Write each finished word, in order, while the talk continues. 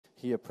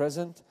here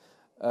present.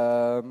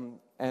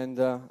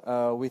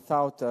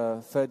 Without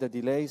further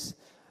delays,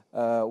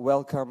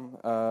 welcome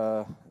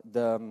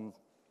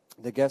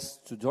the guests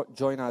to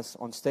join us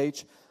on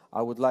stage.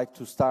 I would like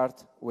to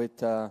start with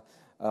the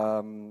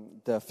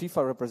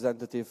FIFA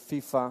representative,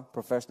 FIFA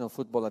Professional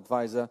Football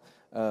Advisor,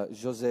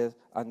 José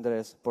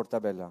Andrés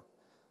Portabella.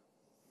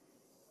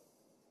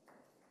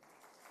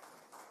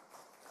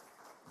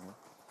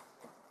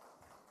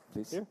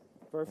 Please. Here?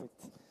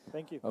 Perfect.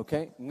 Thank you.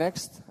 Okay.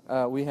 Next,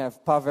 we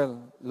have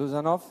Pavel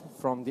Luzanov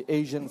from the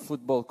Asian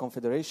Football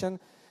Confederation,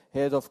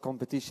 Head of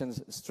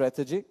Competitions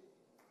Strategy.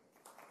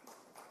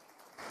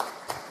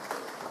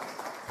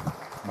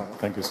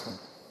 Thank you, sir.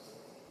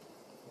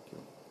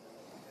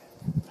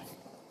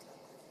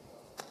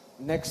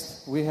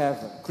 Next, we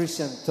have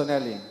Christian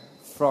Tonelli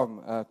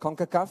from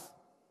CONCACAF.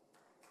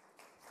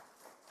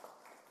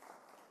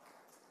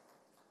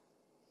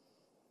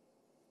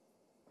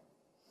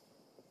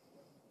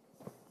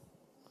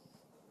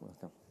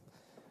 Welcome.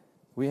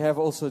 We have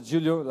also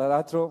Giulio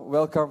Laratro,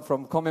 welcome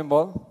from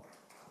CONMEBOL.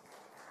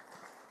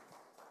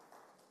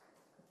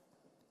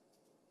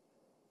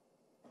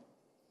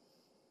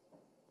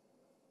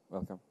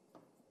 Welcome.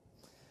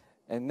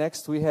 And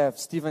next we have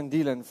Stephen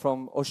Dillon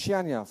from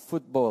Oceania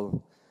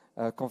Football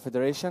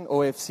Confederation,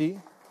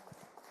 OFC.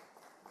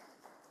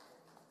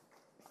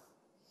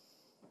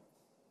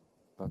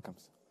 Welcome.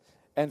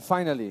 And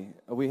finally,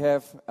 we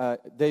have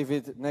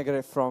David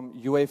Negre from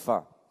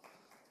UEFA.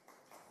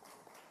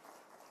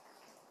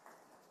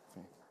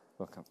 Okay.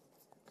 Welcome.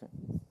 Okay.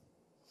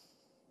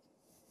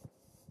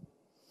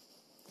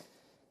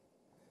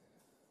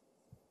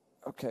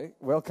 Okay,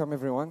 welcome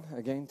everyone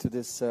again to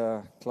this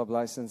club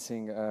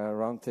licensing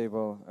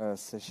roundtable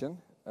session.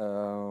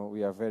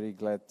 We are very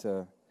glad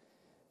to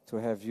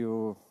have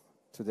you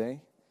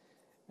today.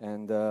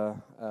 And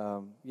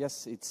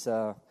yes, it's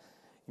an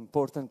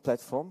important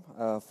platform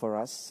for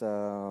us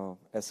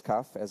as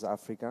CAF, as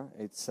Africa.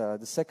 It's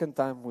the second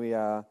time we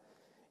are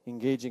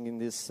engaging in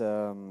this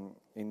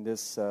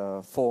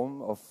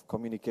form of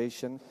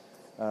communication.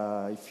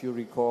 If you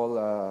recall,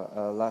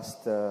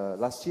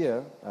 last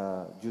year,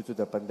 due to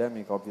the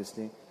pandemic,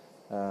 obviously,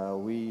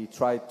 we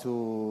tried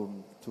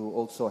to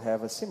also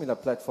have a similar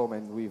platform,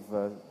 and we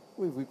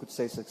could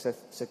say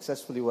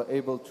successfully were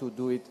able to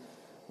do it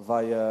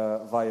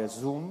via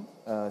Zoom.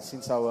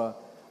 Since our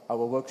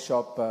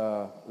workshop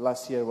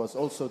last year was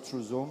also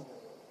through Zoom,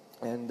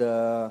 and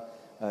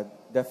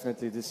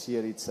definitely this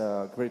year it's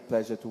a great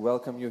pleasure to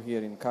welcome you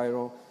here in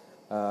Cairo.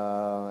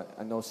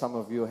 I know some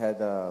of you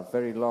had a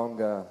very long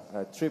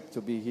trip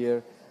to be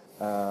here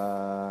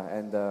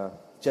and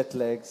jet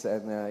lags,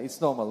 and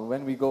it's normal.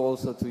 When we go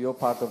also to your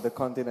part of the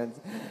continent,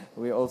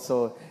 we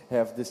also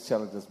have these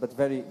challenges. But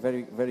very,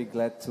 very, very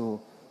glad to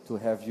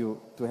have you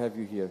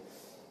here.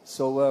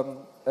 So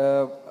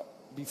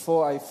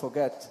before I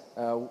forget,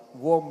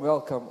 warm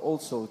welcome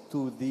also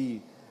to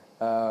the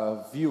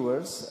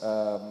viewers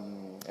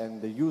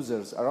and the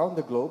users around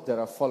the globe that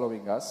are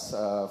following us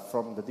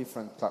from the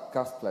different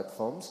CAF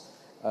platforms.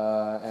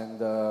 And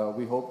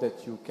we hope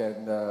that you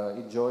can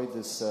enjoy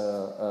this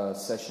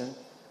session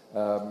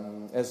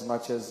as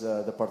much as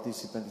the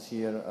participants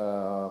here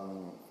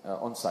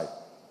on site.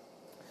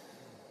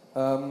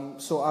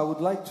 So I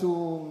would like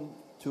to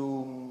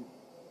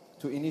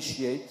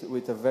initiate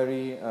with a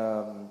very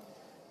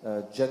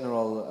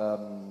general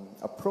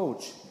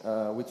approach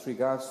with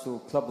regards to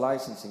club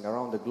licensing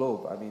around the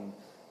globe. I mean,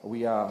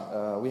 we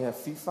have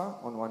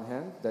FIFA on one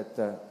hand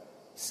that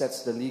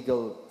sets the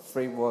legal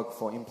framework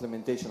for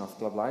implementation of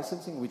club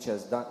licensing, which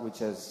has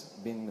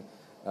been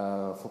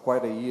for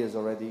quite a years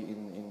already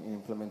in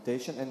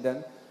implementation, and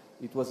then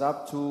it was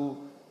up to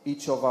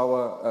each of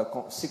our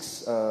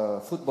 6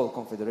 football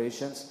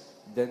confederations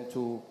then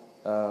to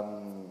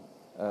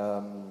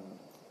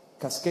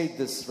cascade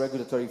this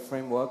regulatory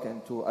framework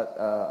and to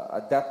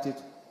adapt it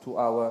to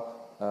our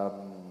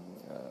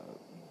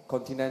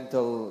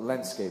continental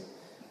landscape.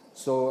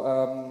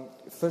 So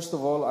first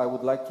of all, I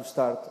would like to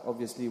start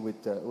obviously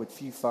with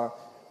FIFA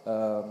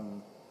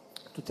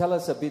to tell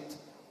us a bit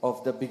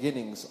of the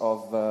beginnings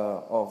of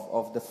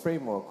the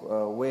framework.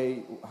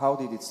 How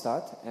did it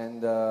start,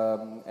 and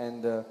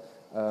the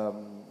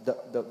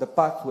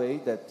pathway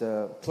that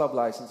club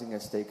licensing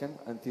has taken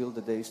until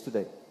the days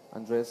today.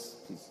 Andres,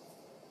 please.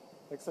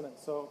 Excellent.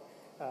 So,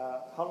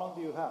 how long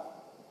do you have?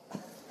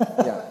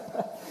 Yeah.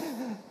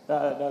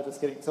 No, just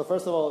kidding. So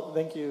first of all,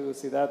 thank you,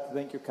 Sidat.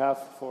 Thank you, CAF,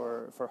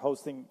 for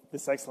hosting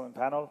this excellent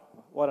panel.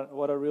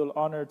 What a real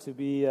honor to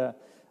be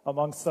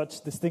among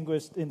such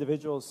distinguished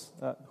individuals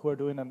who are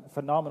doing a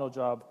phenomenal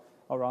job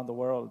around the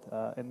world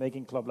and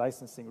making club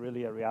licensing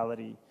really a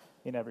reality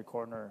in every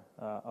corner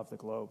of the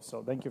globe.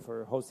 So thank you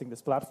for hosting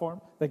this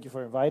platform. Thank you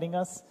for inviting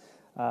us.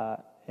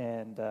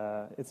 And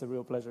it's a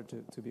real pleasure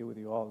to be with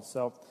you all.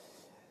 So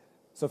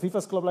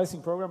FIFA's club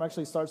licensing program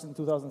actually starts in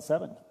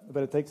 2007,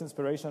 but it takes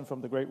inspiration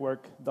from the great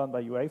work done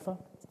by UEFA.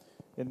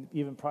 And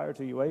even prior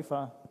to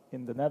UEFA,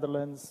 in the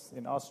Netherlands,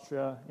 in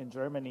Austria, in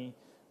Germany,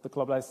 the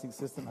club licensing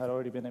system had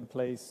already been in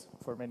place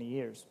for many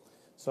years.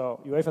 So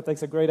UEFA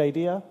takes a great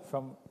idea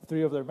from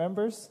 3 of their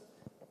members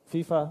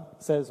FIFA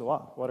says,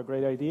 wow, what a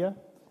great idea,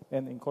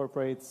 and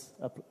incorporates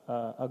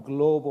a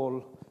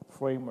global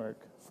framework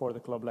for the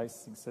club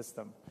licensing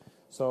system.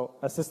 So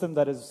a system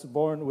that is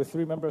born with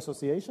 3 member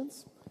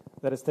associations,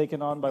 that is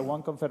taken on by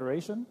 1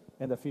 confederation,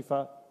 and the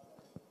FIFA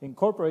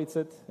incorporates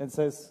it and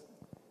says,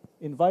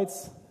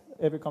 invites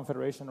every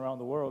confederation around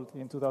the world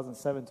in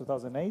 2007,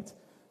 2008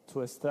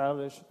 to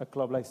establish a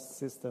club license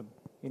system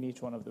in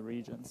each one of the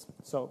regions.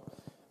 So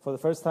for the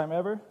first time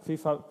ever,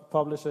 FIFA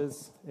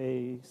publishes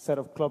a set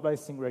of club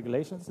licensing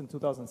regulations in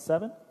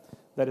 2007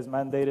 that is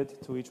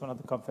mandated to each one of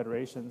the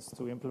confederations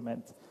to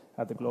implement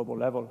at the global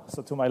level.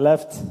 So to my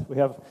left, we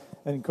have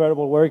an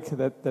incredible work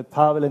that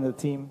Pavel and the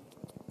team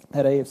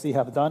at AFC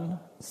have done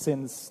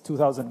since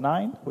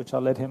 2009, which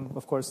I'll let him,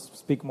 of course,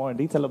 speak more in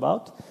detail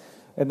about.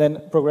 And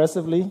then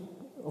progressively,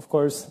 of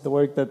course, the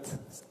work that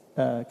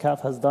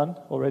CAF has done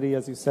already,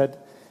 as you said,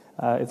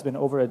 it's been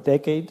over a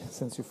decade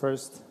since you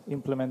first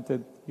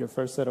implemented your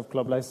first set of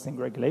club licensing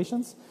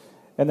regulations.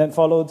 And then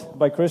followed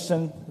by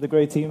Christian, the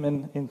great team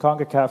in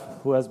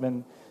CONCACAF, who has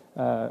been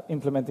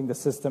implementing the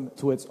system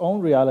to its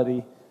own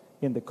reality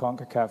in the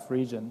CONCACAF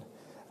region.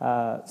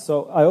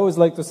 So I always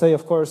like to say,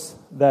 of course,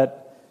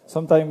 that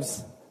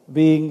sometimes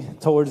being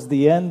towards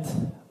the end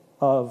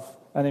of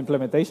an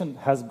implementation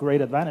has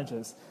great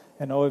advantages.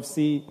 And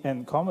OFC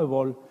and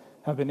CONMEBOL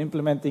have been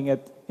implementing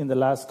it in the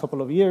last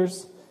couple of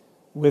years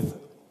with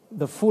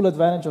the full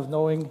advantage of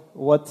knowing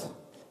what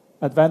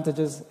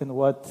advantages and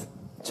what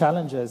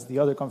challenges the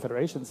other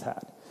confederations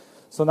had.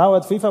 So now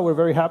at FIFA, we're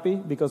very happy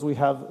because we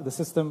have the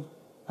system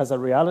as a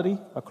reality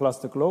across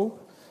the globe.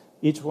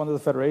 Each one of the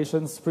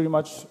federations, pretty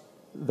much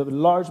the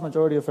large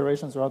majority of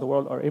federations around the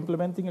world are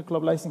implementing a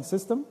club licensing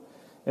system.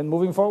 And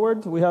moving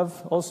forward, we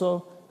have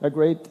also a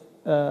great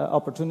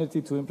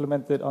opportunity to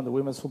implement it on the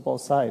women's football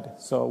side.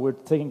 So we're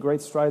taking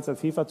great strides at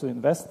FIFA to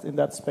invest in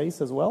that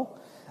space as well,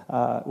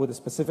 with a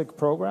specific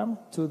program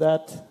to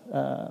that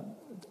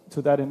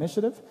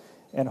initiative.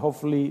 And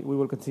hopefully we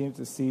will continue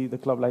to see the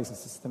club license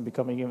system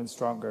becoming even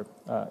stronger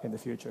in the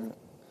future.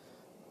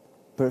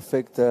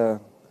 Perfect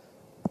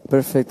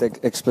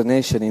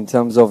explanation in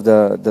terms of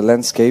the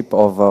landscape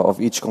of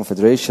each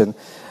confederation.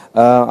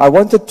 I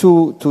wanted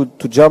to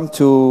jump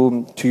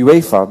to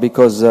UEFA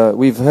because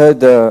we've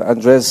heard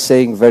Andres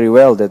saying very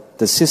well that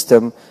the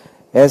system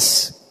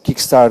has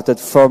kickstarted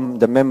from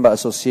the member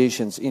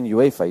associations in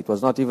UEFA. It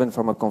was not even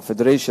from a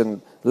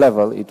confederation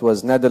level. It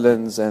was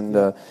Netherlands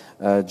and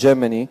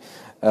Germany.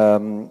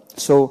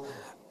 So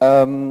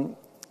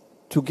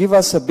to give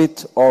us a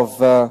bit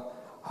of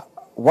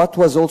what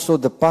was also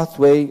the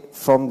pathway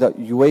from the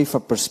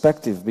UEFA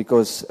perspective,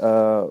 because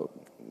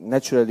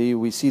naturally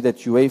we see that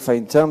UEFA,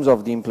 in terms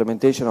of the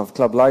implementation of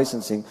club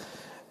licensing,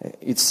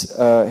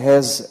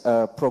 has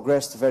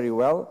progressed very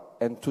well.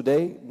 And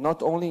today,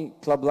 not only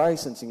club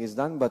licensing is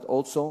done, but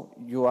also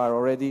you are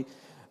already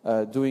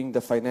doing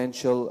the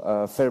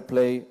financial fair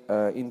play.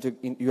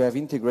 You have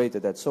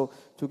integrated that. So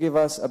to give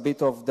us a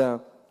bit of the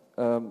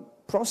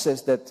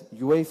process that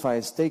UEFA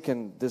has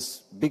taken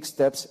these big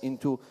steps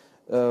into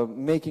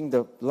making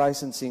the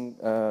licensing,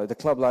 the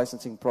club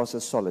licensing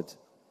process solid.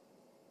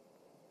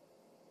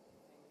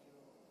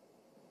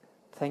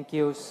 Thank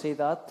you,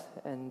 Sidat.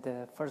 And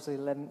firstly,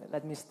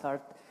 let me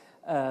start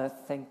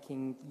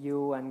thanking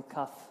you and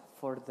CAF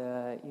for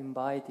the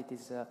invite. It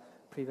is a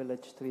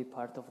privilege to be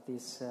part of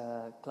this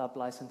club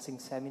licensing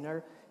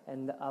seminar,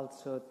 and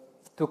also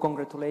to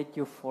congratulate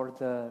you for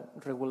the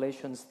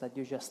regulations that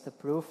you just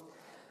approved.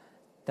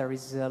 There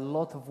is a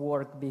lot of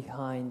work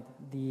behind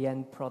the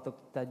end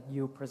product that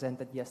you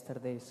presented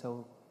yesterday,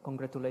 so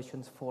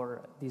congratulations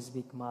for this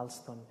big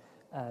milestone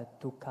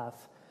to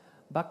CAF.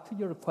 Back to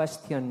your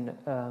question,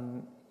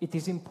 it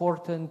is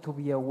important to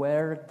be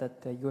aware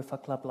that the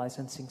UEFA club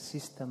licensing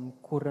system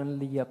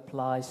currently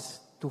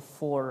applies to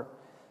 4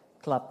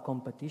 club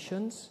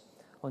competitions.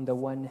 On the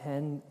one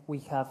hand, we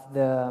have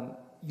the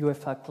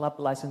UEFA club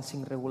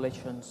licensing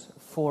regulations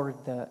for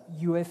the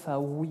UEFA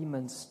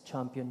Women's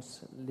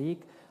Champions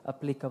League,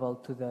 applicable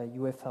to the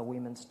UEFA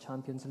Women's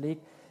Champions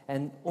League.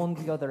 And on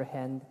the other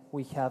hand,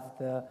 we have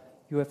the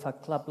UEFA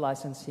club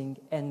licensing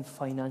and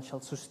financial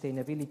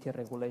sustainability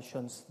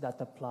regulations that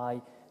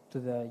apply to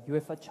the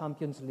UEFA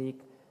Champions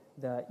League,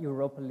 the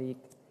Europa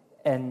League,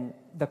 and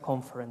the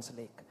Conference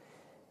League.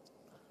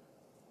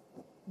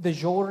 The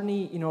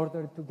journey in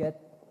order to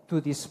get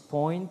to this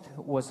point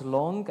was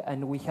long,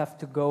 and we have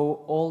to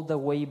go all the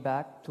way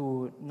back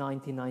to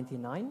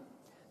 1999.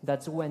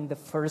 That's when the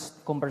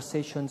first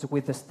conversations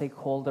with the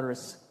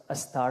stakeholders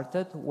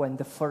started, when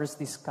the first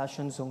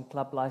discussions on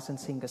club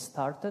licensing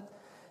started.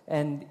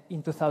 And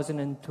in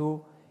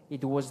 2002,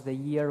 it was the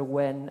year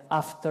when,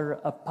 after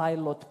a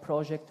pilot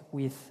project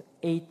with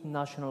 8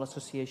 national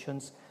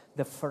associations,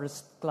 the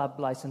first club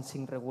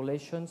licensing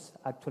regulations,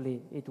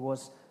 actually it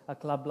was a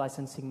club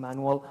licensing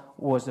manual,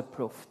 was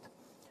approved.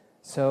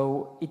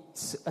 So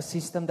it's a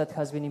system that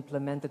has been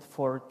implemented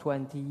for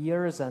 20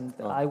 years, and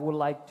I would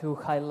like to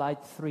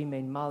highlight 3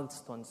 main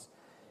milestones.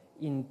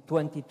 In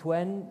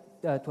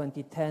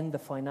 2010, the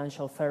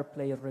financial fair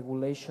play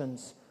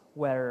regulations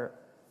were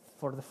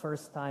for the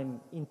first time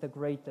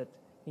integrated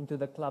into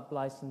the club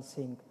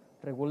licensing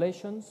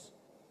regulations.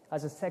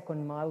 As a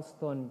second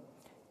milestone,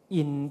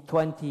 in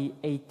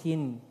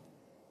 2018,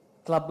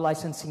 club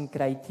licensing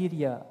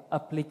criteria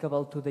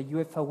applicable to the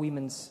UEFA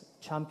Women's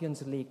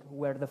Champions League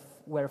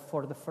were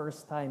for the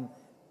first time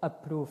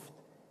approved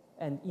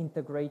and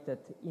integrated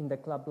in the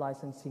club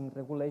licensing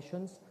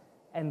regulations.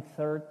 And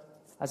third,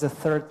 as a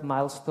third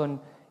milestone,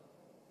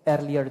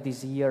 earlier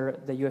this year,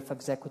 the UEFA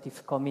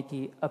Executive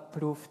Committee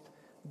approved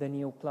the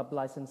new club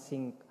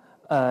licensing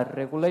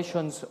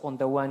regulations. On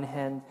the one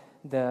hand,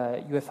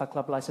 the UEFA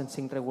club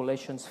licensing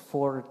regulations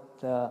for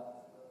the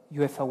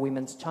UEFA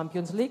Women's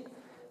Champions League,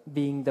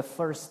 being the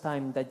first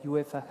time that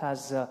UEFA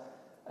has a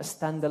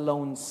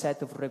standalone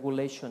set of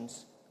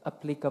regulations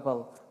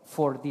applicable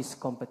for this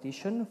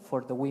competition,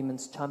 for the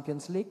Women's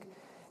Champions League.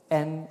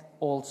 And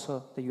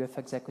also the UEFA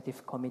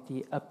Executive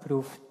Committee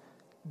approved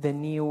the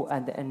new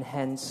and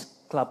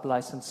enhanced club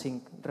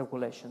licensing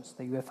regulations,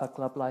 the UEFA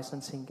club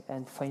licensing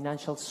and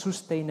financial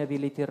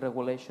sustainability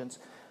regulations,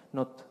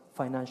 not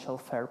financial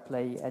fair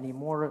play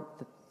anymore.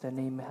 The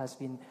name has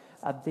been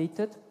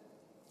updated.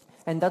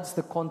 And that's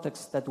the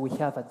context that we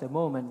have at the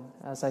moment.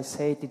 As I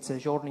said, it's a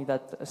journey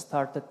that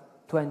started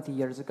 20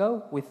 years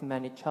ago with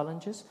many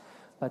challenges,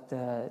 but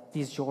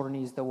this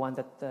journey is the one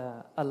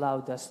that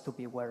allowed us to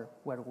be where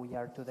we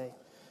are today.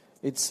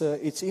 It's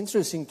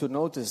interesting to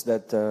notice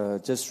that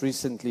just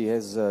recently,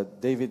 as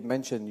David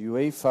mentioned,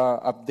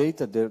 UEFA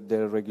updated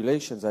their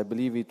regulations. I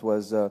believe it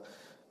was a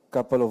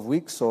couple of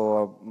weeks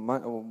or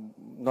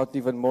not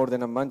even more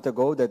than a month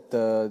ago that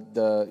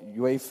the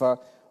UEFA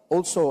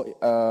also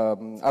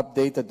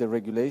updated the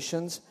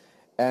regulations.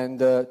 And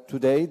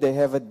today they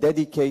have a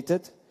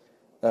dedicated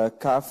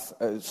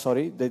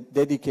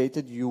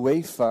dedicated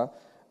UEFA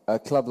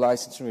club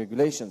licensing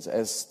regulations,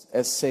 as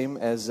same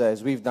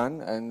as we've done.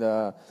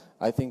 And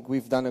I think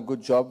we've done a good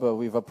job.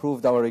 We've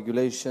approved our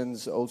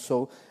regulations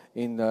also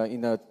in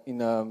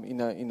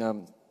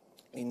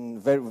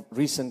very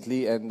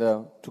recently, and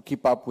to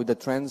keep up with the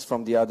trends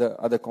from the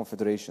other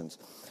confederations.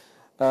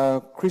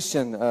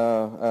 Christian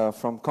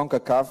from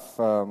CONCACAF,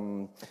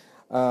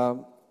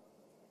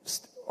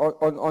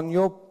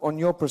 on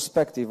your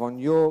perspective, on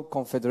your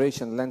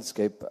confederation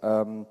landscape,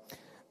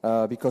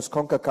 because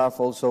CONCACAF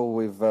also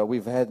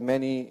we've had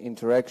many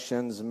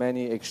interactions,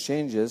 many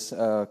exchanges,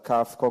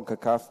 CAF,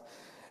 CONCACAF.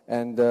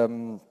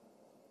 And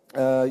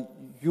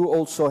you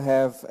also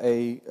have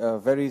a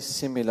very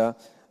similar,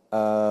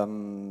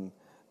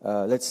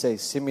 let's say,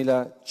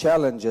 similar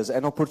challenges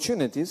and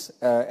opportunities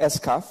as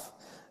CAF.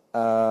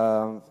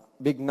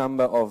 Big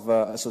number of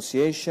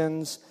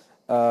associations,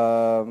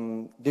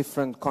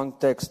 different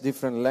contexts,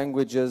 different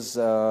languages,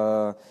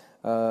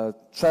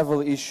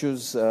 travel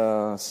issues,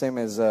 same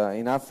as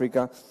in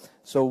Africa.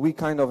 So we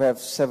kind of have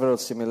several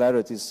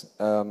similarities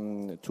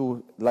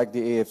to like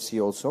the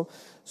AFC also.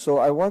 So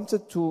I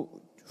wanted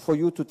for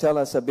you to tell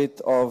us a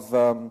bit of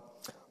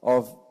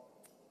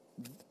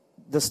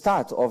the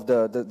start of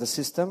the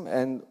system,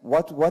 and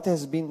what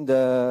has been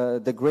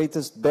the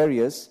greatest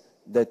barriers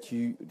that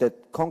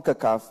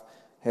CONCACAF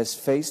has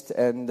faced,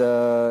 and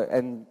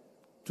to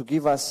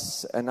give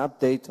us an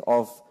update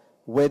of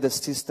where the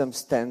system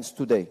stands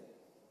today.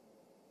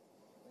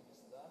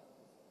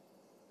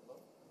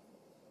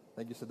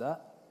 Thank you, Sadat.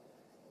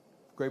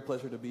 Great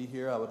pleasure to be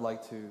here. I would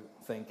like to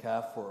thank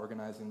CAF for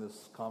organizing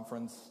this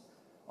conference,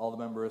 all the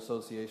member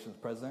associations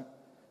present.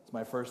 It's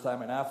my first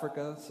time in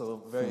Africa,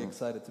 so very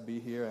excited to be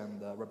here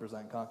and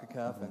represent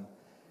CONCACAF and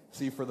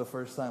see for the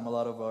first time a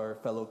lot of our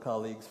fellow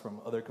colleagues from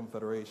other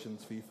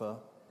confederations, FIFA.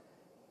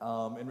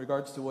 In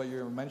regards to what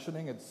you're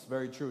mentioning, it's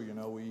very true. You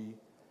know,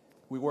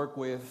 we work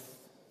with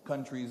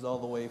countries all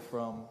the way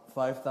from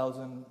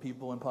 5,000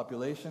 people in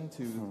population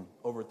to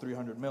over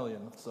 300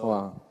 million.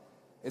 So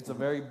it's a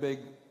very big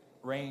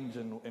range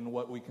in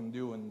what we can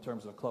do in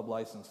terms of club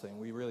licensing.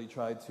 We really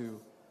try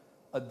to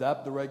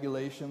adapt the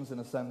regulations in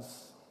a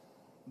sense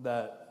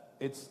that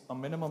it's a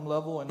minimum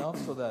level enough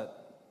so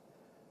that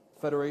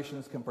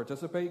federations can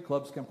participate,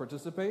 clubs can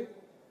participate,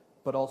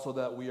 but also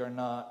that we are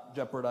not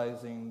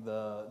jeopardizing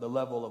the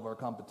level of our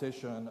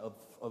competition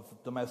of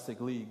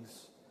domestic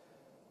leagues.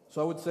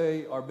 So I would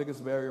say our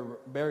biggest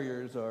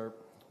barriers are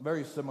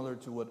very similar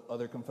to what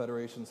other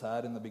confederations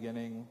had in the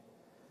beginning.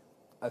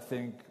 I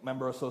think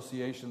member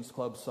associations,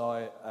 clubs saw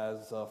it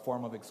as a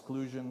form of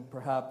exclusion,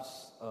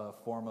 perhaps, a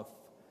form of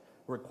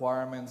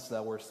requirements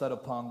that were set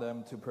upon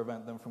them to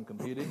prevent them from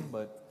competing.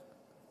 But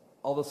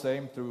all the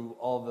same, through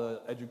all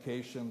the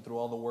education, through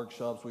all the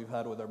workshops we've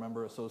had with our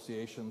member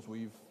associations,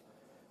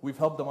 we've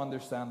helped them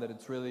understand that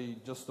it's really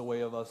just a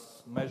way of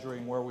us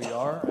measuring where we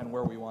are and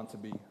where we want to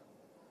be.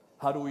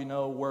 How do we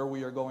know where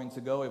we are going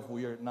to go if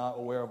we are not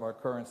aware of our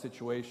current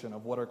situation,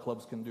 of what our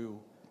clubs can do,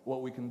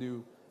 what we can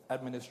do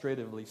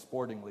administratively,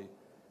 sportingly?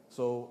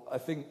 So I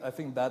think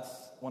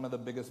that's one of the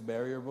biggest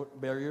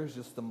barriers,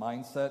 just the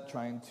mindset,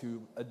 trying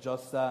to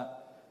adjust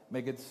that,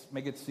 make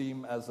it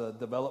seem as a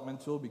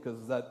development tool, because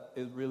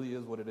it really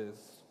is what it is.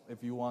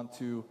 If you want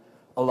to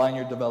align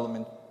your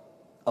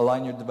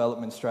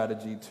development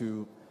strategy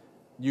to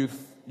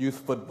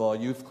youth football,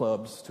 youth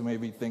clubs to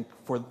maybe think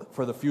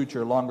for the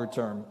future, longer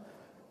term,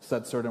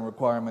 set certain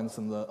requirements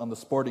on the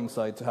sporting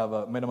side to have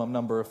a minimum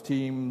number of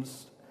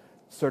teams,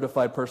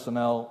 certified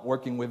personnel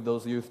working with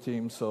those youth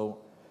teams. So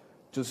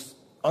just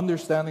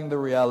understanding the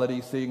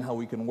reality, seeing how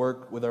we can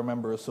work with our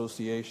member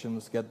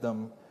associations, get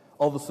them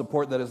all the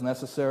support that is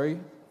necessary.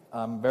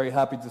 I'm very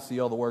happy to see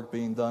all the work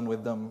being done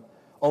with them,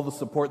 all the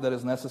support that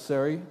is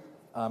necessary.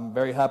 I'm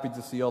very happy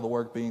to see all the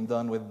work being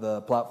done with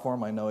the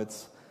platform. I know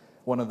it's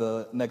one of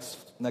the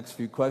next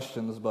few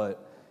questions,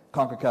 but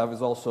CONCACAF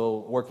is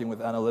also working with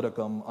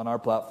Analyticum on our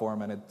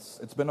platform, and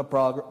it's been a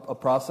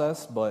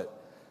process,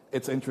 but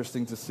it's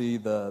interesting to see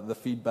the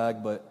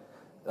feedback. But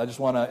I just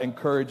want to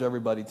encourage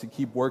everybody to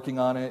keep working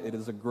on it. It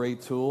is a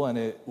great tool, and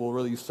it will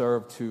really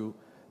serve to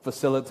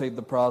facilitate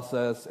the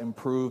process,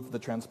 improve the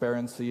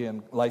transparency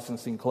and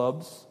licensing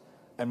clubs,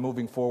 and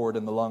moving forward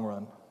in the long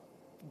run.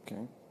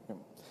 Okay.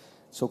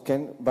 So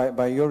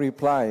by your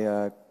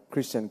reply,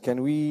 Christian,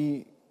 can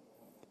we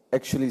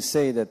actually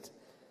say that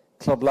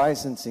club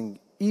licensing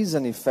is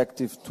an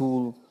effective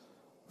tool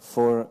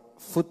for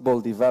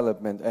football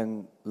development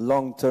and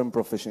long-term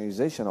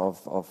professionalization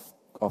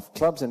of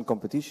clubs and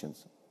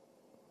competitions?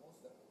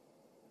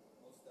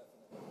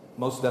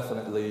 Most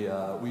definitely.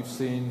 We've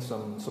seen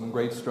some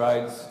great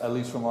strides, at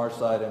least from our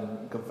side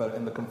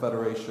in the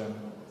Confederation.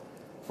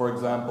 For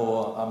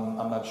example,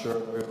 I'm not sure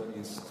if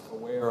everybody's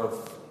aware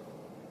of...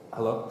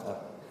 Hello?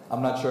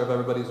 I'm not sure if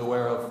everybody's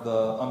aware of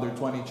the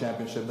Under-20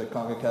 championship that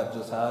CONCACAF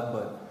just had,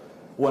 but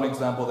one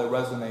example that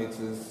resonates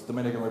is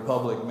Dominican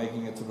Republic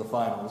making it to the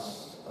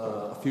finals.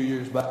 A few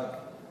years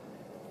back,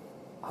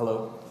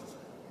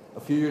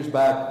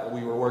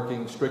 we were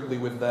working strictly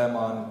with them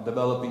on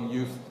developing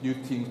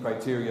youth teams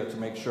criteria to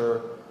make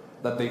sure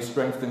that they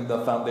strengthened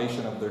the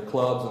foundation of their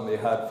clubs and they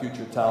had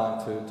future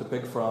talent to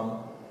pick from.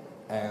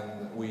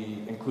 And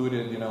we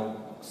included,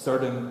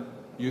 certain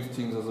youth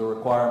teams as a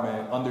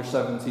requirement, under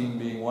 17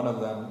 being one of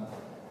them,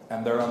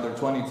 and their under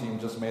 20 team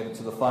just made it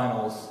to the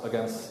finals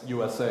against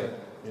USA,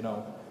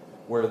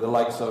 where the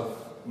likes of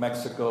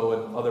Mexico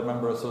and other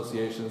member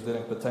associations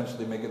didn't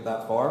potentially make it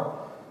that far.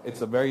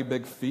 It's a very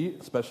big feat,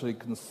 especially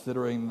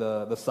considering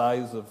the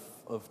size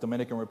of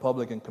Dominican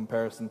Republic in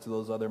comparison to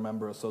those other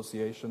member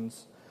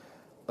associations,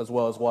 as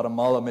well as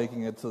Guatemala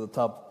making it to the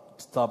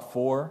top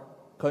 4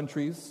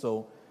 countries.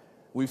 So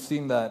we've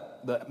seen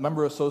that the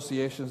member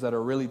associations that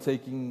are really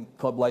taking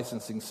club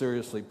licensing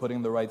seriously,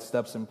 putting the right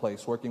steps in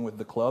place, working with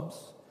the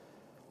clubs,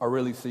 are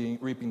really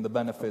reaping the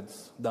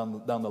benefits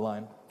down the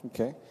line.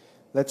 Okay.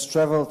 Let's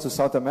travel to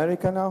South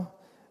America now.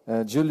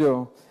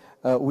 Julio,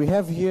 we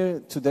have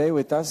here today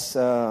with us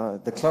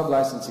the club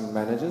licensing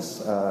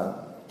managers,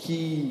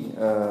 key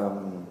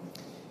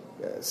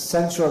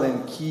central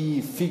and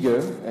key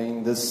figure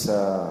in this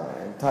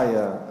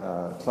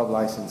entire club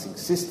licensing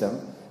system.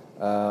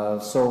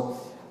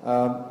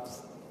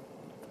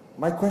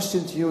 My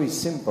question to you is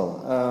simple.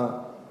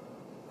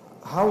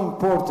 How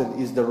important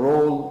is the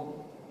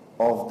role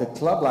of the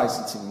club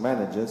licensing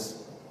managers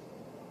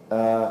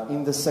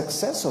in the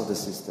success of the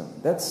system?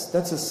 That's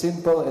a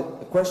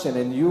simple question,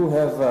 and you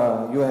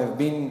have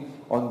been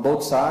on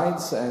both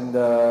sides, and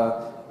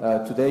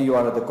today you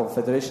are at the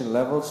Confederation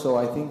level, so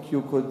I think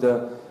you could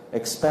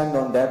expand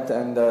on that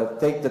and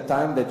take the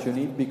time that you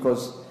need,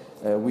 because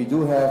we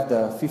do have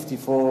the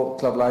 54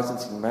 club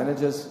licensing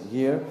managers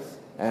here,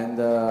 and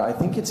I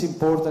think it's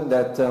important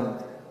that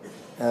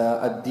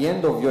at the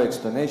end of your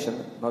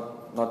explanation,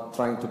 not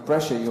trying to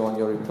pressure you on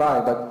your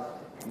reply, but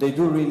they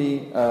do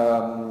really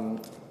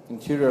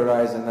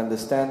interiorize and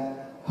understand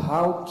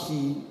how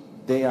key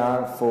they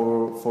are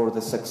for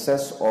the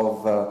success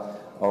of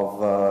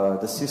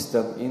the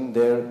system in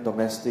their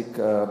domestic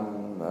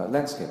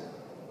landscape.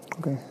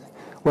 Okay.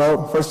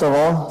 Well, first of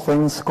all,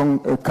 thanks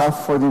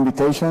CAF for the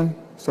invitation.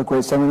 It's a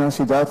great seminar,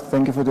 Sidat.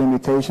 Thank you for the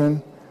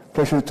invitation.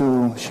 Pleasure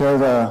to share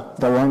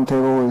the round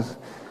table with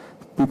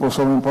people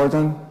so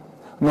important.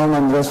 Known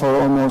Andres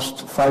for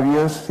almost 5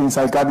 years since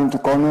I got into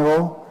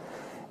CONMEBOL.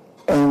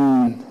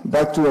 And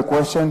back to the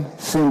question,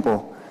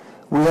 simple.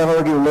 We have a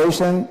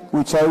regulation,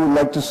 which I would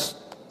like to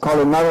call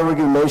it not a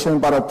regulation,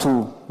 but a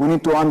tool. We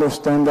need to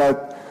understand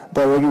that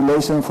the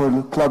regulation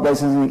for club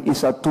licensing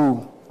is a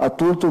tool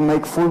to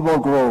make football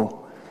grow.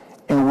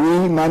 And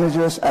we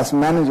managers, as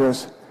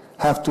managers,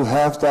 have to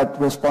have that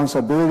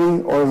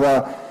responsibility or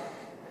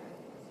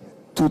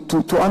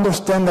to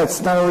understand that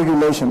it's not a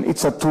regulation,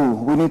 it's a tool.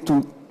 We need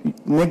to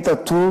make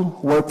that tool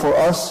work for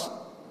us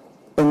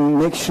and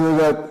make sure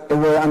that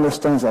everybody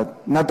understands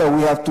that. Not that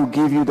we have to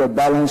give you the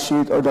balance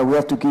sheet or that we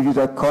have to give you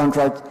the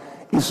contract.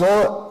 It's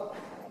all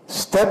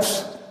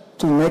steps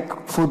to make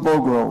football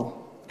grow,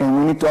 and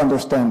we need to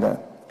understand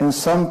that. And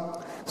some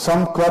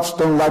clubs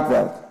don't like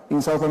that.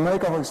 In South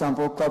America, for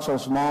example, clubs are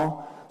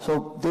small,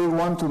 so they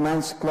want to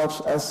manage clubs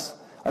as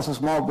a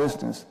small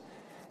business.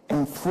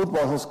 And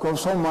football has grown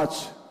so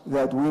much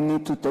that we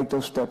need to take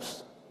those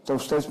steps.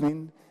 Those steps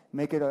mean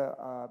make it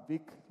a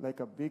big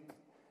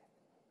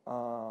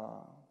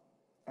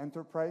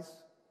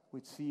enterprise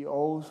with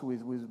CEOs,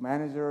 with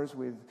managers,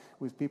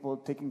 with people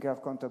taking care of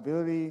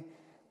accountability,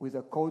 with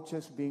the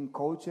coaches being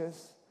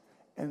coaches,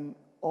 and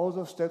all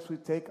those steps we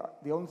take,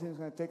 the only thing it's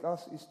going to take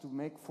us is to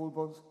make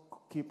football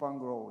keep on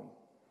growing.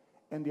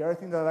 And the other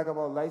thing that I like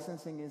about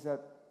licensing is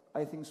that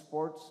I think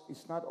sports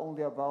is not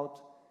only about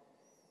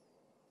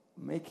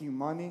making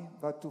money,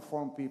 but to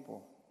form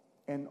people.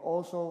 And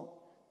also,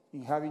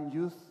 in having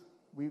youth,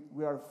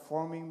 we are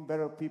forming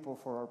better people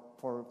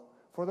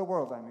for the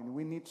world. I mean,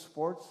 we need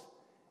sports,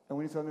 and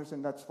we need to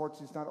understand that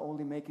sports is not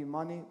only making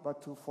money,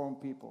 but to form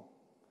people.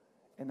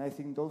 And I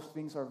think those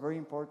things are very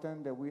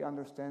important that we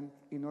understand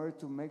in order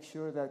to make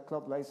sure that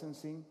club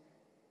licensing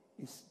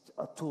is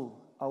a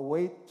tool, a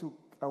way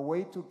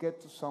to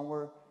get to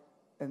somewhere,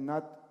 and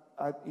not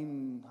how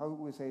do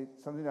we say,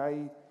 something that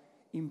I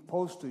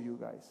impose to you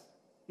guys.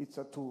 It's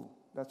a tool.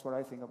 That's what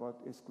I think about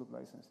is club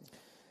licensing.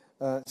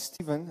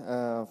 Stephen,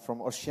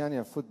 from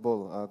Oceania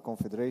Football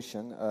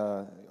Confederation.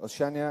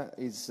 Oceania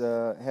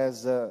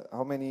has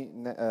how many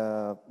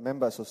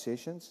member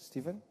associations,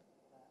 Stephen?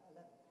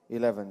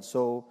 11.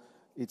 So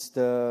it's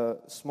the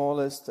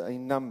smallest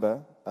in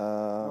number.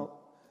 No,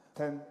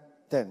 10.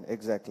 10,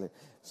 exactly.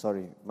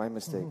 Sorry, my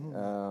mistake.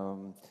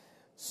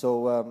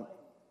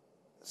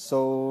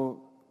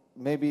 So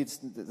maybe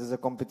there's a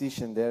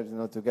competition there,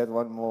 to get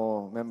one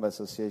more member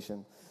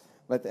association.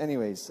 But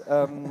anyways,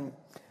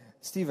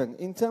 Stephen,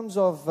 in terms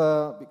of,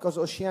 because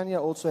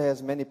Oceania also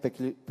has many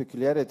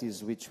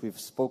peculiarities, which we've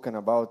spoken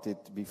about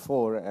it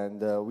before,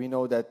 and we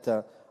know that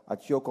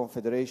at your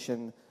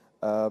confederation,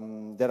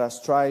 there are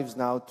strives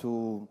now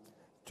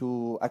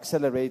to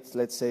accelerate,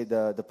 let's say,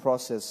 the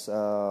process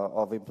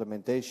of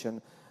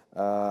implementation.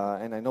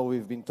 And I know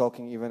we've been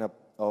talking even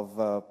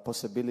of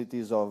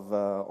possibilities of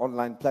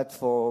online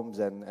platforms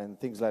and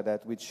things like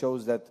that, which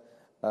shows that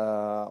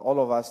all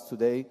of us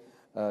today,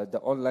 the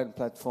online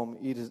platform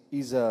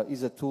is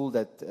a tool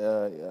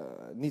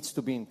that needs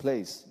to be in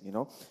place,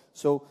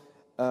 So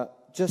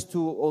just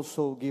to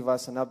also give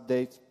us an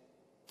update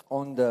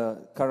on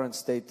the current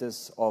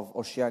status of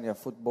Oceania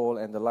football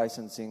and the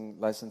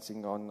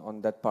licensing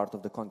on that part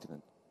of the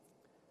continent.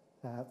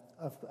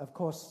 Of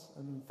course,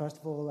 first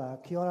of all,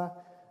 kia ora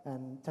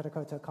and te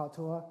koutou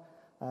katoa.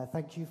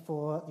 Thank you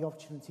for the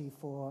opportunity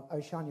for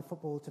Oceania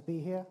football to be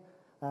here,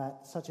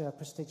 such a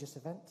prestigious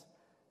event.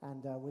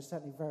 And we're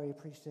certainly very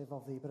appreciative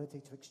of the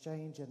ability to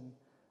exchange and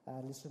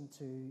listen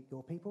to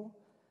your people,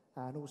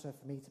 and also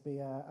for me to be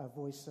a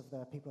voice of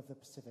the people of the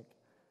Pacific.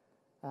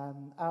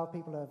 Our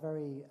people are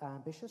very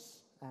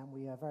ambitious, and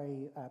we are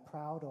very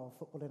proud of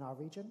football in our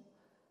region.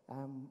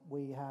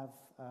 We have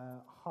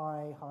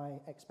high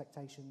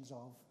expectations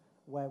of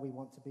where we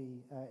want to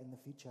be in the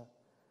future.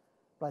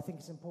 But I think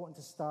it's important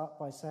to start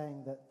by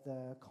saying that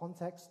the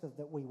context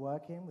that we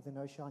work in within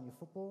Oceania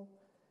football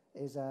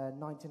is a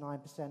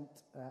 99%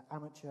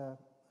 amateur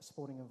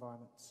sporting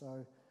environment.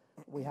 So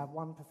we have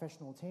one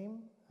professional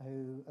team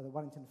who are the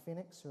Wellington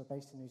Phoenix, who are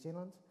based in New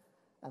Zealand,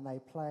 and they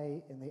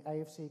play in the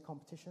AFC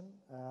competition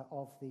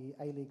of the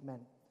A-League men.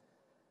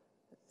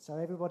 So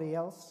everybody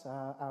else,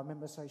 our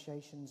member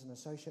associations and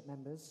associate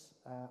members,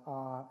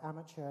 are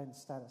amateur in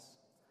status.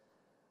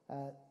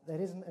 That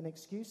isn't an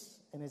excuse,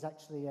 and is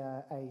actually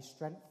a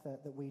strength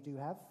that we do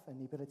have, and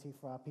the ability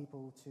for our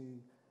people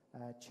to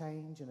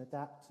change and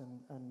adapt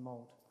and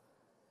mould.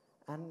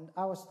 And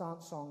our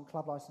stance on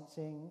club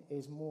licensing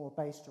is more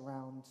based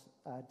around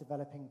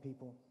developing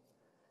people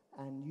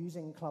and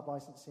using club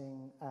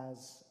licensing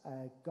as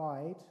a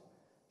guide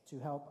to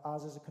help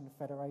us as a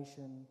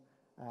confederation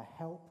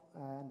help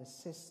and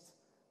assist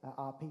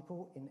our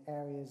people in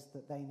areas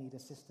that they need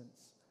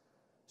assistance.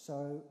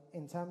 So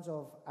in terms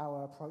of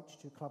our approach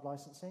to club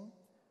licensing,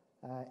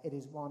 it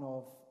is one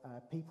of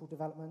people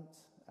development,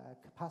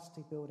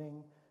 capacity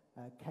building,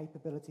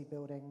 capability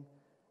building,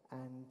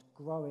 and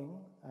growing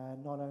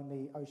not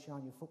only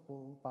Oceania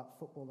football, but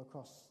football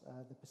across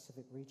the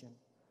Pacific region.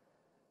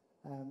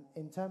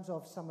 In terms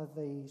of some of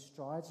the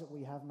strides that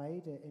we have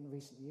made in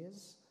recent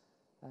years,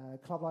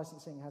 club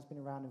licensing has been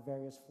around in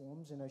various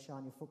forms in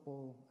Oceania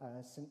football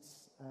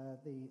since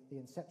the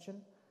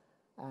inception,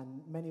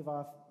 and many of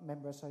our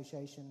member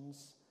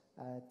associations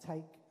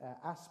take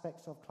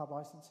aspects of club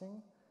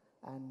licensing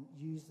and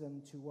use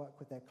them to work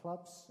with their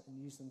clubs and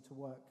use them to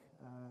work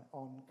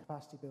on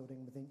capacity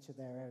building within each of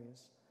their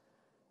areas.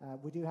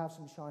 We do have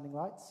some shining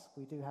lights.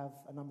 We do have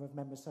a number of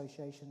member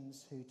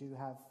associations who do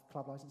have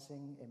club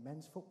licensing in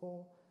men's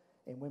football,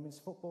 in women's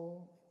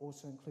football,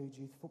 also includes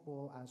youth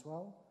football as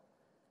well.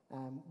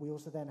 We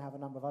also then have a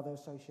number of other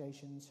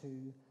associations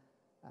who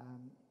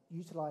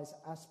utilize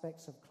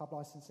aspects of club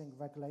licensing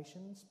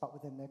regulations, but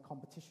within their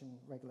competition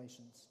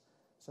regulations.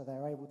 So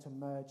they're able to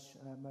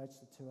merge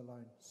the two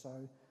alone.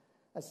 So,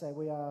 as I say,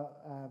 we are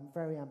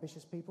very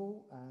ambitious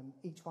people.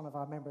 Each one of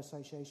our member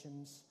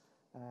associations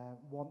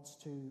wants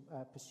to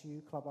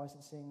pursue club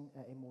licensing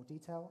in more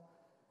detail,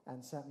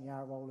 and certainly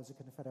our role as a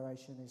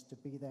confederation is to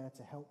be there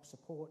to help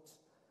support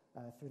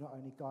through not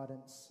only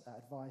guidance,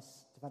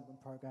 advice,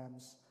 development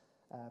programs,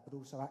 but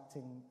also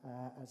acting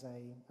as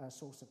a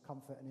source of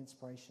comfort and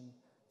inspiration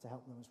to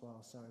help them as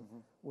well. So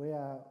we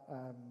are,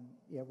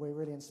 we're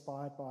really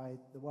inspired by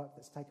the work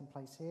that's taken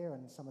place here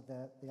and some of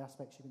the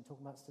aspects you've been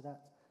talking about, Sadat.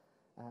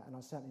 And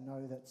I certainly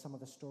know that some of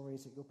the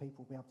stories that your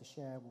people will be able to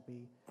share will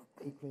be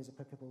equally as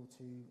applicable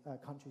to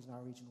countries in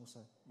our region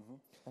also.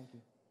 Thank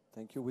you.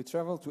 Thank you. We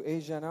travel to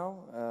Asia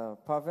now.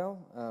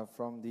 Pavel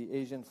from the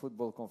Asian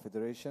Football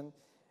Confederation.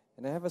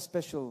 And I have a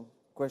special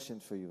question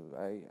for you.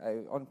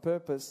 I on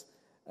purpose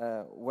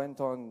went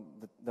on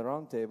the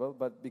round table,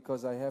 but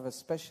because I have a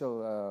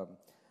special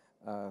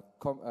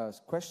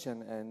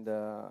question, and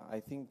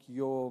I think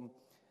your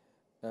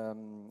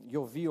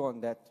view on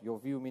that, your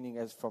view meaning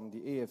as from the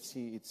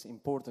AFC, it's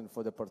important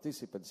for the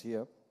participants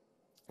here.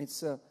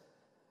 It's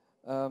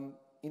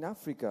in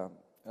Africa,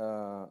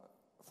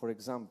 for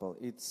example,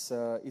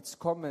 it's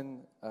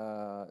common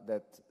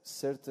that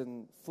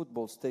certain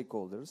football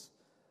stakeholders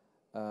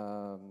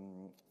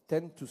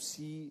tend to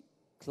see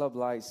club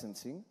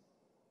licensing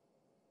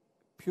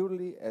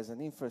purely as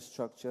an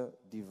infrastructure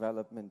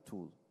development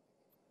tool.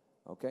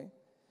 Okay,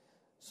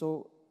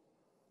 so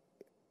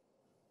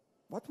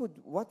what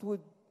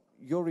would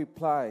your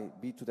reply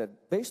be to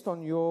that, based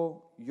on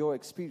your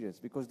experience?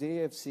 Because the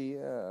AFC,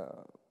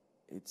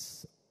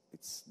 it's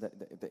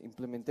the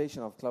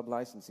implementation of club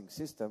licensing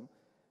system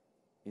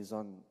is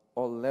on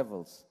all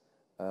levels.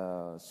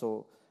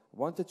 So I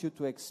wanted you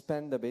to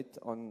expand a bit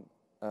on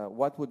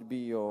what would be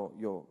your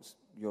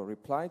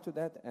reply to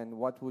that, and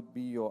what would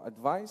be your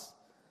advice,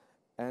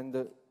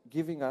 and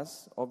giving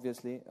us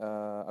obviously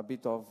a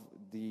bit of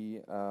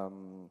the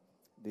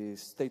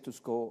status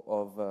quo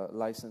of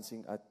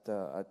licensing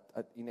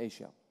in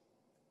Asia.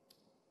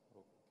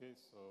 Okay,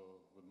 so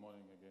good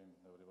morning again,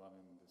 everyone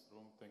in this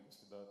room. Thank you,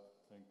 Siddharth.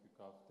 Thank you,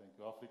 CAF. Thank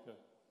you, Africa,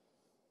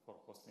 for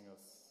hosting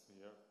us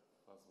here.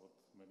 As what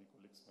many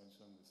colleagues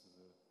mentioned, this is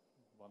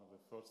one of the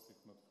first, if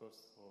not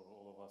first, for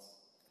all of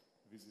us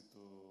visit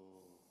to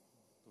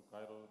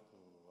Cairo, to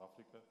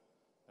Africa.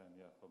 And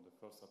yeah, from the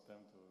first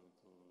attempt to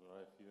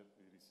arrive here,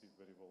 we received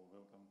very warm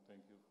welcome.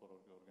 Thank you for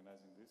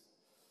organizing this.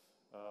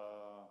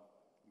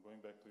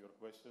 Going back to your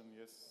question,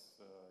 yes,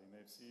 in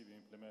AFC we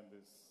implement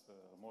this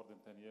more than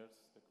 10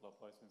 years, the club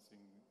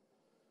licensing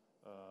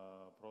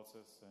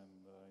process,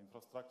 and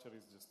infrastructure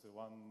is just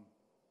one,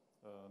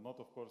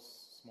 not of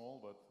course small,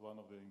 but one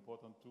of the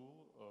important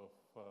tools of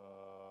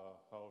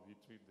how we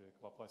treat the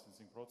club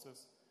licensing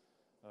process.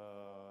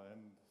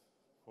 And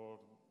for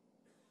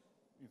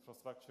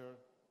infrastructure,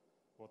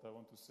 what I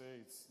want to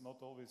say, it's not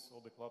always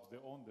all the clubs,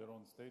 they own their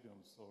own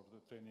stadiums or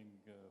the training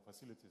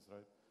facilities,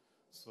 right?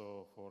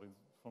 So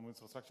from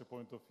infrastructure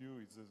point of view,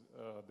 it's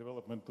a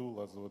development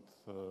tool, as what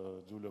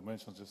Giulio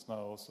mentioned just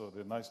now. Also,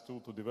 the nice tool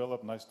to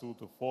develop, nice tool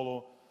to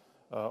follow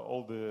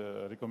all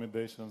the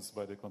recommendations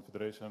by the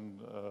Confederation,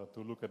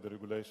 to look at the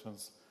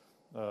regulations,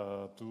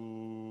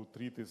 to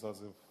treat this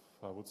as if,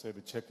 I would say,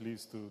 the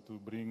checklist to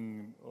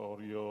bring all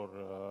your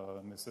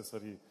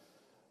necessary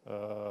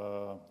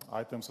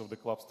items of the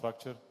club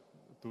structure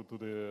to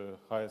the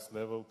highest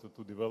level,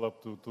 to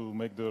develop, to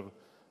make their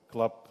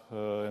club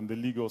and the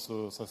league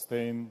also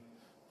sustain,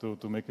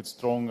 to make it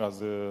strong as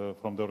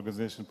from the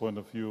organization point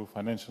of view,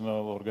 financial,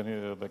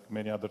 like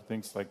many other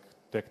things like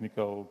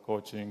technical,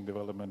 coaching,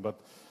 development. But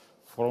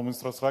from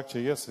infrastructure,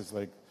 yes, it's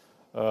like,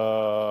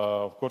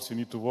 of course, you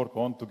need to work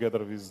on together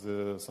with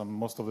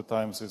most of the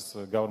times it's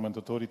government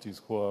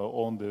authorities who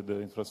own the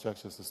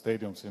infrastructures, the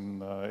stadiums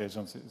in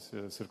Asian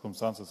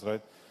circumstances,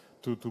 right?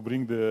 To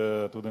bring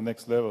to the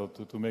next level,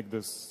 to make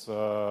this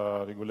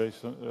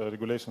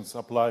regulations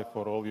apply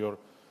for all your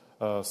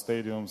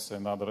stadiums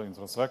and other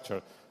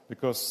infrastructure.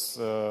 Because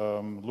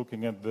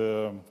looking at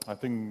I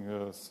think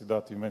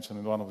Siddharth, you mentioned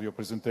in one of your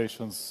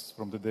presentations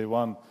from the day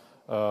one,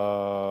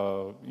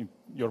 in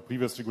your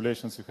previous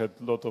regulations you had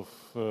a lot of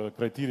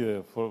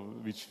criteria for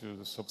which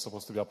is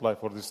supposed to be applied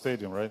for the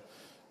stadium, right?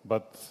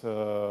 But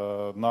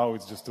now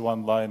it's just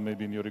one line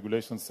maybe in your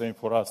regulations, same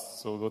for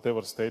us. So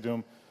whatever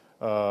stadium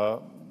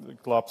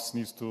clubs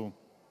needs to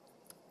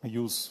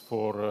use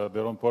for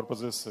their own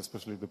purposes,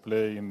 especially the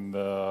play in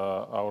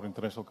our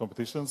international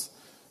competitions,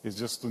 is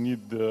just to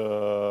need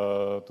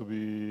to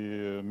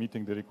be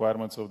meeting the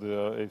requirements of the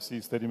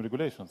AFC stadium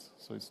regulations.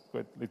 So it's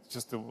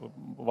just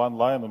one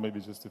line or maybe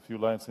just a few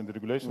lines in the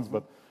regulations,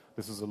 but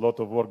this is a lot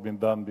of work being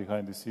done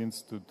behind the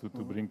scenes to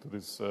bring to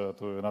this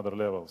to another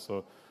level.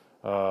 So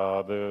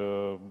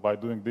by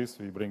doing this,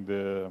 we bring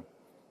the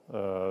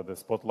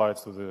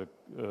spotlights to the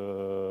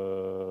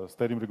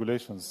stadium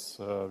regulations,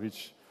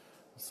 which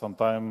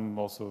sometimes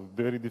also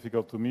very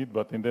difficult to meet.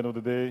 But in the end of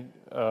the day,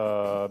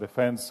 the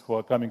fans who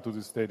are coming to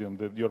the stadium,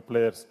 your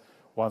players,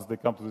 once they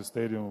come to the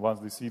stadium, once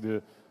they see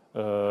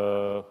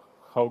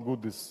how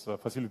good this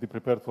facility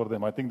prepared for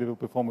them, I think they will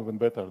perform even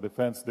better. The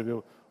fans, they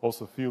will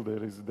also feel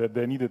that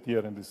they're needed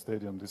here in this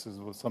stadium. This is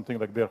something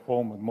like their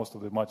home in most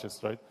of the matches,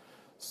 right?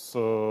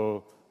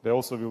 So they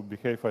also will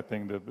behave, I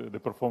think, they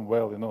perform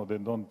well, you know, they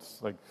don't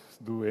like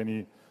do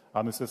any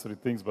unnecessary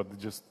things, but they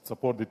just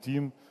support the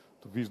team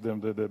to wish them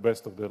the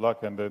best of their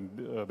luck, and then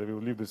they will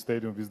leave the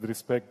stadium with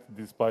respect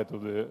despite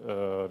of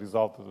the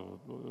result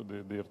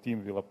their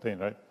team will obtain,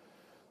 right?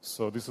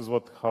 So this is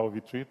how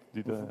we treat.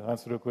 Did I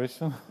answer your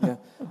question? Yeah,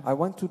 I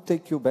want to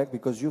take you back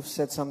because you've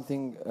said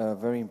something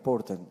very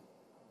important.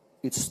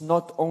 It's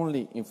not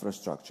only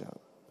infrastructure.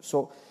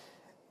 So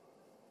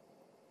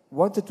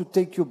wanted to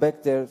take you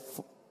back there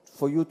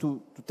for you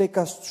to take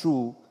us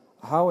through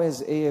how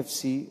as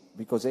AFC,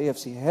 because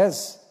AFC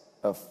has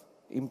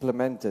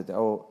implemented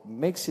or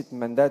makes it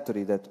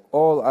mandatory that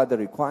all other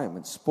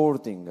requirements,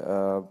 sporting,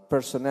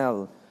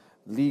 personnel,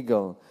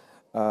 legal,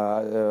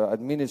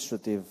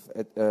 administrative,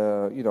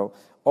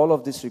 all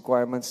of these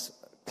requirements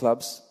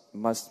clubs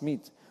must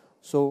meet.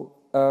 So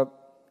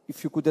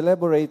if you could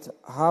elaborate,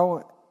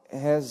 how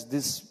has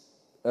this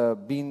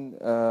been,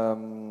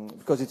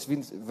 because it's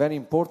been very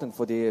important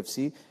for the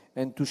AFC,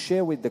 and to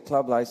share with the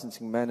club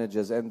licensing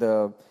managers and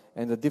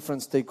the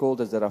different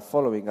stakeholders that are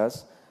following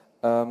us,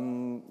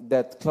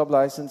 that club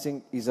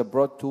licensing is a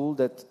broad tool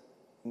that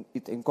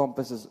it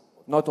encompasses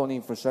not only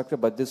infrastructure,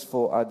 but this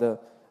for other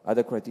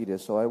criteria.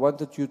 So I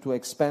wanted you to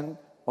expand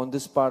on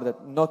this part,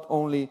 that not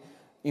only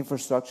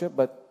infrastructure,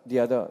 but the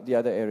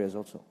other areas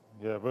also.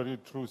 Yeah, very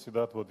true,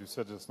 Siddharth, what you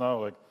said just now.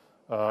 Like,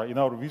 in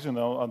our vision,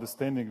 our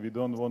understanding, we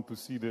don't want to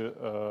see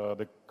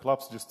the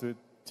clubs just a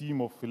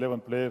team of 11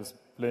 players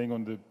playing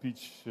on the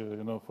pitch,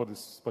 for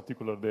this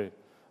particular day.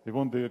 We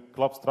want the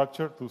club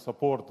structure to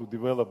support, to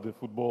develop the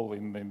football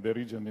in the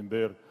region, in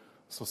their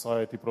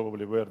society,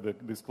 probably where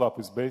this club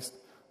is based,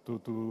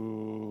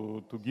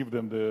 to give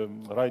them the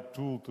right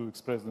tool to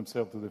express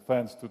themselves to the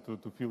fans,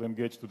 to feel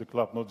engaged to the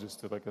club, not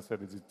just, like I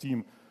said, it's a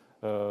team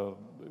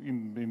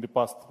in the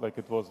past, like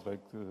it was,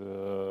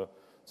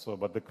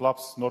 but the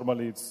clubs,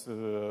 normally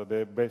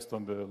they're based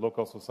on the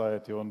local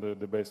society,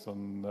 they're based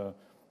on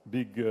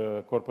big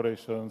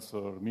corporations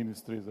or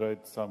ministries,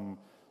 right?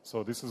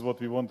 So this is what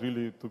we want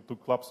really to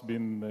clubs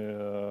being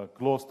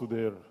close to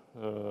their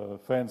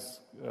fans,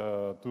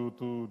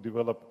 to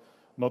develop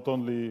not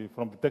only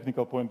from the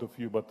technical point of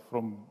view, but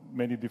from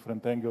many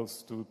different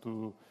angles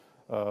to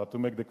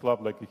make the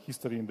club like a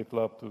history in the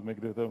club, to make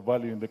the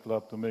value in the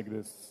club, to make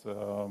this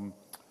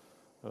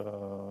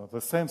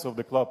the sense of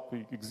the club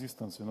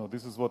existence.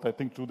 This is what I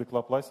think through the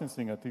club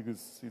licensing. I think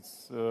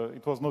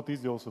it was not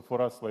easy also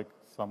for us, like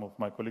some of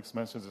my colleagues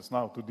mentioned just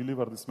now, to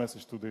deliver this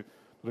message to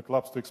the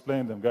clubs, to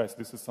explain them, guys,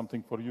 this is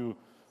something for you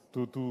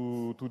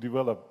to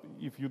develop.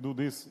 If you do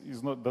this,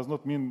 does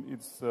not mean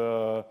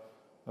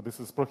this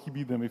is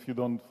prohibit them if you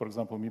don't, for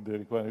example, meet the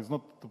requirements. It's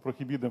not to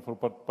prohibit them for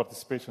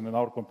participation in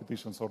our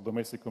competitions or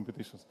domestic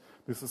competitions.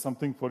 This is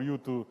something for you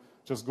to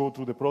just go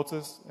through the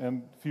process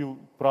and feel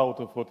proud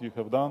of what you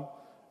have done.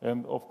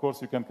 And of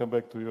course, you can come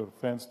back to your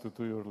fans, to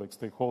your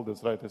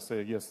stakeholders, right? And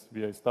say, yes,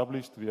 we are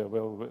established, we are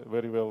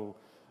very well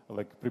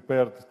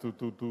prepared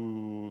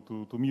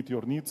to meet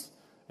your needs.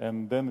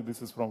 And then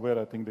this is from where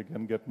I think they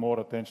can get more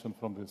attention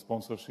from the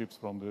sponsorships,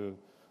 from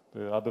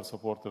the other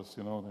supporters,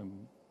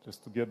 and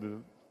just to get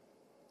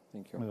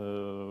Thank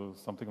you.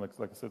 Something like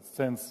I said,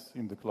 sense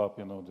in the club,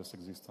 just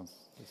existence.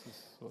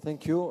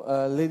 Thank you.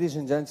 Ladies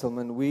and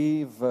gentlemen,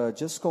 we've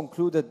just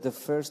concluded the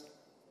first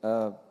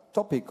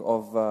topic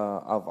of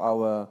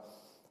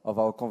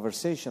our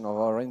conversation, of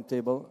our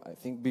roundtable. I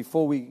think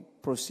before we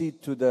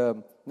proceed to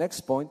the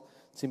next point,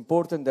 it's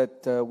important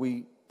that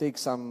we take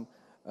some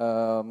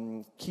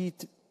key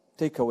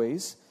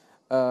takeaways,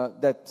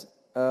 that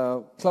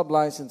club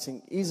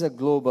licensing is a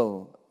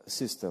global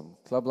system.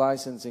 Club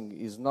licensing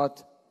is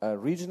not a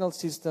regional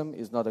system,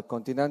 is not a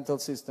continental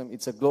system,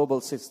 it's a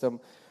global system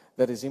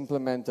that is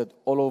implemented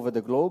all over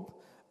the globe,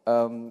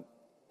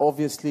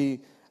 obviously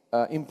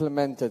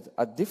implemented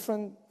at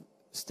different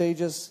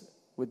stages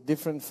with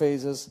different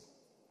phases,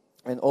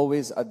 and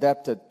always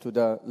adapted to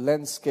the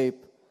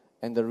landscape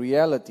and the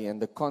reality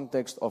and the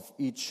context of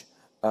each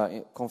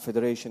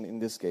confederation in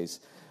this case.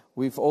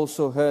 We've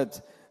also heard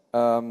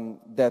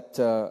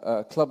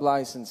that club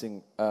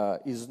licensing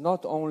is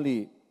not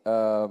only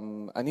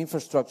an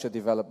infrastructure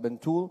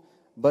development tool,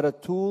 but a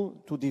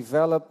tool to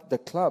develop the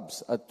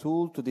clubs, a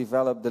tool to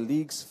develop the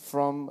leagues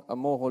from a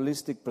more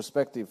holistic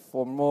perspective,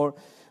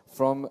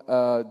 from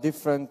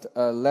different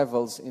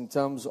levels in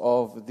terms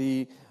of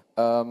the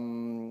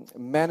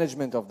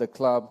management of the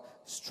club,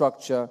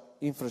 structure,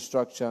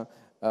 infrastructure,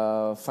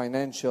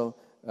 financial,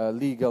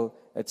 legal,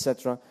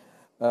 etc.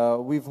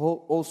 We've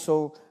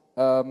also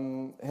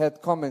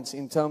had comments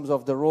in terms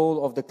of the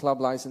role of the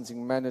club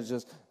licensing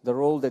managers, the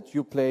role that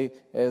you play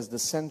as the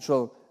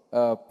central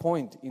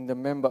point in the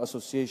member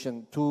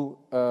association to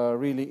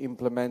really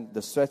implement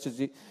the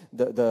strategy,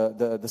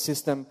 the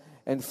system.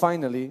 And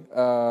finally,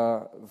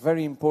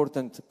 very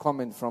important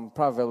comment from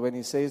Pavel when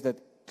he says that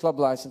club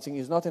licensing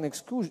is not an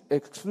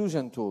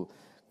exclusion tool.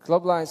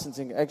 Club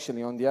licensing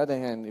actually, on the other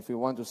hand, if we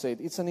want to say it,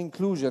 it's an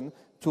inclusion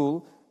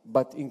tool,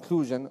 but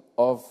inclusion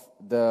of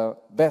the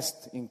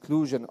best,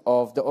 inclusion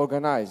of the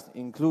organized,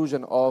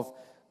 inclusion of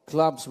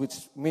clubs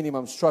with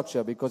minimum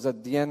structure, because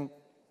at the end,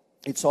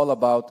 it's all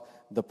about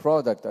the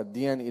product. At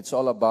the end, it's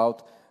all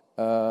about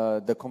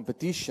the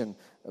competition,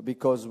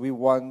 because we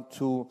want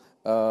to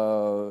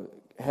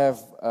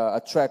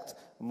attract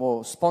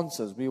more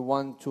sponsors. We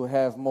want to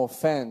have more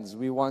fans.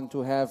 We want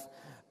to have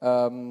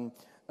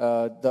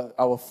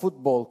our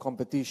football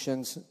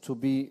competitions to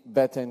be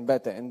better and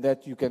better, and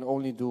that you can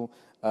only do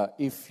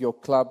if your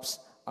clubs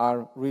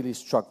are really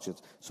structured.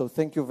 So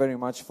thank you very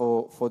much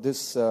for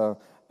this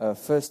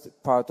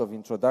first part of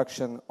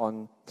introduction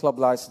on club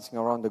licensing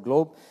around the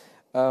globe.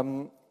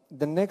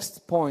 The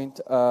next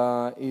point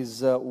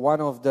is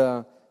one of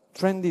the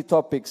trendy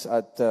topics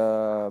at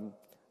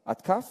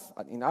CAF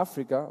in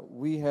Africa.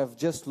 We have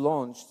just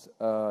launched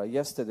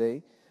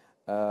yesterday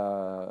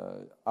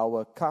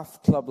our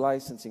CAF Club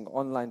Licensing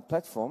online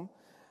platform,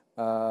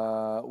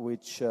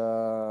 which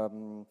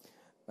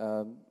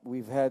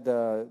we've had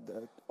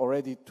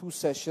already 2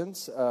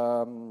 sessions,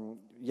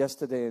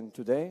 yesterday and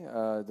today,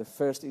 the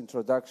first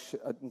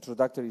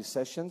introductory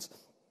sessions.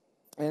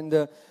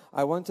 And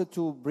I wanted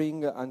to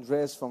bring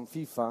Andreas from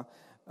FIFA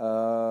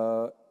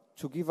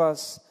to give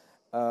us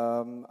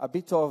a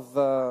bit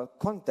of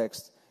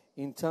context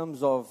in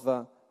terms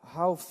of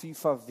how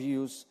FIFA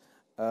views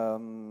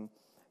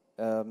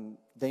the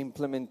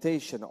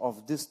implementation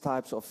of these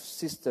types of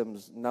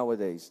systems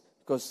nowadays.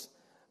 Because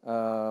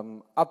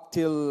up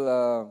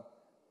till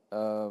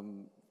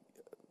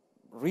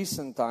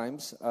recent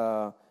times,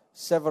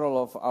 several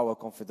of our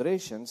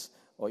confederations,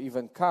 or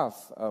even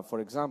CAF, for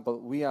example,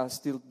 we are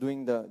still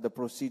doing the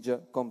procedure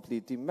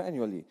completely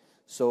manually.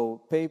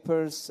 So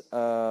papers,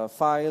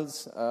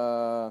 files,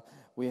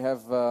 we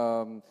have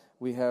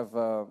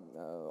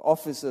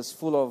offices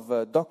full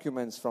of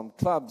documents from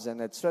clubs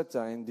and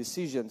etc. and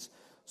decisions.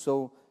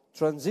 So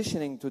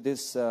transitioning to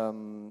this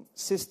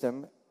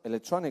system,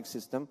 electronic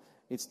system,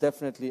 it's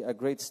definitely a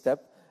great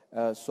step.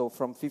 So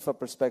from FIFA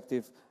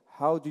perspective,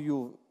 how do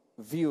you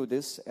view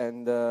this,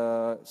 and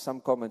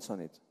some comments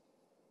on it?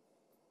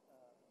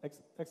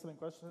 Excellent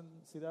question,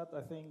 Sidat.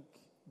 I think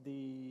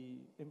the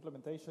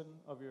implementation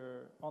of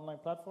your online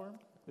platform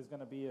is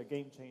going to be a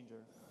game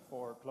changer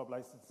for club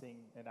licensing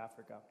in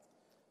Africa.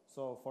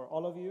 So for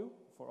all of you,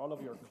 for all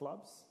of your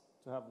clubs,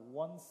 to have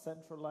one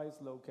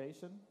centralized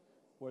location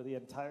where the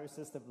entire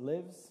system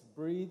lives,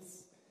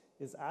 breathes,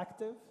 is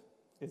active,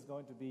 is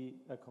going to be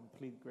a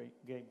complete great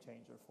game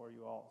changer for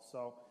you all.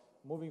 So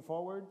moving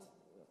forward,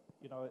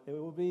 you know, it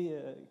will be,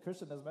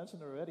 Christian has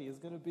mentioned already, it's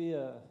going to be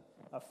a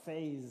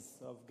phase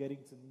of getting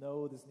to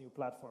know this new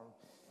platform.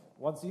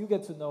 Once you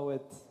get to know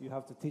it, you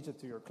have to teach it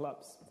to your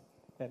clubs.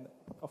 And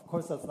of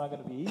course, that's not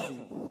going to be easy.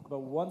 But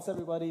once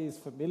everybody is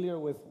familiar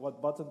with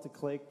what button to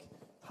click,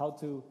 how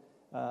to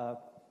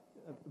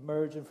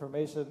merge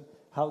information,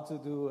 how to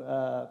do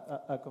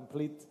a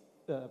complete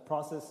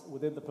process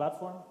within the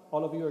platform,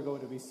 all of you are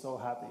going to be so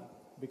happy,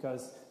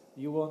 because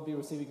you won't be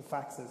receiving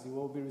faxes, you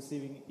won't be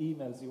receiving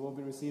emails, you won't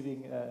be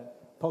receiving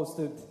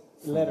posted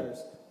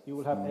letters. You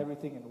will have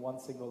everything in one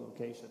single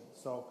location.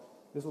 So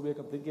this will be a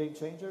complete game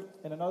changer.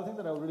 And another thing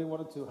that I really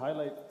wanted to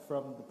highlight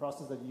from the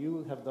process that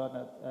you have done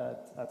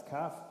at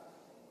CAF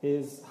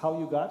is how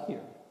you got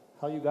here,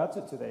 how you got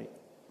to today.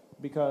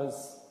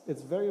 Because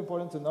it's very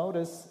important to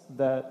notice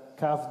that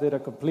CAF did a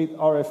complete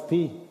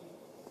RFP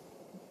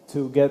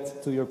to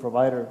get to your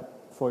provider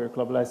for your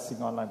club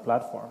licensing online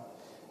platform.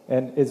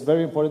 And it's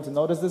very important to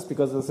notice this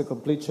because there's a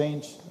complete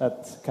change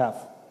at CAF.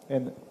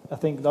 And I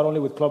think not only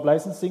with club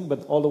licensing,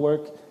 but all the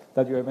work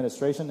that your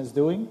administration is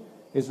doing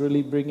is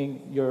really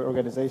bringing your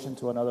organization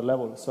to another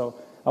level. So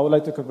I would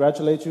like to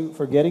congratulate you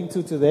for getting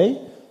to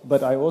today,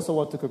 but I also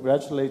want to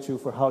congratulate you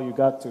for how you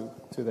got to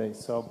today.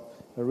 So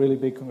a really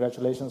big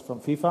congratulations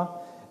from FIFA.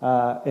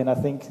 And I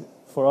think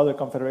for other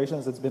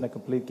confederations, it's been a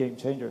complete game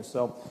changer.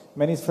 So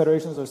many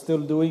federations are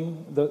still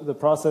doing the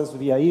process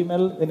via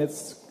email, and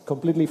it's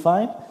completely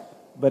fine,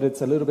 but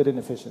it's a little bit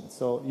inefficient.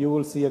 So you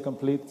will see a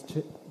complete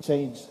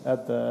change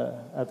at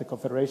the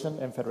confederation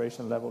and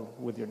federation level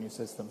with your new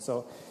system.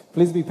 So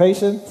please be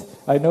patient.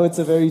 I know it's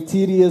a very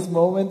tedious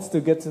moment to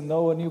get to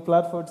know a new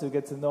platform, to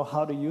get to know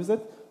how to use it.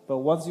 But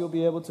once you'll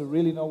be able to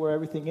really know where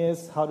everything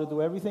is, how to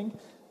do everything,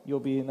 you'll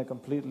be in a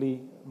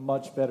completely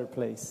much better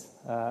place.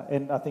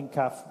 And I think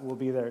CAF will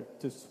be there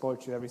to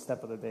support you every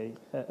step of the day,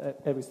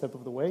 every step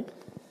of the way.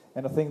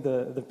 And I think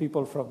the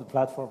people from the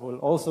platform will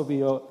also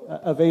be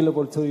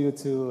available to you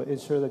to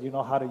ensure that you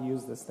know how to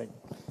use this thing.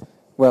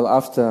 Well,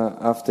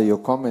 after your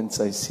comments,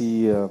 I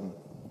see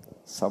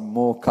some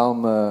more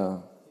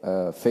calm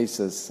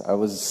faces.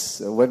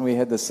 When we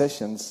had the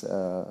sessions,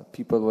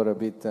 people were a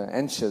bit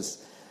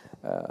anxious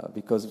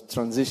because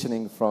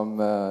transitioning from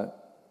the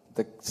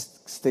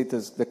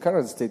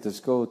current status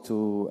quo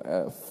to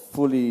a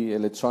fully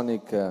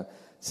electronic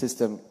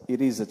system, it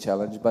is a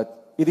challenge,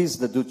 but it is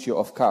the duty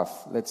of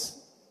CAF. Let's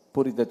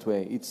put it that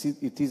way.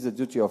 It is the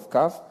duty of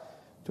CAF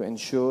to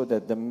ensure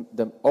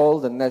that all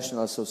the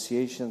national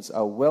associations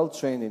are well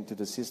trained into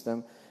the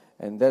system,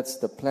 and that's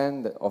the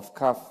plan of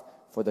CAF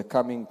for the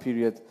coming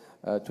period,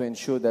 to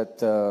ensure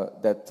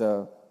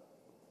that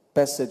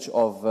passage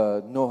of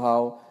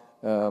know-how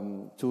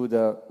to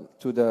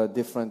the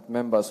different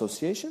member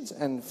associations,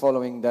 and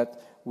following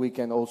that we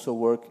can also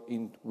work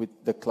with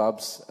the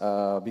clubs,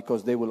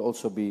 because they will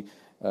also be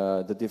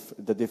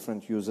the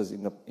different users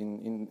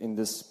in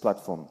this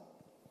platform.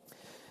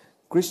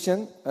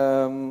 Christian,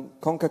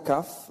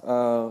 CONCACAF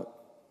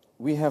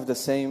we have the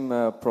same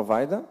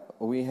provider,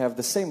 we have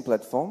the same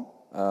platform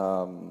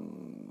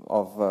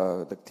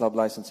of the club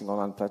licensing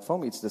online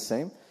platform, it's the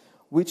same,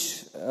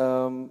 which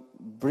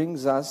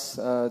brings us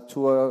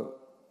to a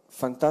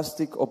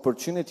fantastic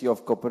opportunity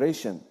of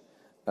cooperation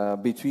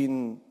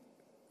between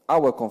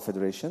our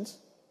confederations,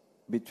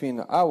 between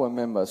our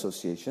member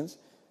associations,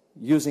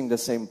 using the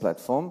same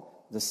platform,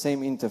 the same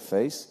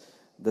interface,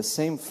 the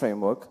same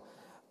framework,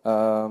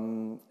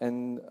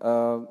 and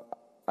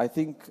I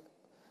think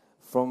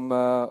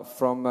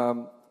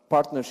from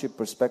partnership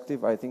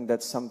perspective, I think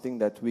that's something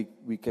that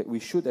we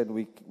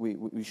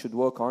should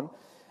work on.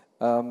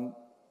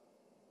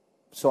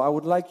 So I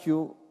would like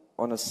you,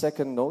 on a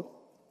second note,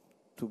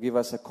 to give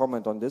us a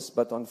comment on this.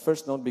 But on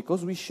first note,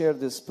 because we share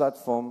this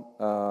platform,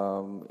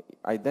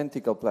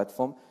 identical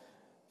platform,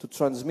 to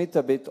transmit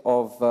a bit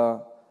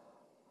of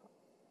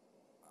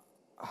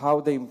how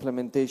the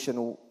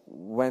implementation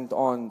went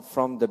on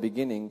from the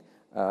beginning,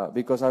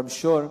 because I'm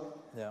sure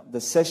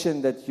the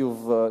session that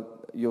you've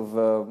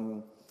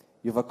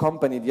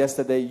accompanied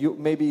yesterday,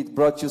 maybe it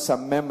brought you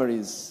some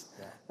memories.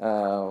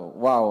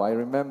 Wow, I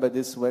remember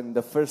this when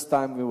the first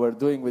time we were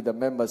doing with the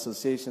member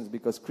associations,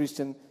 because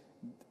Christian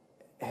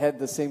had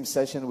the same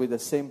session with the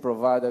same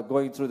provider,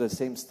 going through the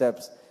same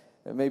steps.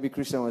 Maybe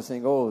Christian was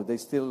saying, oh, they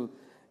still,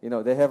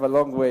 they have a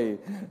long way,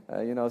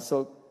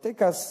 So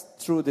take us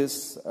through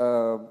this,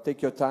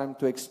 take your time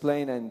to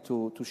explain and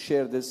to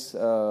share this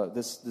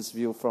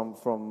view from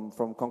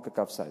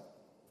CONCACAF side.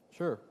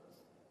 Sure.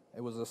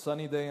 It was a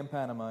sunny day in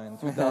Panama in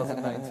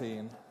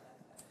 2019.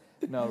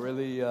 No,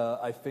 really,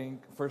 I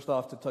think, first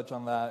off, to touch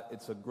on that,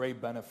 it's a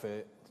great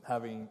benefit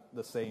having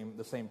the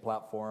same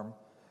platform,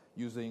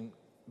 using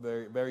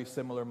very, very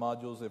similar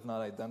modules, if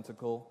not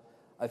identical.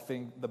 I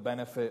think the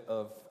benefit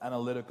of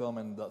Analyticum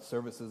and the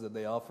services that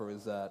they offer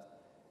is that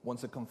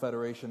once a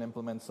confederation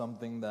implements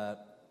something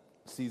that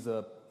sees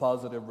a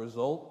positive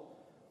result,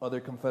 other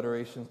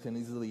confederations can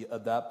easily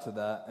adapt to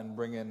that and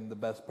bring in the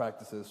best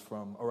practices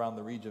from around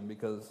the region,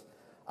 because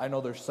I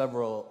know there's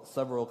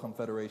several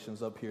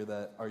confederations up here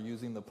that are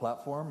using the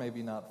platform,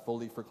 maybe not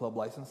fully for club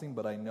licensing,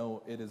 but I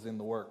know it is in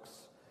the works.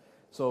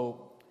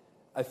 So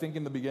I think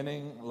in the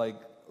beginning, like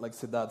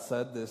Siddharth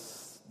said,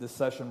 this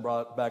session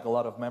brought back a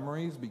lot of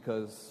memories,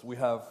 because we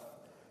have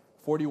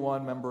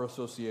 41 member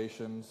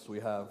associations, we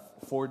have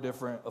 4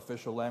 different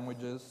official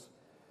languages,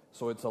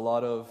 so it's a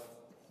lot of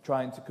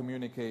trying to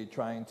communicate,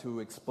 trying to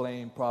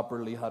explain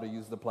properly how to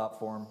use the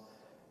platform.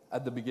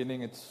 At the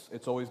beginning,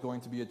 it's always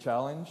going to be a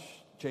challenge.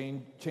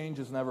 Change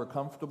is never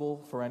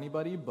comfortable for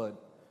anybody, but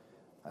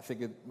I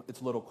think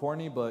it's a little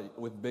corny, but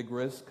with big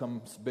risk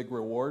comes big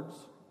rewards.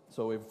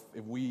 So if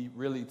we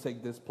really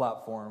take this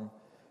platform,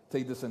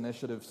 take this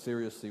initiative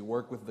seriously,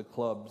 work with the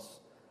clubs,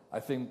 I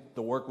think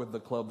the work with the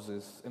clubs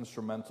is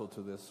instrumental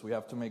to this. We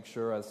have to make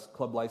sure, as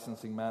club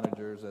licensing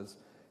managers, as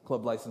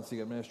club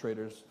licensing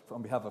administrators,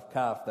 on behalf of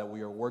CAF, that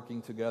we are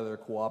working together,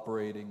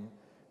 cooperating,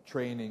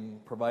 training,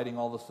 providing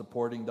all the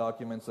supporting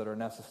documents that are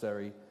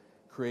necessary,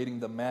 creating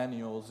the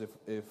manuals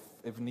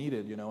if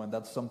needed, and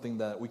that's something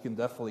that we can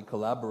definitely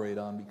collaborate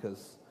on,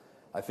 because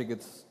I think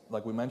it's,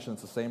 like we mentioned,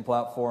 it's the same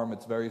platform,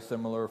 it's very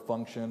similar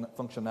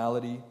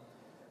functionality.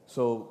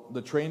 So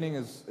the training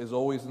is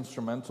always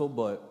instrumental,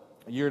 but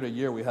year to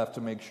year we have to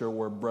make sure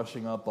we're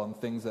brushing up on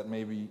things that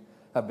maybe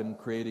have been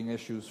creating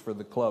issues for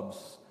the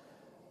clubs.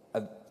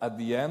 At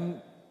the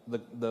end,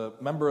 the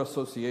member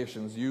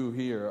associations, you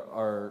here,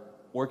 are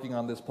working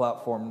on this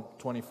platform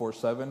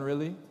 24/7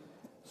 really.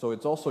 So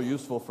it's also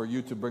useful for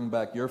you to bring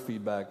back your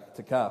feedback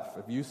to CAF.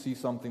 If you see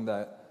something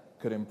that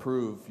could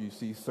improve, you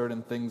see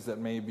certain things that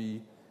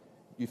maybe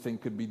you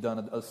think could be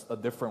done a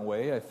different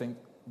way, I think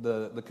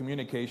the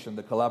communication,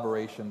 the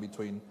collaboration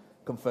between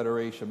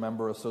confederation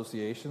member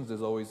associations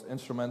is always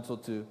instrumental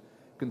to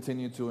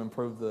continue to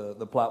improve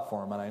the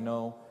platform. And I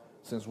know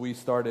since we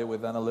started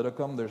with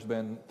Analyticum, there's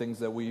been things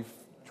that we've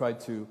tried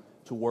to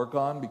work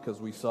on, because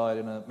we saw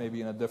it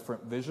maybe in a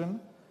different vision.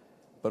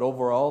 But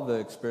overall, the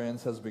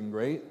experience has been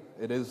great.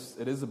 It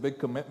is a big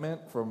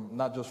commitment, from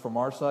not just from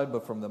our side,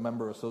 but from the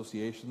member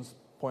associations'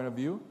 point of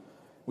view.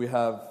 We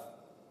have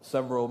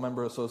several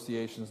member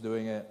associations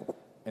doing it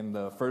in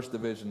the 1st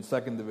division,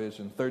 2nd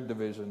division, 3rd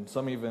division.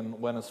 Some even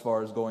went as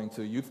far as going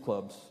to youth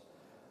clubs.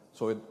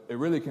 So it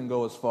really can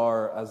go as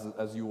far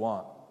as you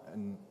want.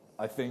 And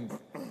I think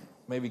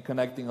maybe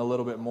connecting a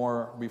little bit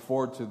more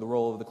before to the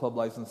role of the club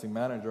licensing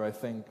manager, I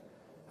think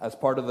as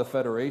part of the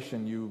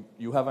federation,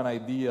 you have an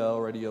idea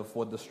already of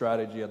what the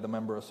strategy at the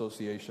member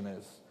association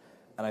is.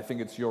 And I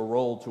think it's your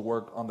role to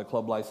work on the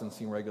club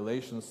licensing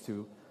regulations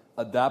to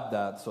adapt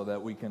that, so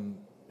that we can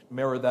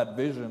mirror that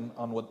vision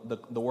on what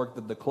the work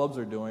that the clubs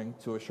are doing,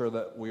 to assure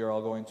that we are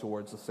all going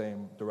towards the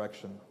same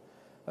direction.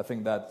 I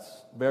think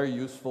that's very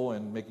useful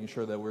in making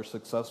sure that we're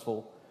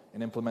successful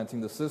in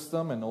implementing the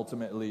system, and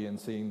ultimately in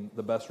seeing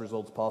the best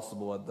results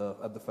possible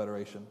at the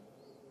federation.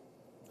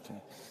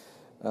 Okay.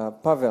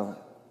 Pavel,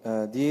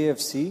 the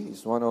AFC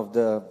is one of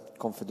the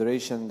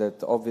confederation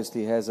that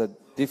obviously has a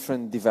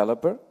different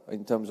developer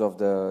in terms of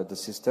the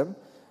system.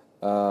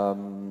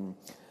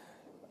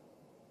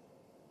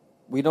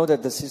 we know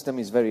that the system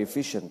is very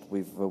efficient.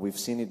 We've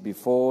seen it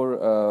before,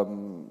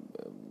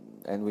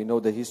 and we know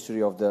the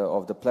history of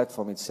the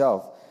platform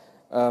itself.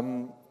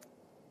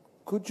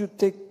 Could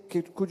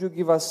you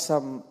give us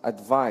some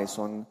advice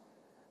on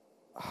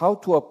how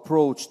to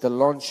approach the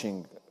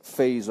launching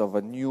phase of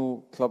a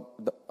new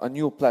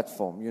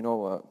platform? You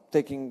know,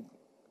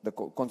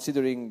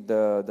 considering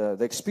the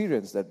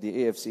experience that the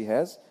AFC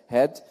has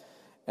had,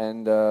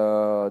 and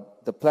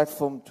the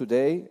platform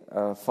today,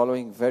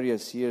 following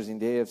various years in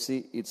the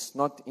AFC, it's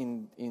not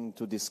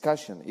into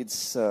discussion.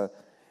 It's not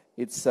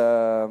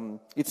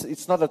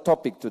a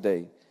topic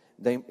today.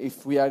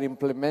 If we are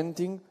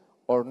implementing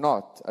or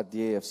not at the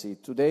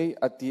AFC today,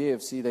 at the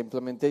AFC, the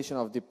implementation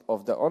of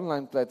the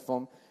online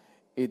platform,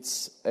 it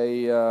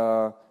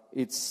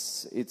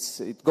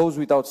goes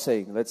without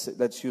saying.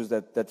 Let's use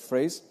that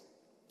phrase.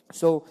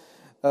 So,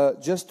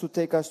 just to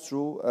take us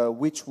through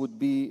which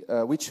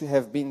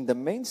have been the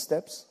main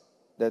steps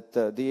that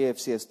the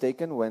AFC has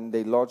taken when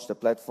they launched the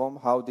platform.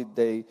 How did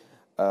they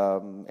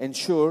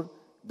ensure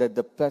that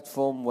the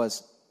platform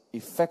was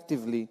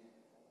effectively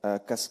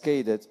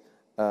cascaded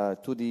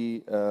to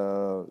the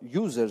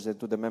users and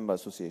to the member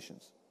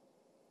associations?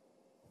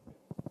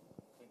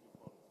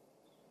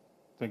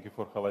 Thank you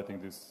for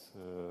highlighting this,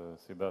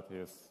 Siddharth.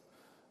 Yes.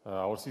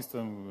 Our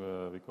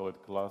system, we call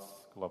it Club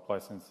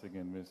Licensing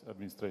and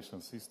Administration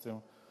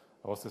System,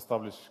 was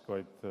established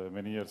quite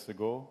many years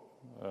ago,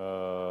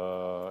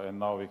 and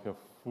now we have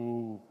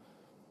full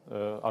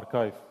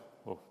archive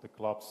of the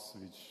clubs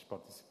which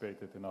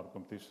participated in our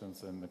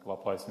competitions and the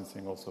club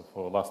licensing also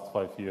for the last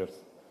 5 years.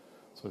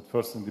 So at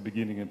first, in the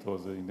beginning, it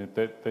was in the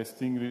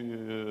testing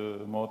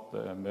mode,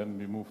 and then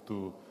we moved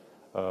to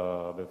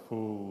the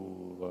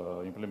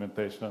full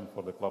implementation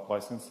for the club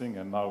licensing,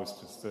 and now it's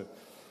just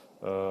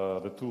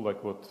the tool,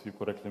 like what you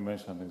correctly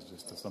mentioned, is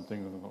just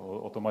something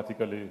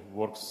automatically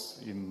works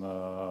in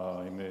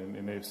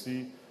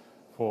AFC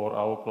for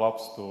our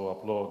clubs to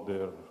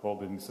upload all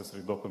the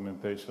necessary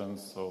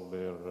documentations, all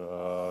their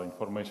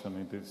information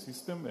into the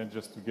system, and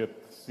just to get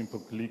simple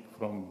click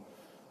from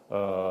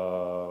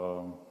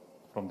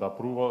the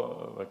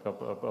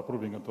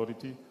approving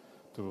authority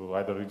to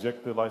either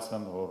reject the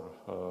license or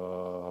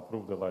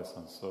approve the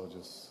license. So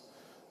just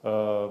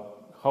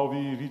how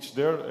we reach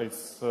there,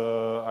 it's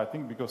I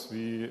think because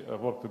we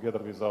work together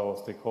with our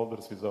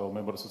stakeholders, with our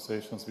member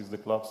associations, with the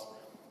clubs.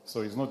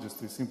 So it's not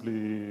just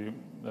simply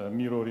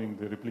mirroring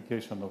the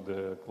replication of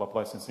the club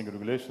licensing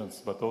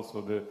regulations, but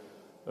also the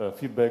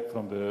feedback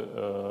from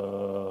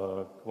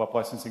the club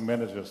licensing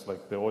managers,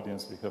 like the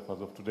audience we have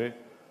as of today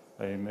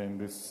in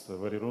this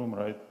very room,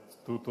 right?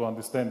 To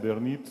understand their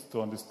needs,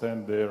 to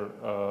understand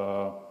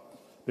the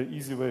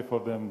easy way for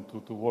them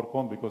to work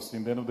on, because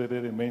in the end of the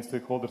day, the main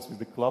stakeholders with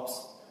the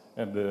clubs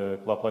and the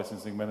club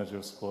licensing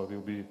managers who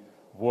will be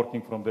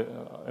working from the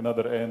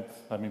another end,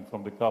 I mean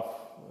from the CAF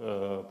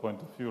point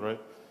of view, right?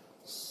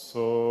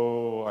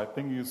 So I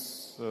think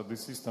this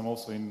system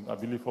also, I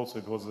believe also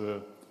it was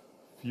a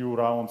few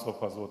rounds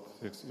of, as what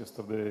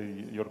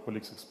yesterday your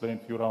colleagues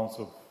explained, few rounds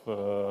of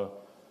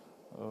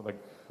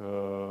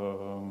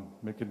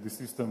making the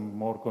system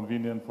more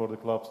convenient for the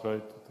clubs,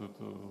 right?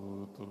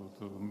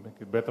 To make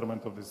a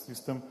betterment of the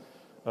system.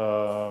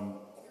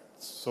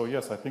 So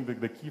yes, I think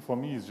the key for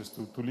me is just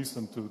to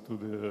listen to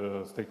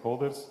the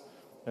stakeholders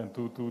and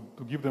to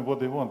give them what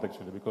they want,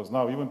 actually, because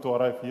now even to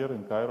arrive here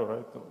in Cairo,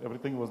 right,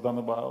 everything was done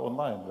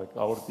online, like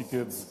our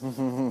tickets,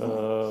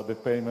 the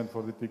payment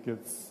for the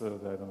tickets, I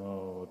don't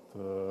know,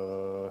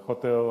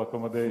 hotel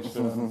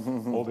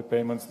accommodation, all the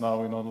payments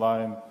now in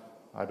online.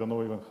 I don't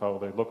know even how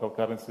the local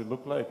currency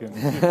look like, and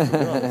to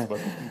be honest, but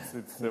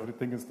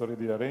everything is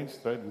already arranged,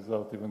 right,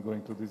 without even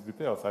going to these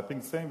details. I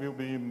think same will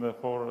be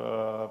for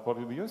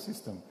the US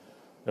system.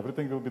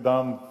 Everything will be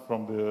done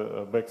from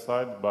the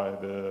backside by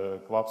the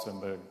clubs and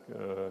the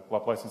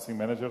club licensing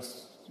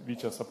managers,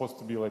 which are supposed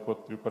to be, like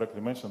what you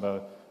correctly mentioned,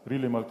 are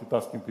really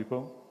multitasking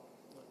people.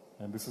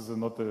 And this is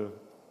not a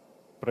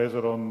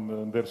pressure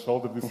on their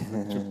shoulder. This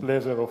is a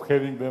pleasure of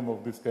having them,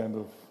 of this kind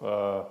of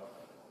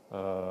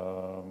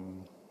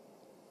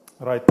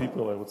right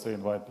people, I would say,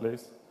 in right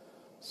place.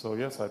 So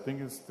yes, I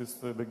think it's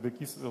the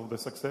keys of the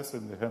success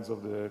in the hands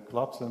of the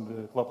clubs and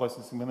the club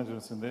licensing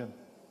managers in the end.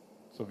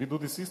 So we do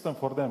the system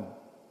for them.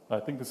 I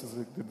think this is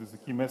a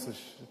key message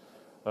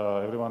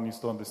everyone needs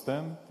to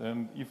understand.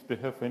 And if they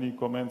have any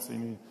comments,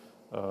 any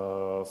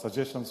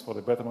suggestions for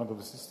the betterment of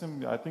the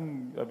system, I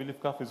believe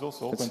CAF is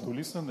also open to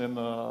listen and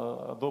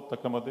adopt,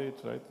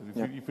 accommodate, right?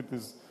 If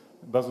it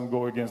doesn't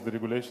go against the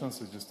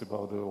regulations, it's just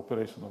about the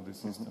operation of the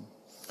system.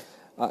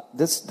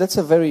 That's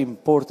a very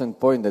important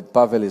point that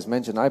Pavel has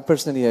mentioned. I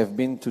personally have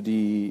been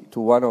to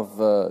one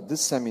of these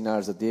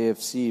seminars at the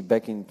AFC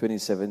back in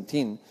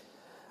 2017,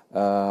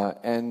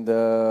 and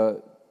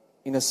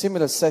in a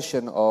similar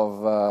session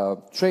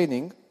of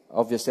training.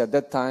 Obviously, at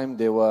that time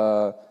they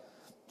were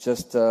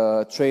just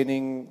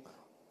training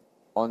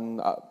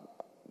on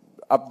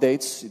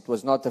updates. It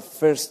was not the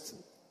first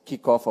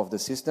kickoff of the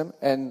system.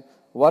 And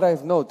what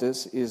I've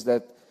noticed is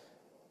that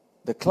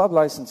the club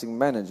licensing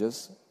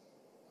managers,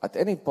 at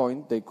any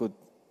point, they could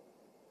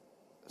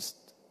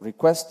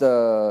request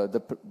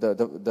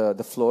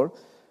the floor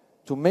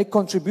to make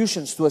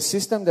contributions to a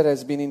system that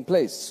has been in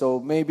place. So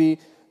maybe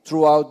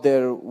throughout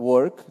their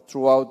work,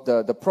 throughout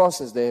the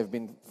process they have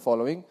been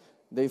following,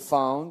 they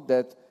found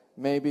that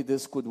maybe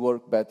this could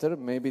work better,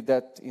 maybe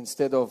that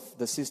instead of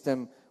the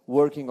system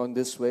working on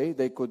this way,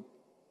 they could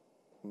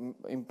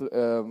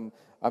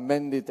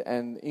amend it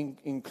and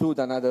include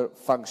another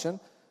function.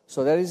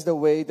 So that is the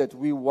way that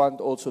we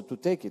want also to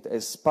take it.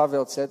 As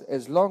Pavel said,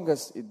 as long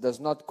as it does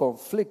not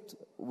conflict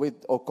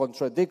with or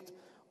contradict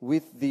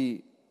with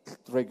the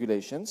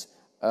regulations,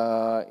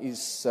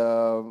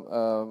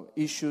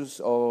 issues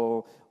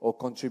or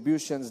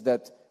contributions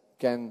that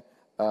can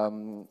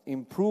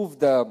improve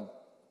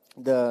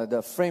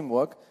the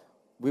framework,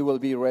 we will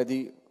be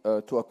ready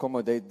to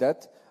accommodate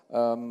that.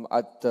 When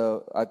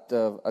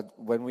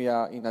we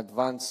are in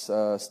advanced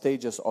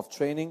stages of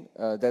training,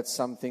 that's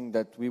something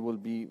that we will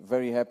be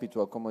very happy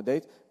to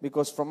accommodate,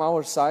 because from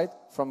our side,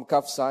 from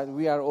CAF side,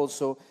 we are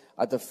also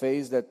at a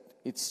phase that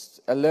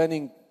it's a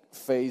learning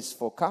phase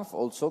for CAF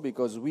also,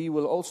 because we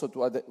will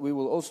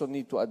also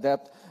need to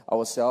adapt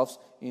ourselves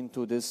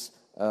into this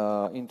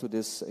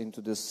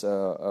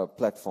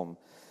platform.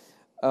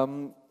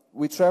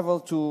 We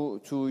travel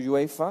to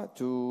UEFA,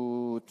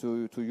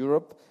 to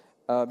Europe.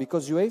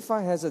 Because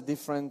UEFA has a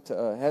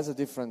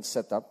different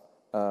setup.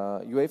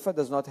 UEFA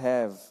does not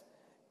have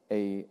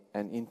an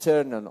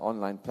internal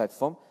online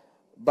platform,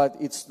 but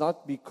it's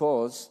not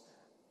because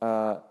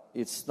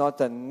it's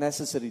not a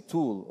necessary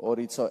tool, or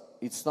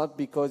it's not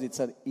because it's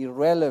an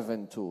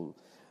irrelevant tool.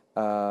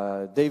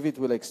 David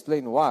will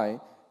explain why,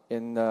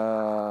 and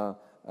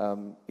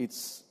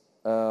it's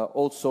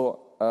also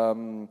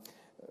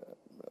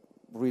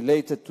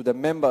related to the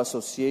member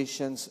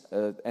associations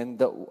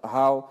and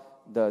how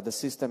the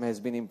system has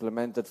been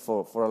implemented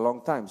for a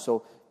long time.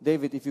 So,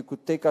 David, if you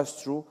could take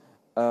us through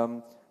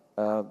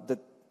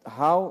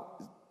how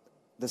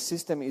the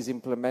system is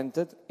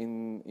implemented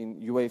in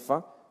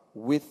UEFA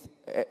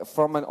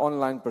from an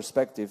online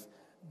perspective,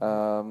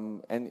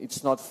 and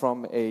it's not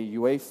from a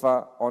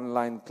UEFA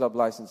online club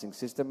licensing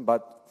system,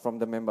 but from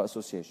the member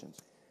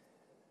associations.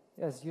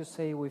 As you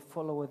say, we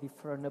follow a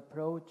different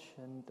approach,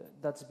 and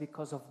that's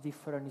because of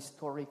different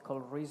historical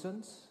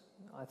reasons.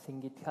 I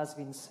think it has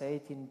been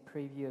said in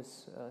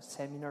previous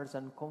seminars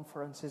and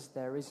conferences,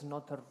 there is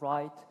not a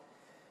right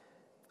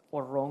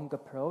or wrong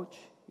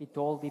approach. It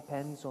all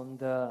depends on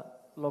the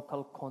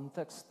local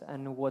context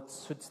and what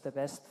suits the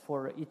best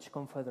for each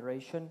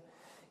confederation.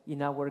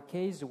 In our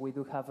case, we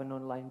do have an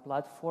online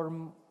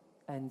platform,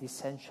 and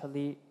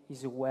essentially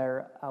is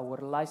where our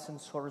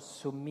licensors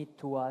submit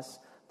to us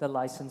the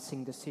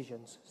licensing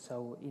decisions.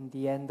 So in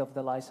the end of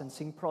the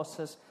licensing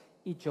process,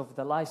 each of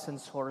the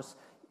licensors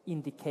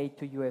indicate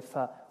to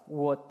UEFA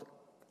what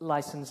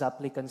license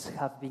applicants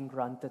have been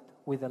granted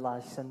with a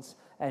license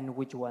and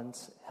which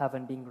ones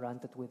haven't been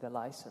granted with a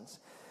license.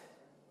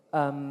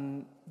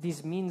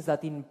 This means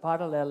that in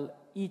parallel,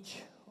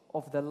 each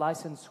of the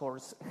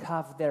licensors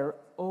have their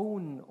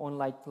own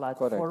online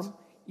platform. Correct.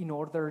 In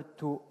order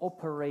to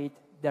operate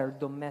their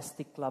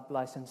domestic club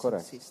licensing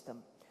Correct.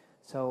 System.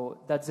 So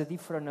that's a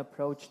different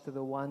approach to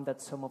the one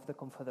that some of the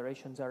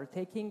confederations are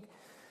taking.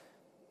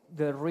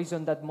 The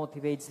reason that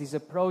motivates this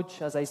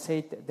approach, as I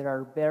said, there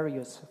are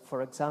various.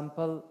 For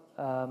example,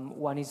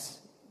 one is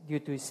due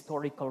to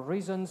historical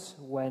reasons.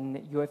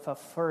 When UEFA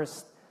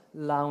first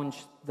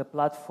launched the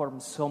platform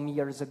some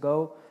years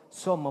ago,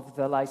 some of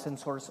the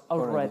licensors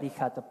already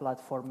had a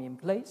platform in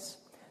place.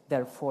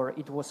 Therefore,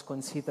 it was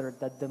considered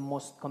that the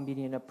most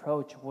convenient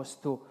approach was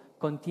to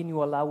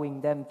continue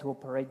allowing them to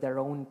operate their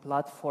own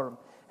platform,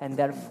 and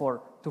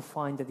therefore to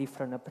find a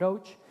different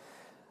approach.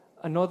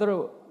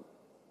 Another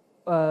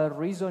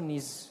reason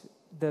is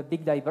the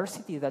big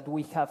diversity that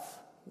we have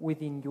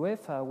within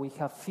UEFA. We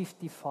have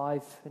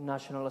 55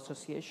 national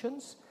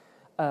associations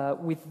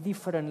with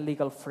different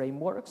legal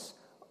frameworks,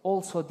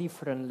 also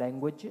different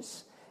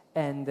languages,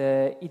 and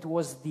it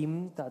was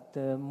deemed that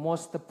the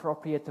most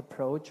appropriate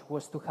approach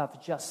was to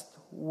have just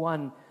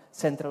one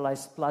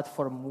centralized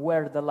platform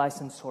where the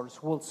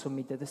licensors will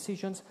submit the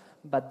decisions,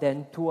 but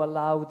then to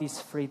allow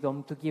this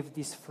freedom, to give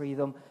this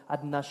freedom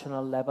at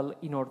national level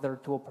in order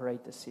to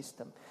operate the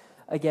system.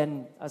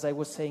 Again, as I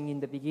was saying in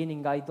the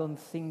beginning, I don't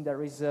think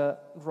there is a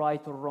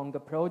right or wrong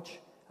approach.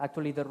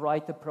 Actually, the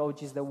right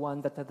approach is the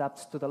one that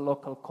adapts to the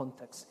local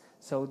context.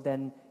 So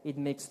then it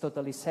makes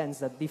totally sense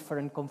that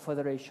different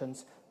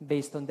confederations,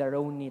 based on their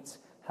own needs,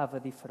 have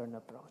a different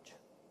approach.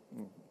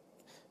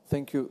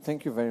 Thank you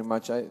very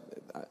much.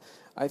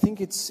 I think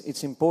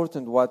it's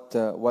important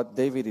what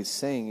David is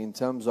saying in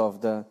terms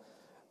of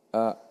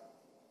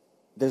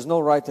there's no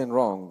right and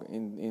wrong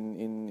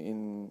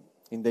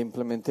in the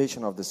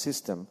implementation of the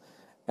system.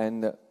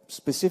 And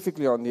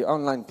specifically on the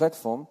online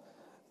platform,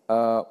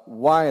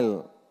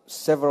 while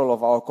several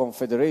of our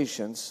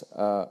confederations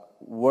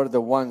were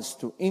the ones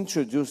to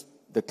introduce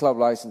the club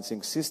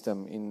licensing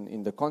system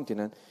in the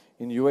continent,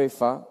 in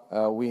UEFA,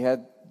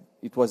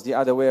 it was the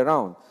other way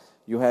around.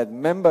 You had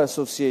member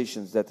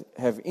associations that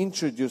have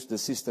introduced the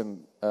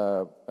system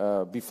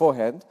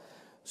beforehand.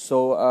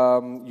 So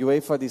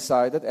UEFA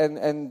decided,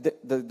 and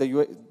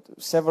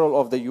several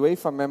of the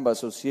UEFA member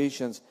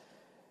associations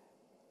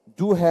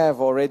do have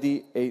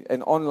already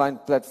an online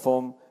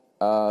platform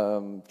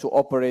to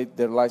operate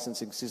their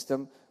licensing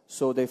system.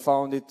 So they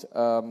found it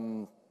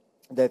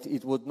that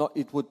it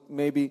would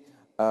maybe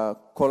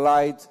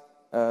collide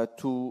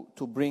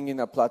to bring in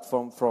a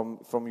platform from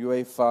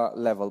UEFA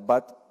level.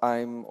 But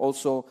I'm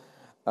also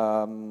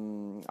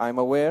I'm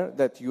aware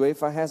that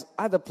UEFA has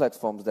other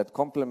platforms that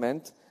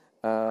complement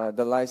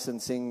the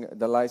licensing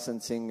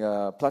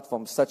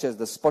platforms, such as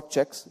the spot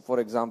checks, for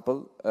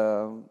example.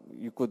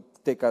 You could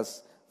take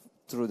us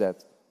through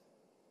that,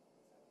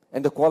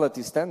 and the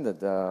quality standard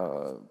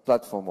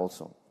platform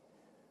also.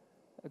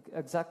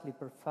 Exactly.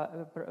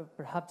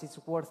 Perhaps it's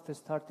worth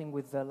starting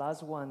with the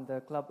last one,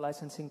 the club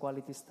licensing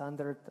quality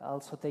standard,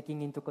 also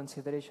taking into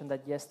consideration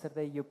that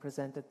yesterday you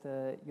presented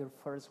your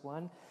first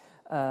one,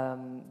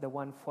 the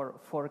one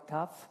for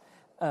CAF.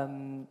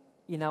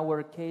 In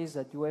our case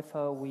at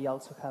UEFA, we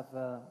also have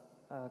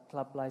a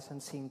club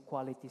licensing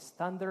quality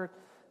standard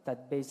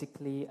that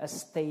basically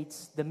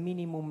states the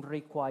minimum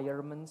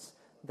requirements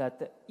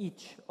that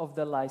each of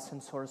the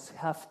licensors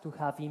have to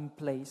have in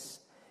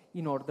place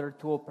in order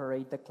to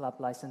operate the club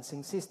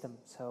licensing system.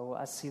 So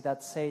as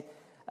Sidat said,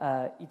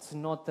 it's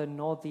not an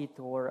audit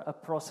or a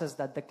process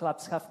that the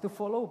clubs have to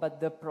follow, but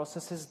the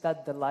processes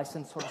that the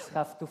licensors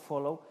have to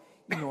follow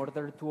in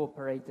order to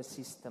operate the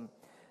system.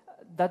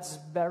 That's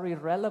very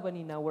relevant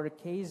in our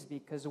case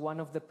because one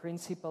of the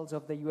principles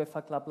of the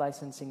UEFA club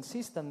licensing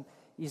system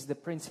is the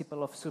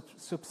principle of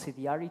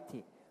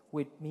subsidiarity,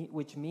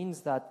 which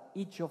means that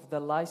each of the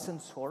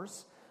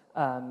licensors,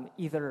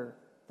 either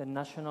the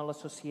national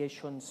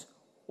associations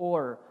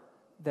or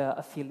the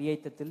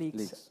affiliated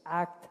leagues,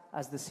 act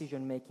as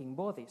decision-making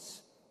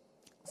bodies.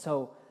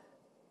 So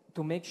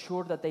to make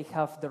sure that they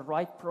have the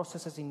right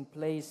processes in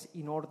place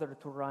in order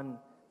to run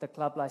the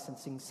club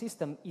licensing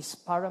system is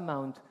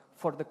paramount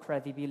for the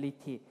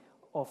credibility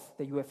of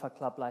the UEFA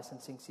club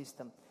licensing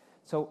system.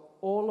 So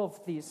all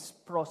of this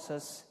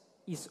process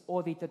is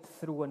audited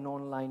through an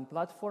online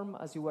platform,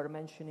 as you were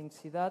mentioning,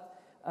 Sidat,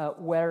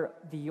 where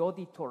the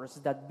auditors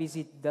that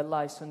visit the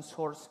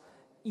licensors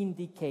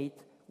indicate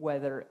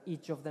whether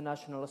each of the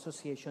national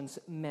associations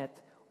met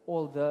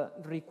all the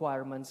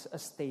requirements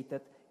as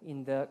stated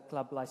in the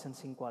club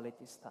licensing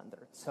quality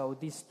standard. So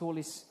this tool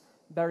is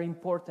very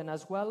important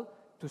as well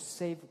to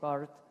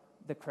safeguard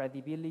the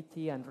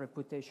credibility and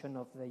reputation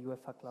of the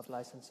UEFA club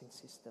licensing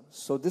system.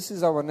 So this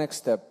is our next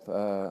step,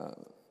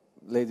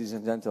 ladies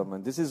and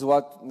gentlemen. This is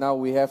what now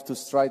we have to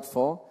strive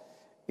for,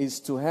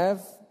 is to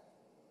have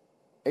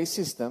a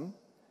system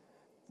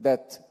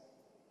that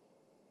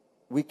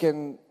we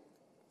can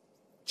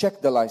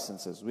check the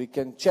licenses, we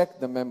can check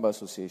the member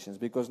associations,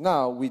 because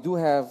now we do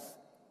have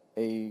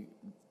a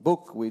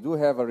book, we do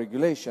have a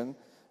regulation,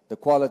 the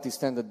quality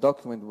standard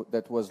document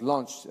that was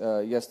launched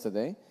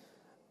yesterday,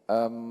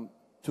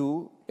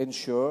 to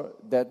ensure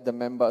that the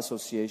member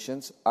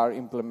associations are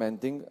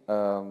implementing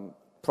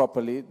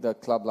properly the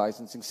club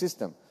licensing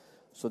system.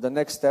 So the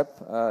next step,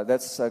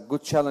 that's a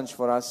good challenge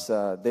for us,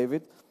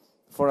 David,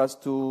 for us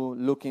to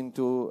look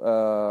into,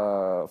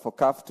 for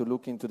CAF to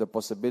look into the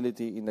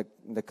possibility in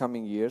the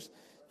coming years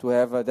to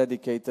have a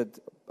dedicated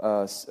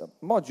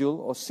module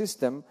or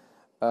system,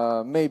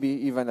 maybe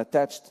even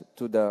attached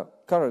to the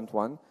current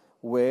one,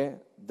 where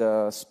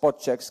the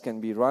spot checks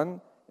can be run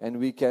and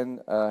we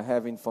can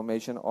have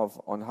information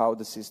on how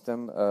the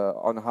system,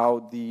 on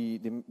how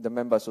the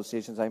member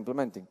associations are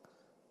implementing.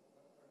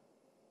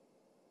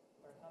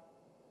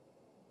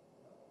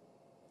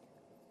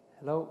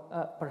 Hello.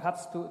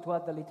 Perhaps to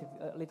add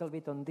a little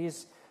bit on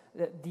this,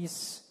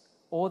 this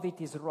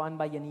audit is run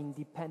by an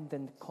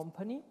independent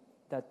company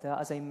that,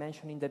 as I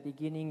mentioned in the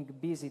beginning,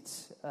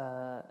 visits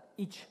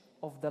each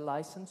of the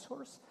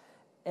licensors.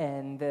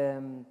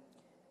 And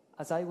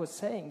as I was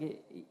saying,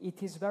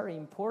 it is very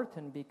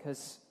important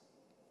because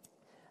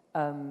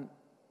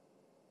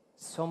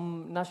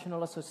some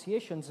national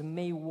associations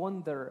may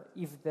wonder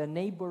if the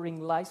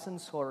neighboring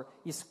licensor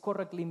is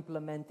correctly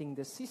implementing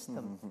the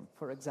system,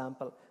 for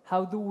example.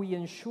 How do we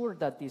ensure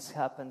that this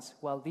happens?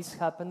 Well, this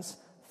happens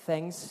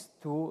thanks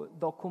to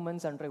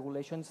documents and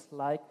regulations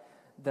like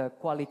the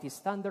quality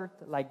standard,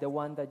 like the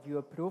one that you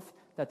approved,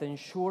 that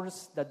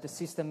ensures that the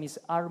system is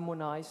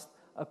harmonized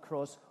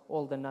across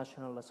all the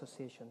national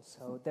associations.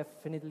 So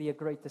definitely a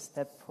great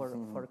step for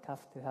CAF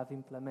to have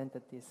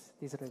implemented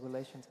these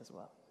regulations as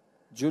well.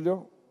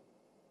 Giulio,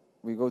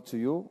 we go to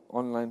you,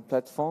 online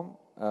platform.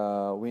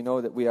 We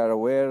know that we are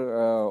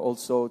aware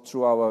also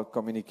through our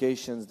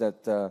communications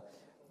that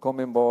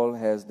CONMEBOL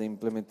has the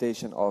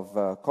implementation of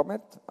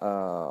COMET,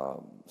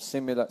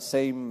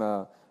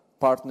 same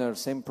partner,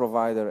 same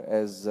provider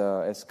as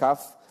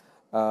CAF.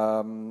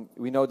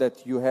 We know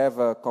that you have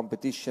a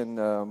competition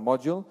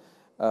module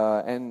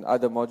and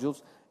other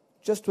modules.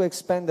 Just to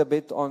expand a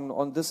bit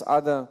on this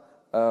other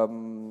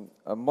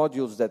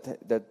modules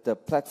that the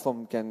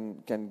platform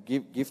can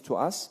give to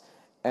us,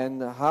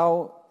 and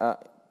how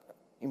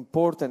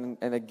important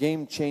and a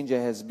game changer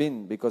has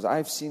been, because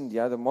I've seen the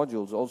other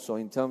modules also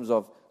in terms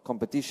of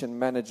competition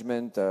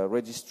management,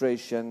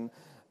 registration,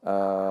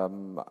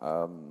 and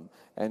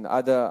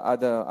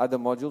other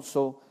modules.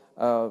 So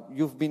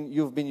you've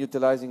been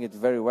utilizing it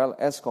very well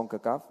as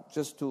CONCACAF.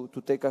 Just to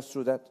take us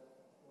through that.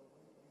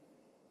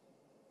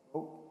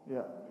 Oh,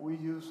 yeah, we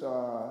use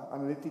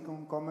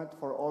Analyticum Comet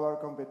for all our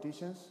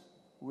competitions.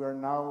 We are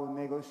now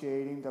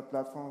negotiating the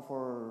platform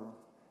for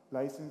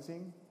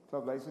licensing,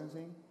 club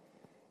licensing,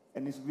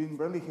 and it's been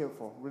really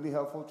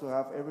helpful to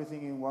have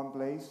everything in one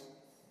place.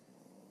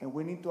 And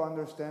we need to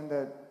understand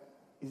that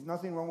it's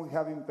nothing wrong with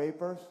having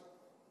papers,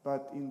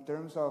 but in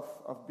terms of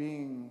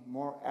being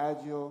more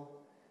agile,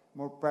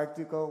 more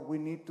practical, we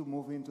need to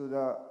move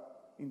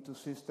into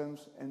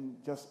systems and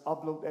just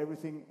upload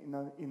everything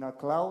in a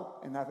cloud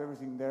and have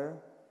everything there.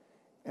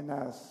 And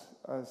as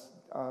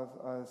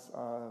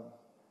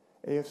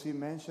AFC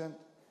mentioned,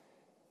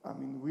 I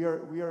mean,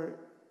 we're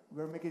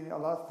making it a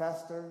lot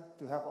faster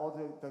to have all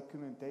the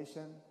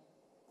documentation.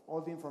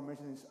 All the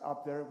information is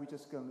up there. We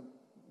just can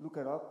look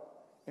it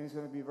up, and it's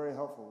going to be very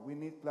helpful. We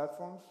need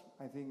platforms.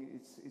 I think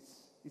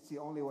it's the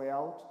only way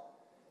out,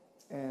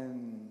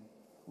 and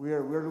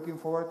we're looking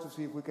forward to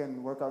see if we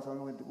can work out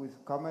something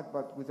with Comet.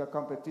 But with the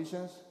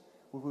competitions,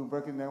 we've been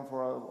working them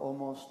for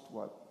almost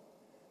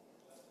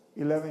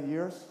 11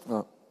 years.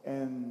 Oh.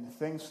 And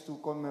thanks to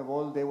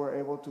CONMEBOL, they were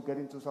able to get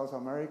into South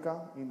America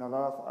in a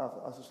lot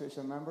of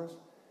association members.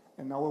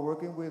 And now we're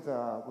working with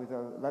a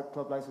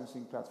club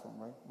licensing platform,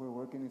 right? We're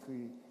working if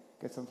we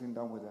get something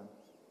done with them.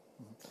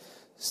 Mm-hmm.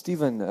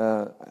 Stephen,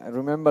 I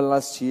remember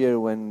last year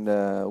when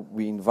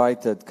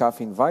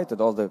CAF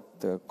invited all the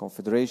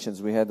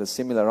confederations. We had a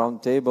similar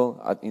roundtable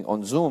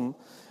on Zoom,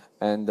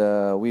 and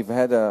we've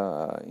had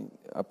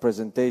a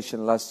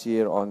presentation last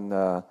year on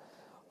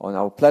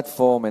our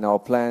platform and our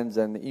plans,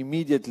 and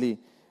immediately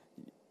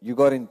you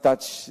got in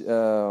touch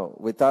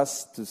with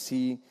us to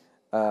see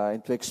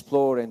and to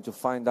explore and to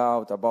find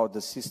out about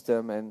the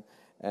system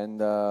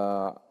and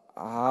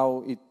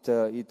how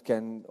it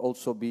can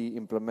also be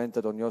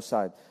implemented on your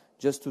side.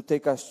 Just to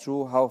take us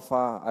through, how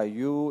far are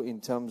you in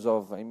terms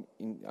of,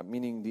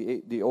 meaning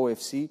the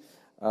OFC,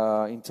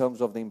 in terms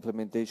of the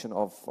implementation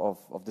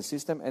of the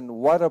system, and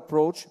what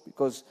approach,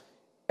 because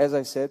as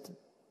I said,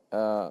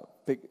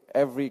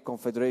 every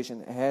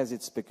confederation has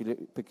its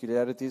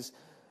peculiarities.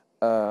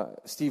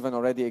 Stephen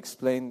already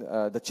explained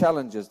the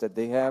challenges that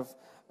they have,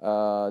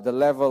 the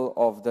level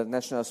of the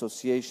national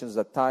associations,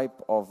 the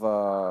type of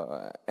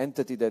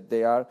entity that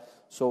they are.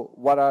 So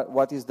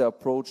what is the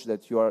approach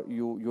that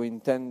you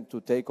intend to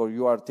take, or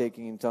you are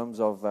taking, in terms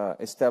of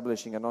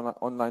establishing an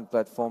online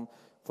platform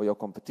for your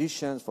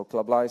competitions, for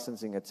club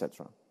licensing,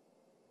 etc.?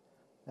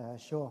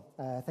 Sure.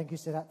 Thank you,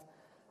 Sidat.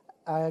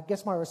 I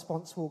guess my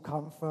response will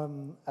come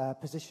from a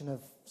position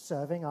of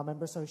serving our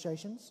member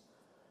associations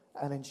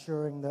and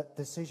ensuring that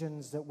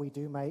decisions that we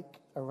do make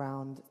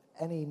around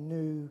any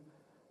new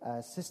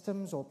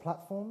systems or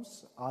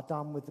platforms are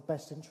done with the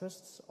best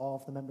interests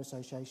of the member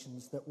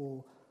associations that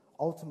will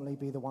ultimately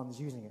be the ones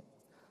using it.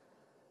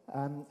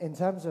 In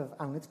terms of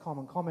Analyticom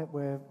and Comet,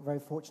 we're very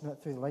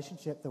fortunate through the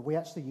relationship that we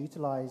actually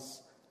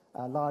utilize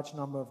a large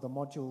number of the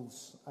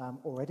modules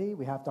already.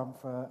 We have done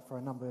for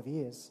a number of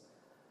years.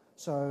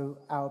 So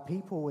our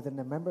people within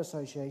the member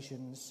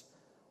associations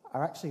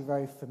are actually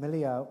very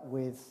familiar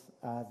with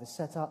the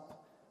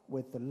setup,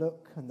 with the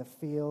look and the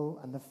feel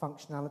and the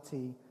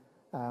functionality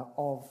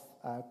of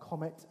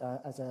Comet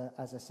as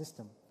a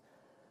system.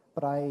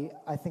 But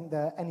I think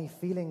that any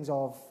feelings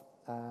of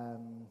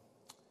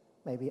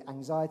maybe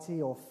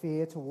anxiety or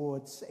fear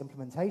towards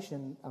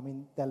implementation, I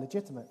mean, they're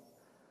legitimate.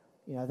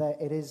 You know,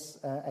 it is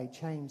a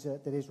change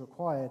that is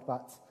required,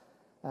 but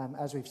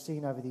as we've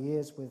seen over the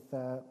years with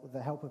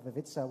the help of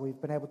Ivica, we've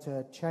been able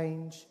to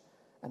change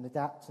and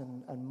adapt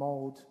and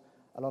mold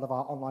a lot of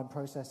our online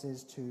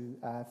processes to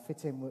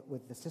fit in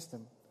with the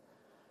system.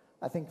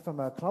 I think from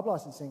a club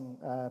licensing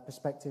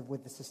perspective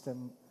with the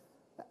system,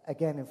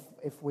 again,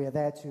 if we're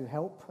there to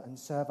help and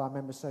serve our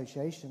member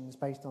associations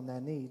based on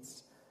their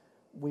needs,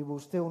 we will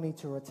still need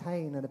to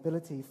retain an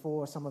ability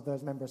for some of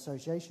those member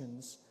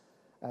associations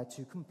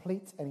to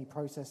complete any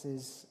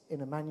processes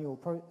in a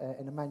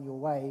manual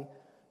way,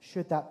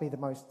 should that be the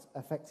most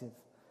effective.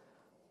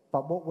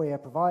 But what we are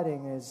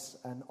providing is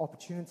an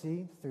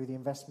opportunity through the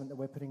investment that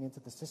we're putting into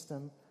the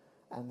system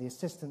and the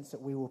assistance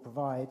that we will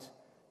provide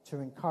to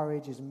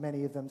encourage as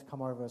many of them to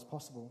come over as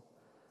possible.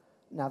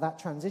 Now, that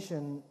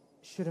transition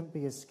shouldn't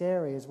be as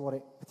scary as what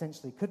it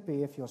potentially could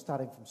be if you're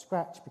starting from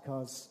scratch,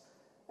 because,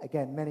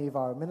 again, many of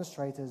our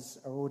administrators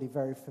are already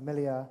very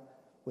familiar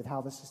with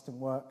how the system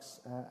works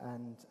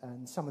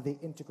and some of the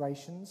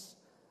integrations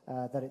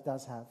that it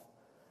does have.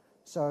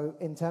 So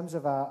in terms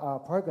of our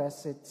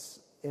progress,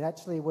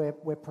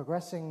 we're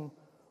progressing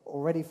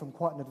already from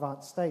quite an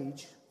advanced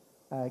stage,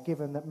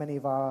 given that many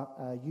of our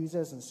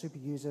users and super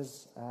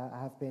users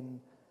have been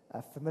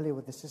familiar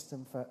with the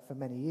system for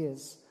many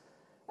years,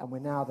 and we're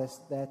now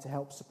there to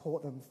help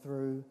support them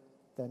through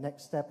the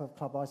next step of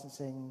club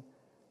licensing,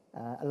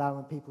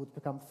 allowing people to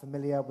become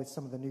familiar with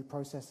some of the new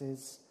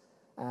processes,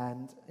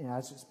 and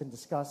as it's been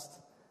discussed,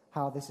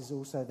 how this is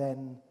also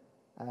then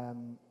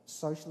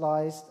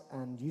socialized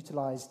and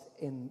utilized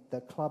in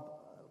the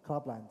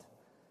clubland.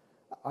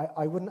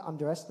 I wouldn't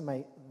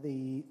underestimate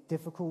the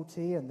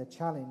difficulty and the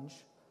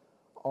challenge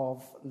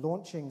of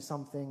launching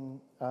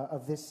something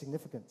of this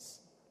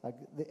significance. Like,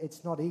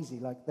 it's not easy.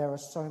 Like, there are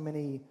so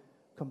many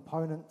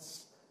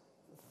components,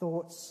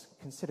 thoughts,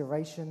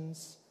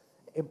 considerations,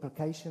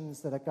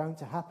 implications that are going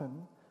to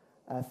happen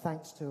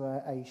thanks to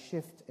a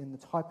shift in the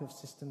type of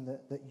system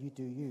that you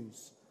do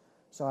use.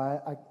 So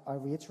I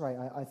reiterate,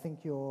 I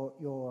think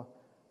your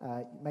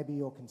maybe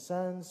your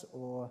concerns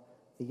or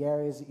the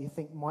areas that you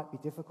think might be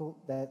difficult,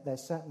 they're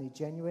certainly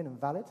genuine and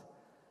valid.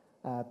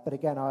 But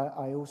again,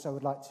 I also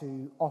would like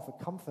to offer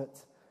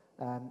comfort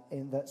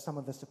in that some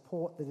of the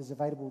support that is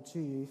available to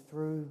you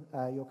through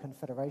your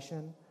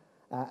confederation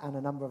and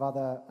a number of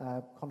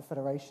other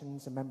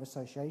confederations and member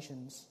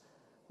associations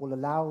will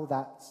allow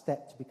that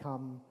step to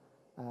become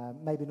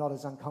maybe not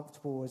as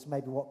uncomfortable as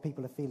maybe what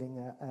people are feeling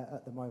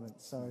at the moment.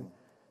 So,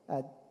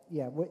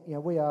 yeah,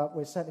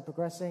 we're certainly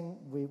progressing.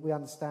 We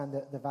understand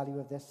the value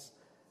of this,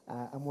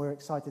 and we're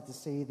excited to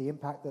see the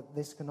impact that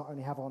this can not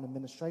only have on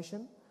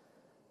administration,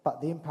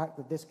 but the impact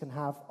that this can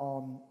have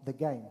on the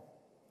game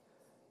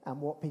and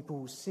what people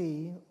will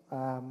see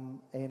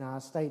in our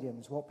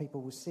stadiums, what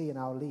people will see in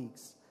our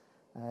leagues,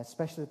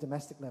 especially at the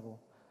domestic level.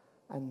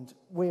 And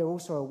we're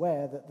also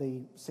aware that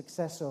the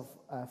success of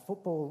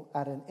football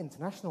at an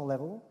international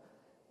level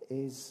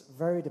is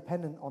very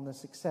dependent on the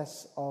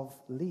success of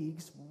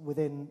leagues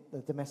within the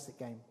domestic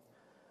game.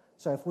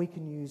 So if we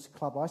can use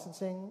club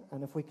licensing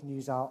and if we can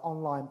use our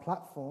online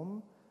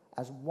platform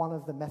as one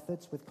of the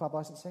methods with club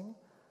licensing,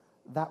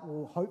 that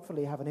will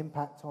hopefully have an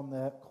impact on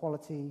the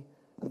quality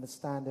and the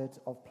standard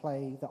of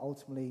play that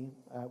ultimately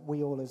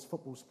we all as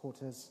football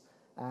supporters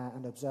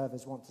and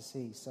observers want to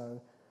see.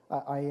 So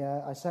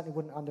I certainly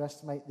wouldn't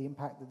underestimate the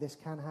impact that this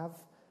can have,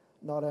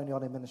 not only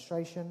on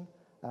administration,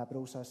 but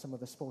also some of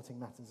the sporting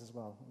matters as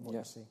well, what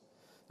you see.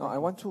 No, I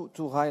want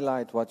to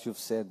highlight what you've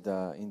said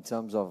in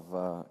terms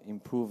of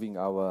improving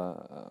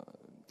our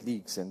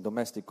leagues and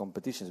domestic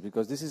competitions,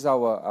 because this is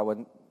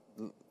our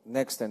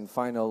next and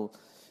final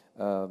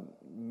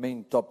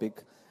main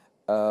topic.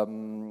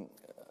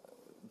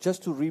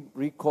 Just to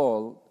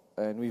recall,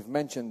 and we've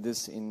mentioned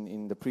this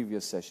in the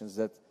previous sessions,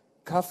 that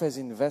CAF has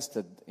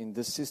invested in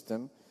this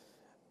system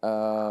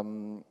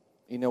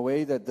in a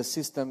way that the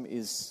system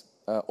is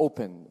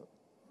open.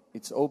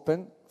 It's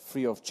open,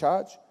 free of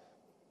charge,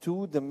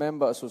 to the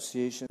member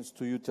associations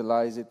to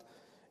utilize it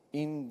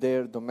in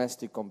their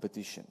domestic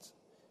competitions.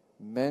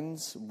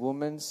 Men's,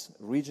 women's,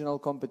 regional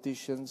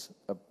competitions,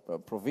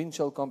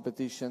 provincial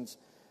competitions.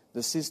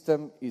 The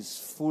system is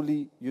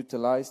fully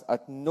utilized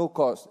at no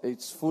cost.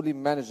 It's fully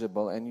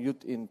manageable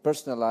and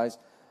personalized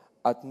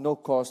at no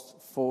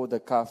cost for the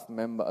CAF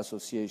member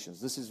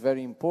associations. This is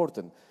very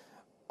important.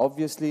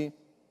 Obviously,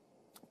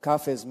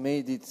 CAF has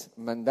made it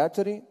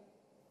mandatory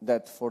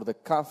that for the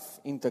CAF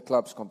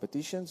interclubs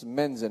competitions,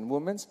 men's and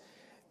women's,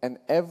 and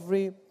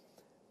every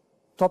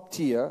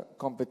top-tier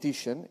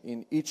competition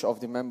in each of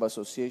the member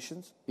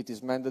associations, it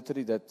is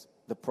mandatory that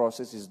the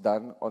process is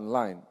done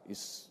online.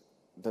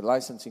 The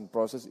licensing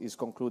process is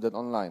concluded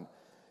online.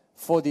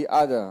 For the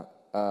other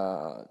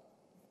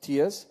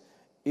tiers,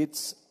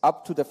 it's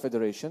up to the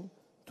federation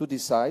to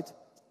decide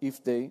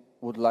if they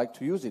would like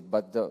to use it.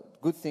 But the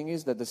good thing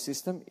is that the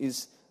system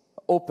is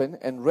open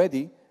and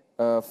ready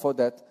for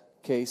that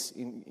case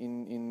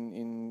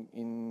in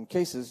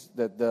cases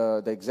that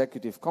the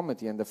executive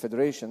committee and the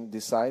federation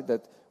decide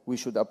that we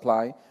should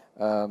apply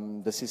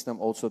the system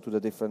also to the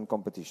different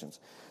competitions.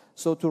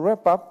 So to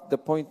wrap up the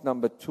point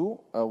number 2,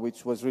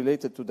 which was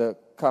related to the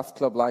CAF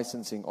Club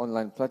Licensing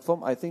online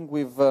platform, I think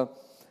we've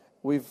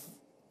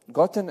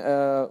gotten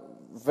a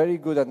very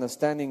good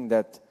understanding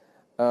that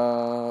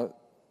the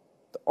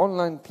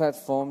online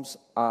platforms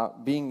are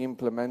being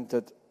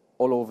implemented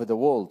all over the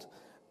world,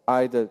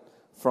 either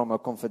from a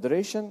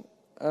confederation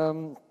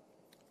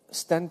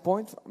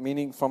standpoint,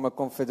 meaning from a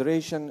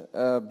confederation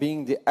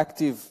being the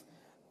active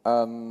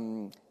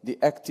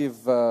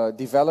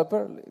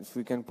developer, if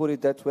we can put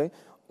it that way,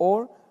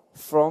 or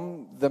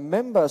from the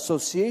member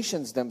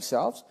associations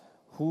themselves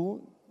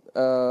who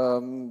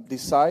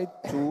decide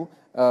to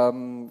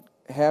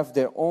have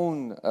their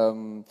own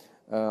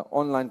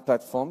online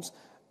platforms,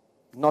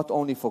 not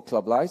only for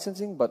club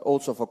licensing, but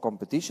also for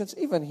competitions.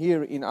 Even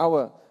here in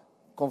our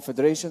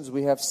confederations,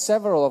 we have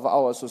several of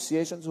our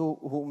associations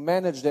who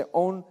manage their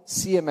own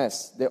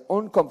CMS, their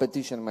own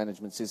competition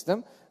management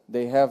system.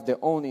 They have their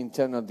own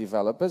internal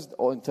developers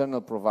or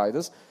internal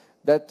providers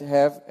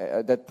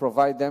that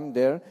provide them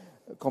their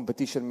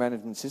competition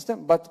management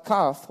system. But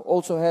CAF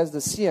also has the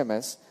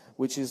CMS,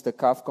 which is the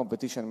CAF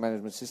competition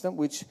management system,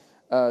 which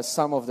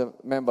some of the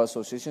member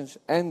associations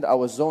and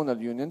our zonal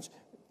unions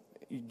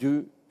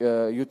do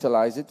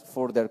utilize it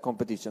for their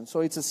competition. So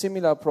it's a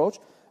similar approach.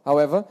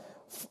 However,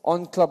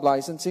 on club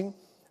licensing,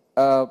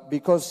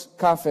 because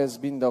CAF has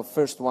been the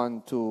first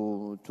one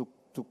to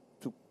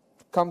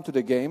come to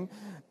the game,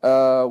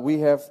 we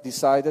have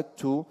decided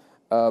to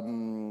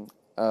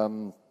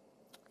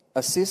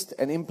assist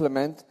and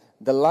implement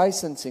the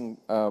licensing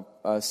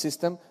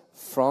system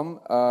from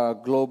a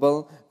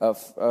global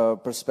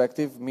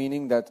perspective,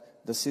 meaning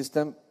that the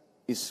system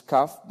is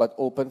CAF but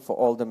open for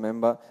all the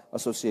member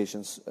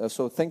associations.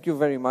 So thank you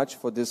very much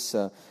for this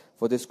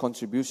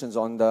contributions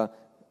on the,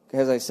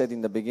 as I said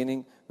in the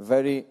beginning,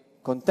 very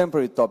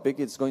contemporary topic.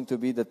 It's going to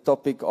be the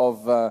topic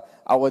of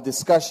our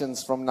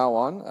discussions from now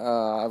on.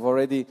 I've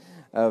already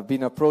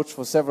been approached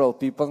for several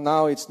people.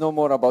 Now it's no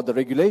more about the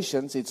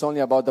regulations, it's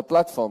only about the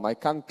platform. I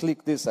can't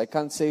click this, I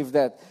can't save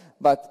that,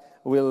 but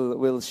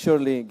we'll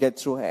surely get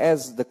through,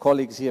 as the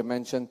colleagues here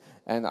mentioned,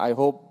 and I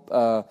hope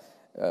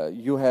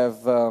you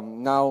have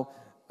now,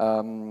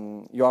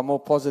 you are more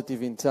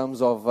positive in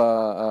terms of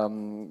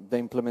the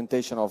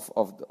implementation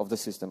of the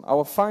system.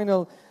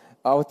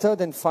 Our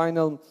third and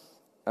final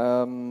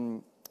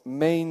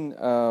main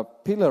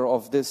pillar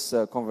of this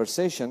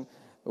conversation,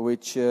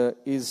 which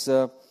is,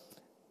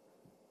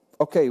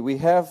 okay, we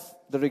have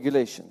the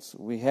regulations,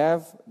 we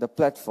have the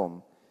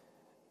platform,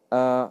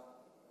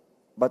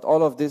 but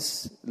all of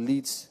this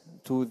leads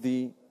to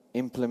the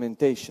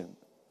implementation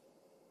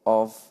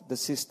of the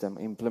system,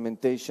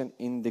 implementation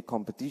in the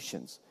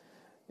competitions.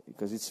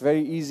 Because it's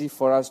very easy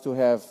for us to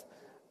have,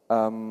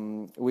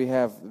 we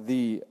have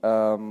the,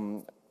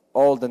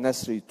 all the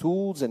necessary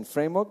tools and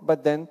framework,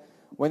 but then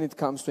when it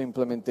comes to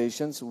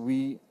implementations,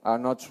 we are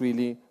not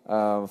really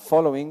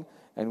following,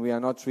 and we are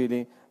not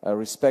really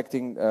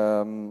respecting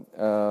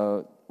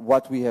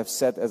what we have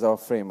set as our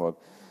framework.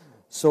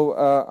 So,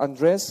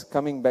 Andres,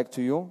 coming back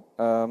to you,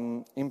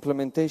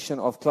 implementation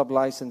of club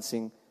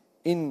licensing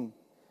in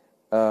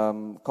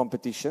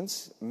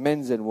competitions,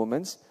 men's and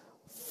women's,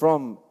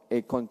 from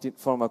a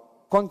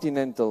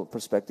continental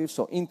perspective,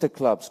 so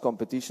inter-clubs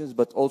competitions,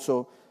 but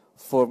also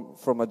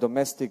from a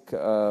domestic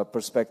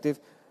perspective.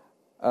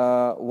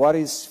 What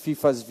is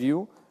FIFA's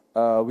view?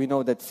 We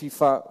know that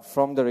FIFA,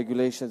 from the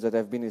regulations that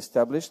have been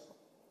established,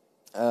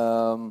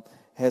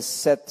 has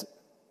set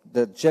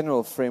the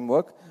general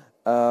framework.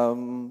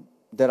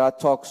 There are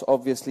talks,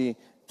 obviously,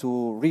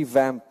 to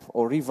revamp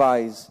or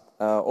revise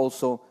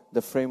also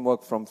the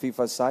framework from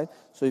FIFA's side.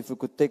 So if you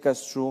could take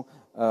us through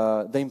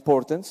the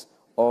importance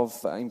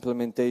of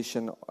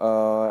implementation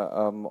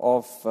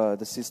of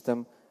the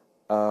system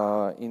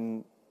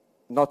in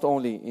not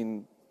only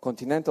in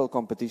continental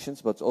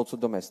competitions, but also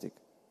domestic.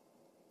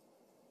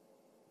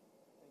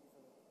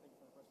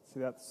 See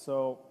that.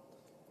 So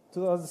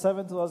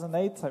 2007,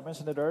 2008, I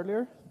mentioned it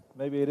earlier.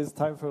 Maybe it is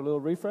time for a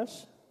little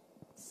refresh.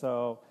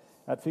 So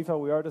at FIFA,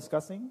 we are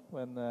discussing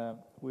when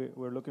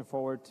we're looking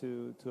forward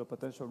to a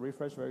potential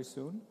refresh very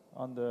soon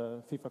on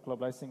the FIFA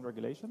Club Licensing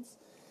regulations.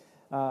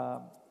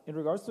 In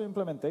regards to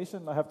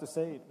implementation, I have to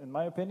say, in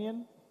my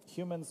opinion,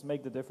 humans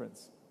make the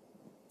difference,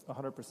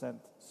 100%.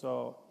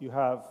 So you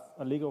have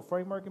a legal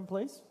framework in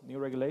place, new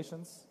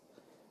regulations,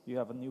 you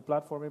have a new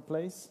platform in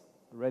place,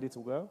 ready to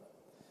go,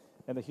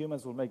 and the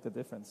humans will make the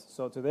difference.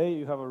 So today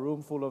you have a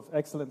room full of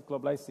excellent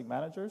club licensing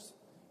managers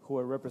who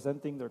are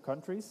representing their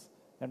countries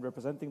and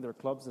representing their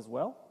clubs as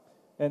well.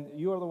 And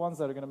you are the ones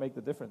that are going to make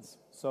the difference.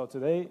 So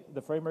today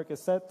the framework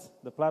is set,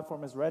 the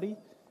platform is ready,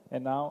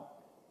 and now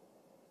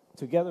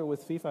together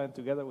with FIFA and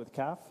together with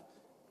CAF,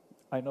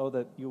 I know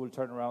that you will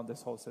turn around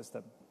this whole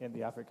system in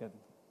the African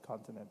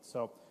continent.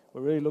 So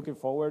we're really looking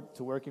forward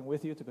to working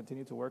with you, to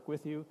continue to work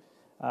with you.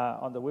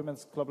 On the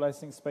women's club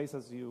licensing space,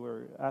 as you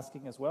were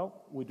asking as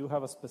well, we do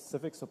have a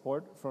specific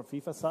support from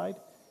FIFA side.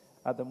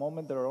 At the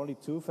moment, there are only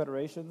 2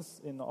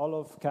 federations in all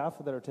of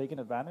CAF that are taking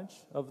advantage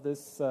of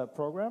this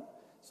program.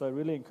 So I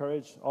really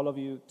encourage all of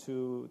you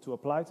to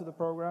apply to the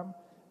program.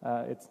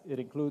 It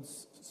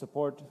includes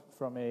support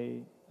from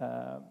a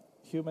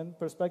human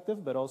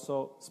perspective, but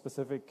also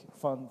specific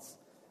funds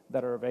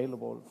that are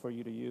available for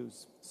you to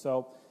use.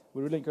 So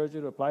we really encourage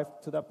you to apply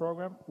to that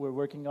program. We're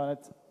working on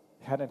it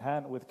hand in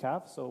hand with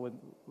CAF. So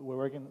we're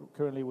working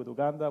currently with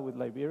Uganda, with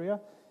Liberia,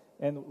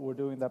 and we're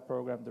doing that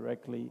program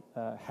directly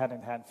hand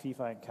in hand,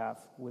 FIFA and CAF,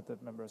 with the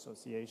member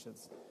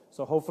associations.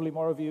 So hopefully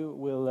more of you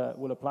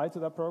will apply to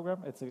that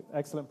program. It's an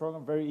excellent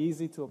program, very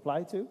easy to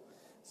apply to.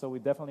 So we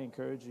definitely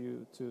encourage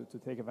you to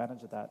take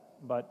advantage of that.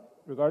 But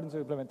regarding to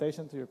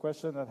implementation, to your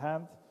question at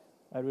hand,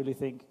 I really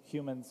think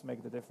humans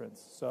make the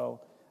difference.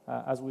 So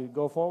as we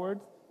go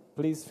forward,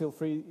 please feel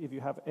free, if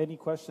you have any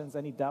questions,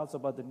 any doubts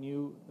about the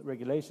new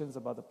regulations,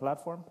 about the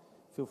platform,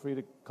 feel free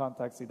to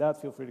contact Sidat,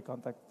 feel free to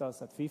contact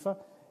us at FIFA.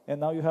 And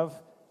now you have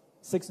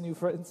 5 new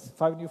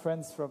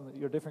friends from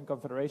your different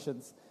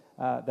confederations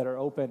that are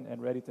open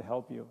and ready to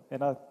help you.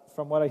 And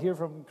from what I hear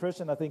from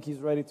Christian, I think he's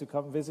ready to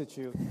come visit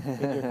you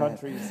in your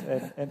countries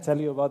and tell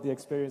you about the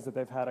experience that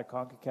they've had at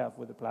CONCACAF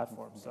with the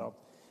platform. So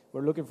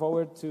we're looking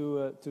forward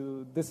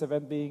to this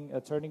event being a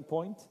turning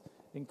point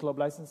in club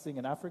licensing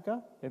in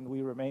Africa, and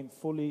we remain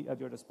fully at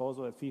your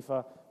disposal at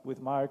FIFA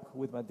with Mark,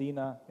 with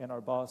Medina, and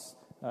our boss,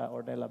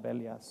 Ornella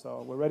Belia.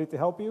 So we're ready to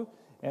help you,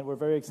 and we're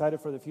very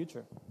excited for the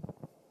future.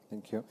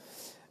 Thank you.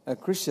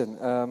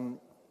 Christian,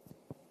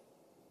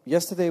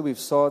 yesterday we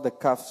saw the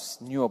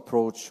CAF's new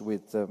approach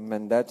with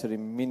mandatory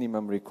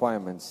minimum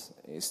requirements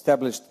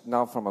established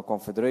now from a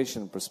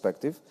confederation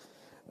perspective.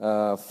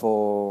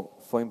 for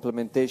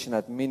implementation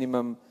at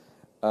minimum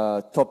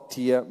top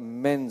tier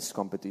men's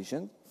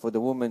competition. For the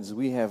women's,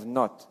 we have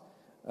not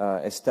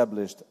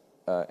established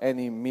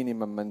any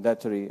minimum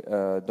mandatory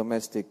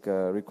domestic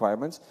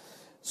requirements.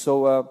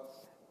 So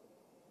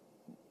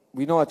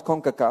we know at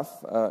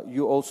CONCACAF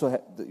you also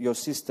have your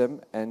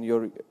system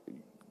and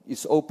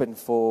it's open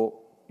for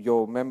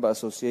your member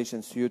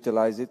associations to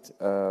utilize it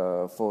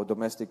for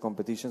domestic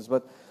competitions.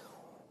 But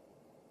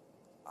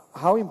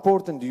how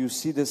important do you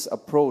see this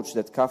approach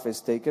that CAF has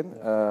taken?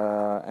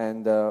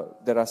 And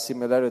there are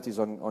similarities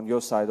on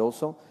your side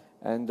also.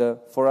 And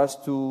for us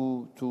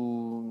to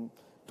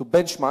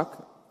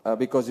benchmark,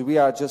 because we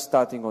are just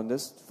starting on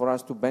this, for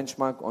us to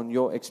benchmark on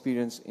your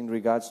experience in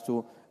regards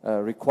to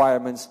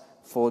requirements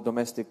for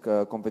domestic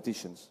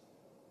competitions.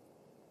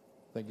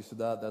 Thank you,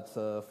 Sadat. That's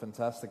a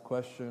fantastic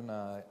question.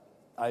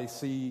 I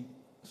see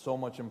so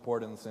much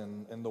importance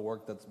in the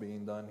work that's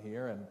being done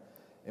here, and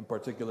in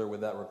particular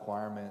with that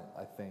requirement,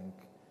 I think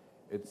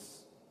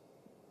it's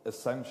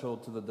essential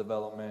to the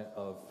development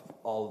of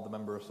all of the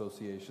member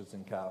associations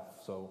in CAF.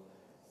 So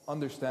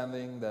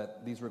understanding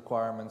that these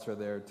requirements are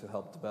there to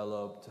help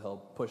develop, to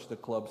help push the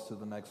clubs to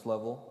the next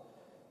level.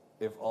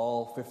 If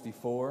all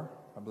 54,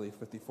 I believe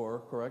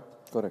 54,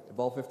 correct? Correct. If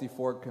all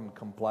 54 can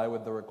comply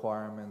with the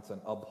requirements and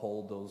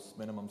uphold those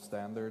minimum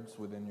standards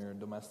within your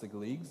domestic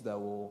leagues, that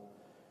will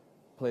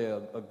play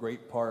a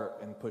great part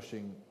in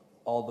pushing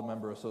all the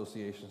member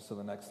associations to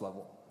the next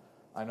level.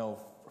 I know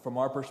from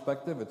our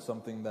perspective, it's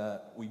something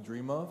that we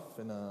dream of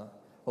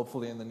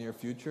hopefully in the near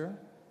future.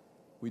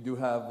 We do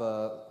have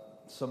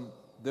some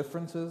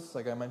differences,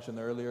 like I mentioned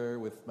earlier,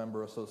 with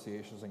member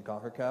associations in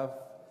CONCACAF.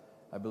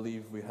 I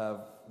believe we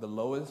have the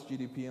lowest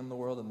GDP in the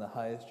world and the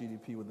highest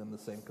GDP within the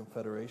same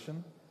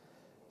confederation.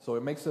 So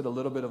it makes it a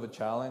little bit of a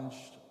challenge,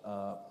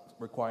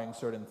 requiring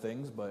certain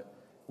things, but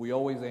we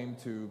always aim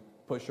to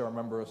push our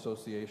member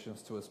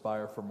associations to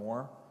aspire for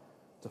more,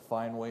 to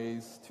find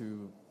ways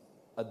to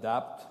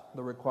adapt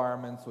the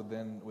requirements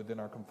within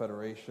our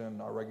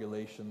confederation, our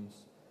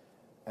regulations,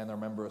 and our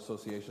member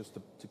associations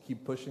to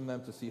keep pushing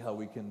them, to see how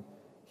we can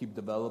keep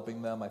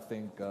developing them. I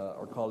think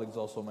our colleagues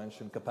also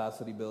mentioned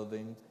capacity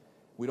building.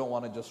 We don't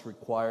want to just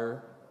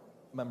require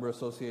member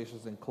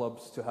associations and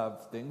clubs to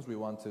have things. We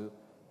want to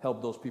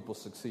help those people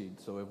succeed.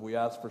 So if we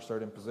ask for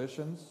certain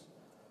positions,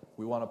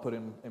 we want to put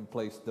in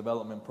place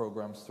development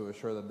programs to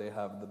assure that they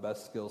have the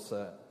best skill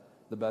set,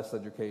 the best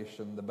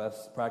education, the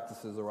best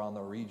practices around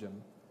our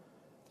region.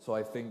 So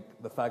I think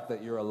the fact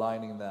that you're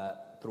aligning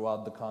that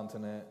throughout the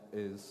continent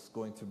is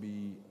going to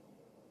be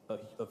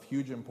of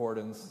huge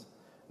importance,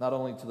 not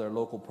only to their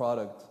local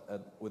product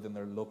within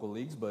their local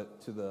leagues,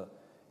 but to the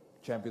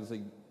Champions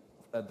League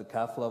at the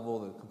CAF level,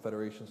 the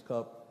Confederations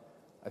Cup.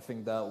 I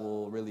think that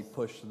will really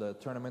push the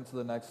tournament to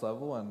the next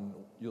level, and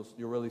you'll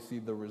really see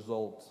the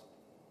results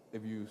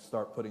if you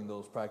start putting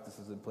those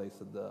practices in place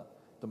at the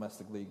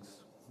domestic leagues.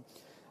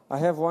 I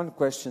have one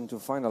question to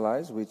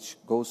finalize, which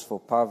goes for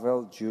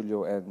Pavel,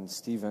 Giulio, and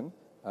Steven.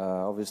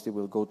 Obviously,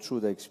 we'll go through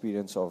the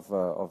experience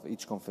of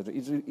each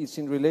confederation. It's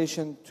in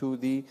relation to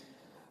the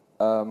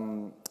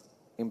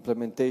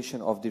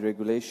implementation of the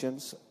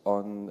regulations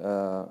on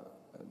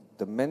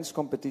the men's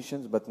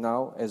competitions, but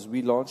now, as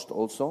we launched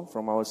also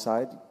from our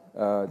side,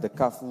 the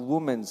CAF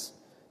Women's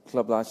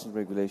Club Licensing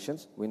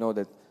regulations. We know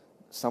that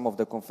some of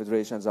the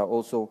confederations are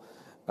also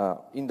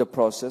in the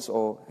process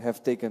or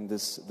have taken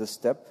this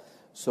step.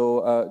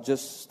 So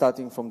just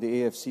starting from the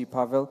AFC,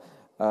 Pavel,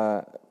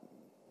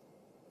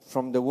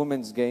 from the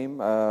women's game,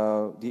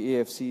 the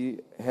AFC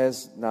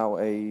has now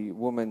a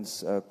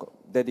women's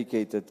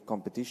dedicated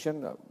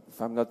competition.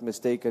 If I'm not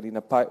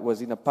mistaken,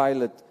 was in a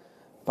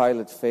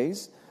pilot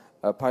phase,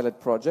 a pilot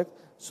project.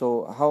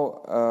 So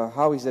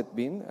how has it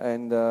been?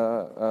 And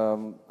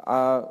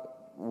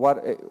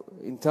what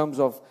in terms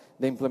of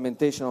the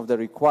implementation of the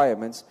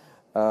requirements,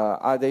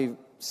 are they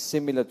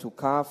similar to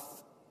CAF,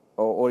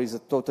 or is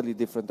it a totally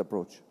different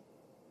approach?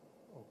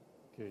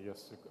 Okay,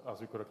 yes, as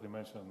you correctly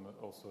mentioned,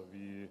 also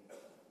we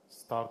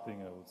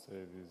starting, I would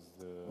say,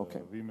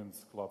 with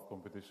women's club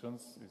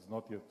competitions. It's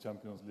not yet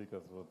Champions League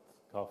as what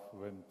CAF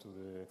went to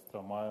the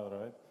extra mile,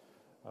 right?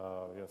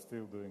 We are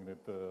still doing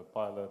the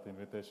pilot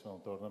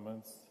invitational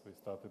tournaments. We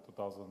started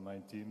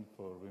 2019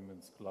 for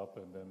women's club,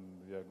 and then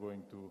we are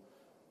going to,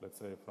 let's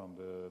say, from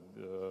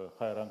the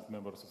high-ranked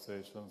member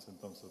associations in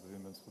terms of the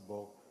women's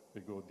football.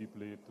 We go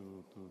deeply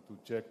to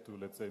check, to,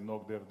 let's say,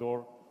 knock their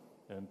door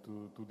and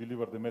to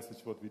deliver the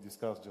message what we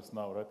discussed just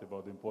now, right,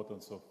 about the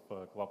importance of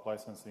club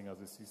licensing as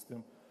a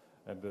system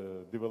and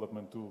the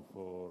development tool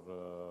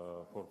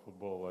for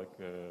football, like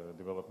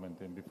development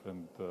in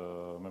different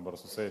member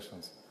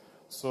associations.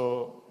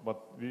 So,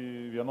 but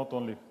we are not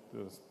only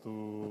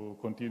to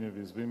continue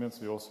with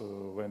women's, we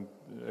also went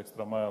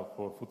extra mile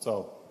for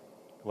futsal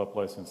club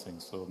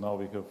licensing. So now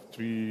we have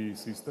 3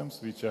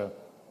 systems which are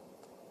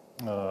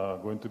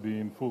going to be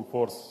in full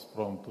force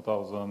from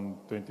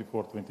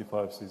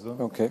 2024-25 season.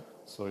 Okay.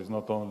 So it's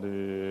not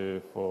only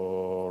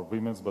for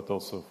women's but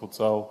also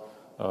futsal,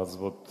 As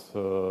what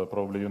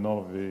probably you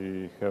know,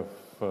 we have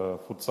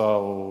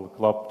futsal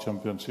club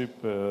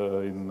championship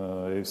in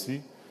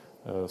AFC.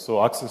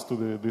 So access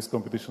to this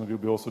competition will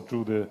be also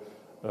through the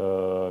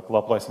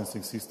club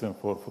licensing system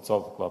for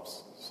futsal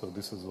clubs. So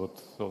this is what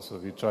also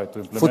we try to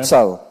implement.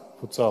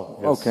 Futsal,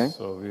 yes. Okay.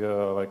 So we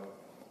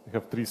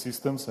have 3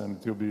 systems, and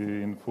it will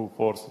be in full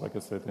force, like I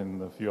said,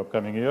 in a few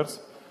upcoming years.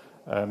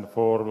 And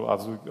for,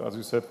 as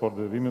you said, for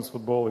the women's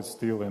football, it's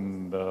still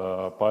in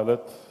the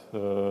pilot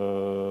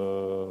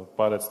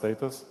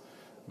status.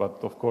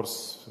 But of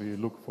course, we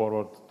look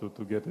forward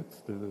to get it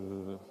to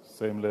the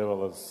same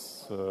level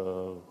as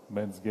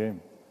men's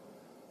game.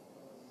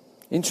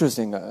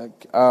 Interesting.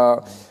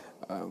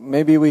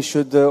 Maybe we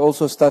should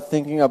also start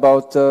thinking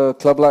about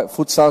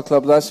futsal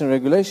club licensing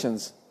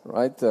regulations,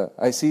 right?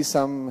 I see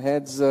some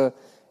heads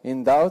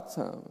in doubt.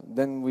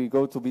 Then we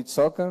go to beach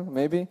soccer,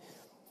 maybe.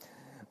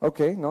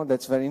 Okay, no,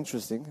 that's very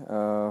interesting.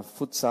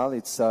 Futsal,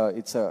 it's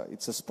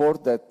a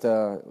sport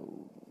that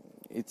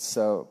it's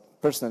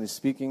personally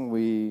speaking,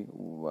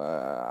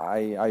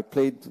 I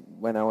played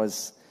when I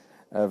was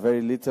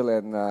very little,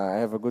 and I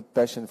have a good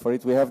passion for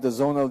it. We have the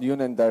zonal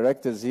union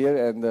directors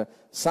here, and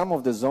some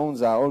of the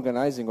zones are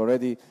organizing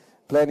already,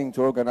 planning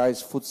to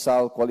organize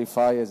futsal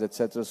qualifiers,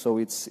 etc. So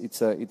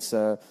it's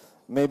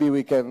maybe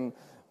we can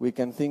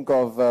think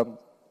of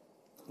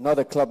not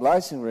a club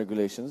licensing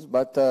regulations,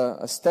 but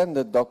a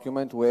standard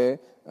document where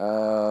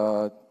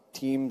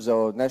teams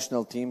or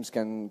national teams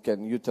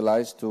can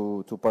utilize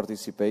to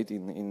participate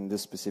in the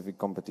specific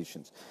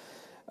competitions.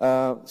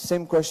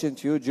 Same question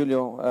to you,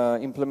 Giulio.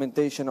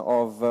 Implementation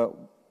of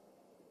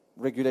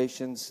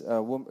regulations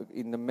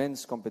in the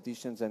men's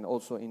competitions and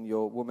also in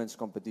your women's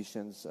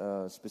competitions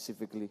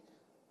specifically.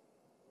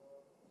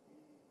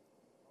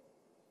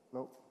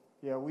 Hello.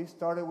 Yeah, we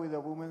started with the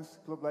women's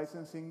club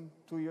licensing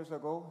 2 years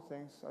ago.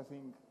 Thanks, I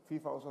think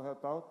FIFA also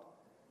helped out.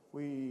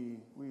 We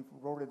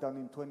wrote it down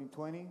in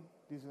 2020.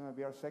 This is going to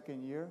be our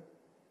 2nd year,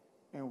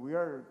 and we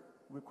are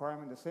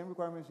requiring the same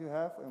requirements you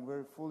have, and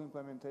we're full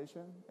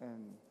implementation,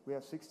 and we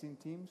have 16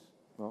 teams.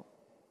 Oh.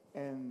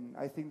 And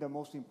I think the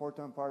most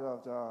important part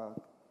of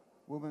the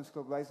women's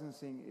club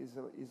licensing is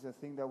the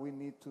thing that we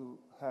need to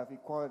have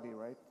equality,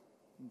 right,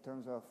 in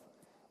terms of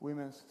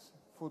women's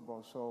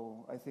football.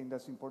 So I think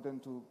that's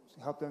important to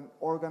help them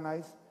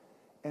organize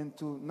and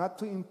to not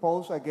to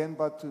impose again,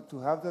 but to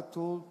have the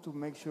tool to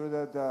make sure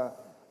that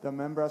the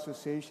member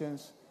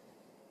associations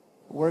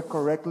work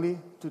correctly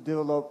to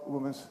develop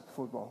women's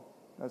football.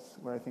 That's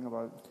what I think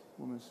about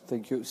women's.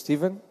 Thank you.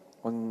 Stephen,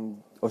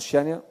 on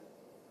Oceania?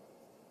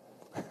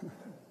 Thank you.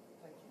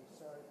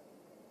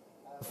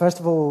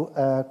 First of all,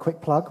 quick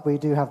plug. We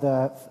do have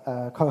the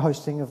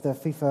co-hosting of the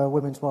FIFA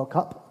Women's World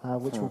Cup,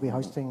 which we'll be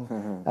hosting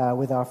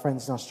with our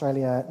friends in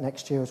Australia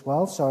next year as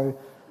well. So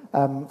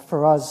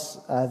for us,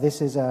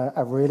 this is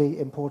a really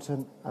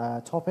important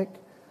topic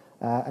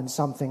and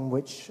something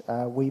which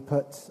we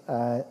put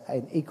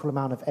an equal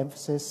amount of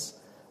emphasis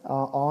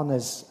on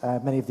as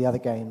many of the other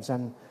games.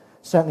 And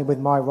certainly with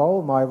my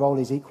role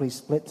is equally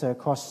split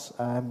across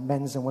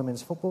men's and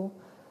women's football.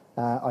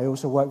 I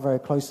also work very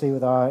closely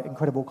with our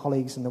incredible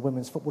colleagues in the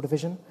women's football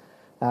division,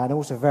 and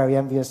also very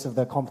envious of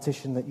the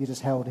competition that you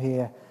just held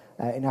here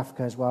in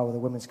Africa as well with the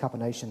Women's Cup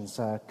of Nations.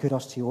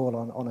 Kudos to you all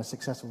on a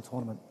successful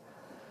tournament.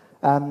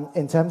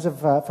 In terms of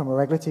from a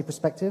regulatory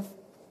perspective,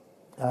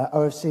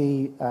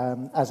 OFC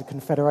as a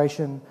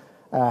confederation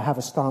have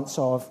a stance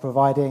of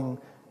providing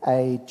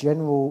a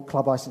general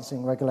club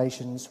licensing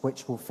regulations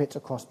which will fit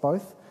across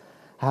both.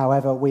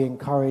 However, we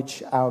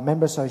encourage our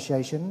member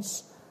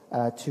associations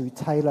to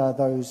tailor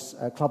those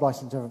club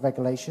licensing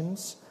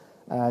regulations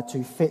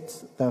to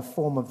fit the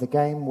form of the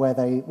game where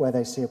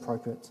they see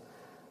appropriate.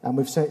 And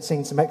we've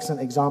seen some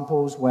excellent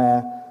examples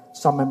where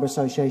some member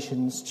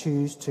associations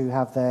choose to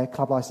have their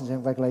club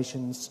licensing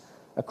regulations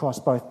across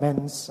both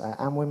men's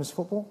and women's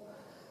football.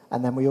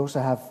 And then we also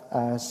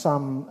have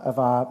some of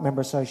our member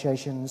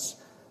associations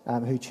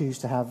who choose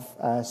to have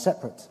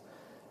separate.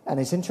 And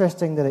it's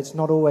interesting that it's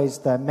not always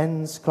the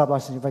men's club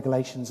licensing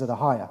regulations that are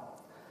higher.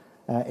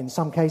 In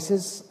some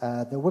cases,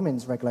 the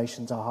women's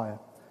regulations are higher.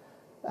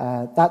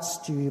 That's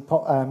due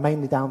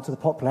mainly down to the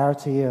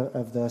popularity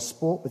of the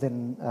sport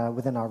within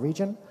our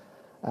region.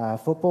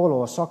 Football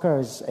or soccer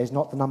is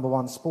not the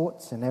 #1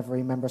 sport in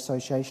every member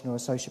association or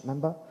associate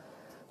member.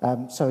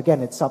 So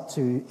again, it's up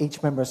to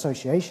each member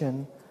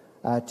association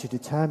to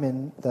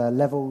determine the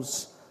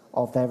levels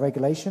of their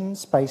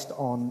regulations based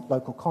on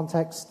local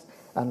context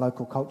and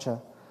local culture.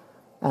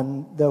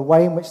 And the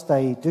way in which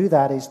they do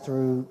that is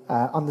through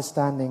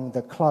understanding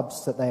the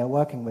clubs that they are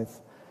working with.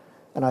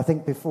 And I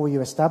think before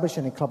you establish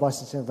any club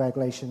licensing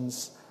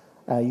regulations,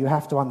 you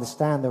have to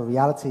understand the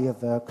reality of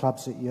the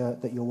clubs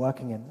that you're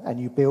working in, and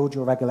you build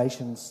your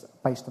regulations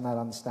based on that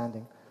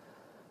understanding.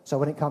 So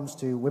when it comes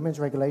to women's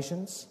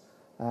regulations,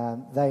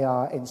 they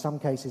are in some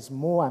cases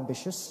more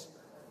ambitious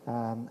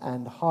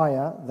and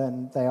higher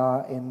than they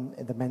are in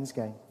the men's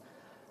game.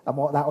 And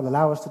what that will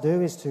allow us to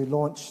do is to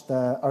launch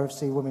the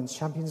OFC Women's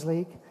Champions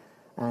League,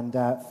 and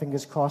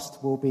fingers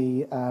crossed we'll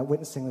be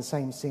witnessing the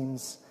same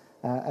scenes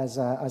as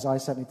I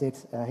certainly did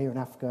here in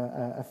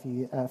Africa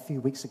a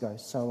few weeks ago.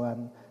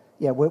 So,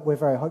 yeah, we're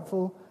very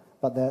hopeful,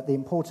 but the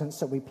importance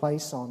that we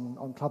place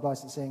on club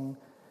licensing,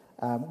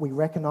 we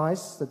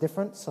recognize the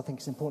difference. I think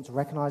it's important to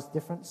recognize the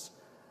difference.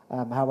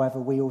 However,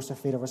 we also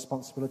feel a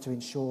responsibility to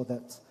ensure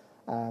that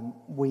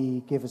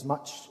we give as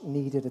much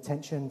needed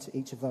attention to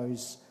each of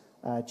those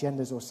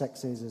genders or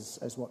sexes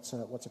as what's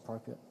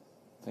appropriate.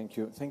 Thank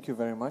you. Thank you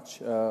very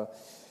much.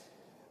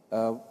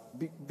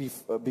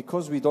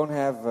 Because we don't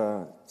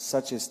have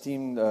such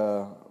esteemed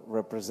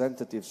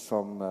representatives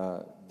from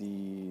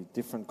the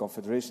different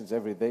confederations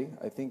every day,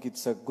 I think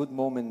it's a good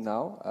moment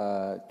now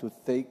to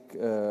take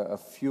a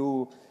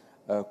few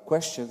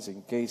questions,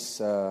 in case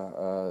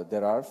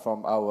there are,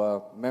 from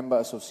our member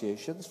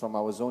associations, from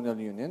our zonal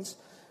unions.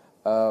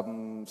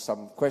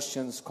 Some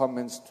questions,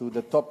 comments to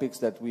the topics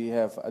that we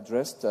have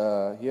addressed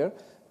here.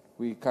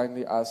 We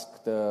kindly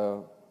ask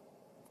the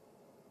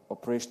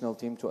operational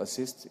team to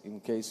assist in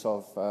case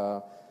of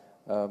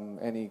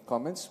any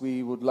comments.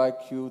 We would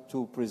like you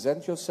to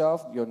present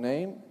yourself, your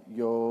name,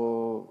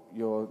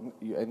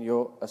 and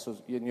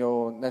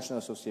your national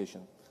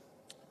association.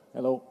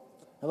 Hello.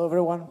 Hello,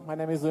 everyone. My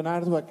name is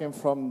Leonardo. I came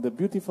from the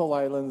beautiful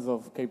islands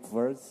of Cape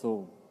Verde,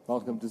 so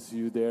welcome to see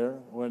you there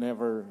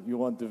whenever you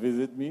want to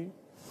visit me.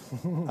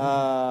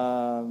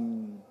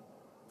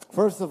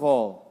 First of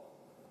all,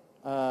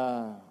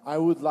 I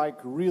would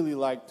really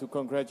like to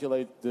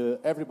congratulate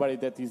everybody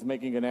that is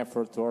making an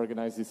effort to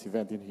organize this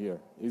event in here.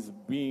 It's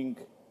being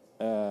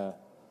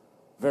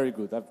very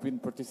good. I've been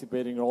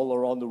participating all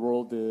around the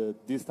world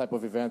these type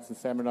of events and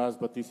seminars,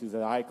 but this is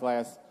a high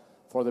class.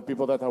 For the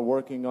people that are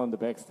working on the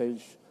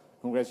backstage,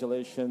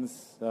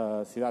 congratulations.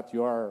 See that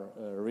you are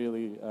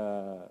really,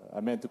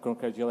 I meant to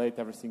congratulate.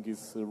 Everything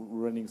is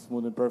running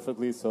smooth and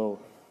perfectly. So,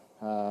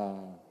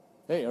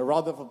 hey, a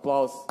round of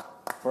applause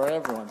for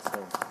everyone.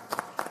 So,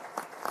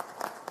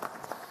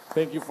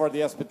 thank you for the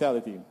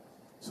hospitality.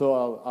 So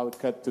I'll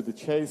cut to the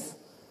chase.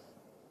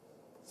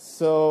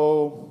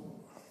 So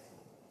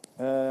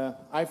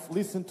I've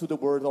listened to the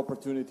word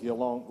opportunity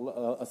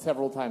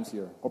several times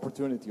here.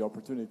 Opportunity.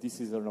 This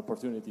is an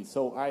opportunity.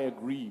 So I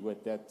agree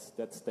with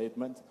that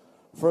statement.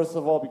 First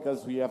of all,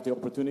 because we have the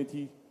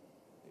opportunity,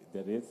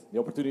 the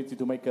opportunity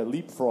to make a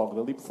leapfrog.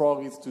 The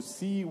leapfrog is to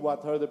see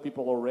what other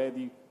people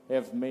already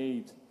have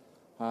made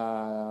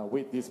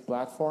with this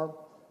platform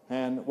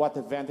and what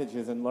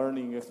advantages and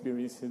learning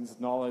experiences,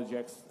 knowledge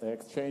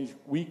exchange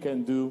we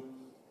can do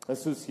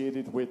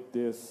associated with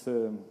this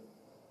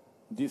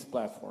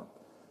platform.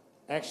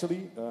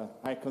 Actually,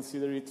 I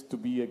consider it to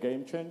be a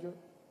game changer.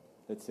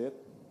 That's it.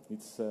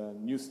 It's a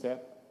new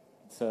step.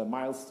 It's a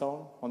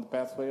milestone on the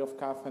pathway of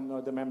CAF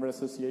and the member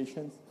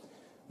associations.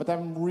 But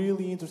I'm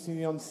really interested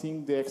in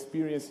seeing the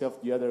experience of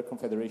the other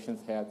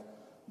confederations had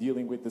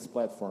dealing with this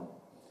platform.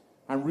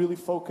 I'm really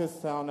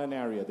focused on an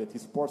area that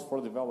is sports for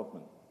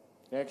development.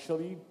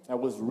 Actually, I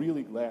was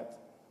really glad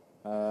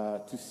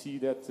to see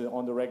that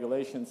on the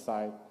regulation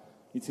side,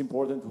 it's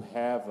important to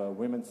have a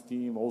women's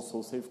team,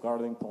 also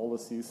safeguarding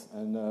policies,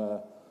 and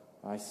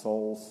I saw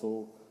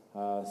also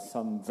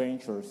some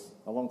ventures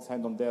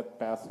alongside on that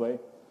pathway.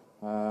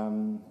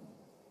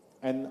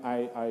 And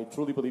I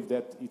truly believe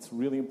that it's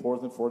really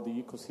important for the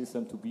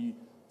ecosystem to be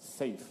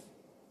safe.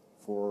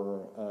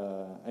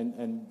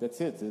 And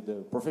that's it.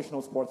 The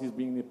professional sport is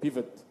being a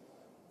pivot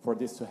for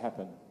this to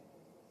happen.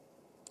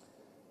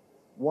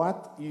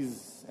 What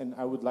is, and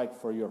I would like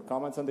for your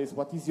comments on this,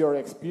 what is your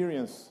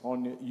experience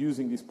on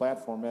using this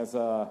platform as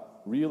a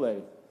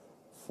relay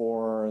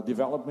for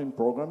development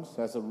programs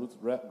as a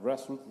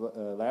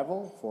grassroots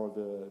level for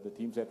the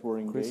teams that were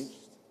engaged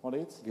on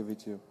it? Give it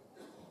to you.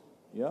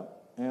 Yeah,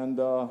 and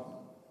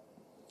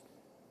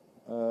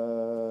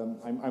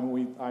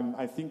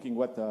I'm thinking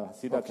what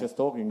Siddharth just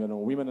talking,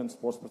 women and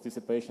sports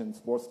participation,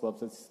 sports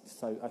clubs.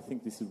 I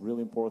think this is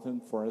really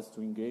important for us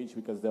to engage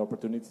because the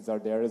opportunities are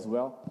there as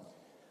well.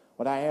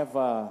 But I have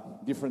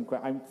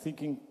I'm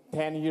thinking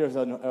 10 years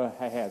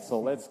ahead. So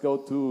let's go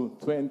to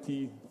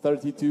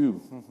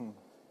 2032.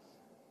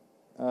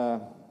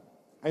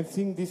 I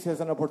think this is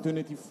an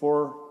opportunity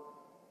for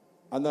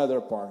another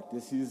part.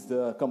 This is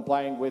the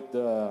complying with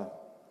the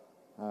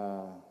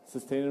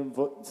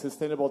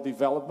sustainable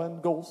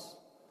development goals,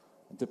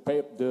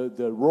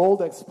 the role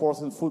that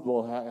sports and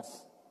football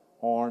has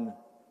on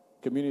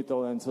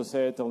communal and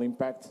societal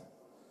impact.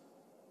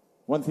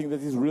 One thing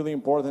that is really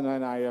important,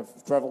 and I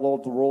have traveled all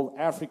the world,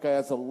 Africa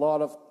has a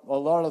lot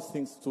of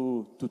things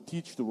to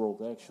teach the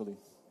world, actually.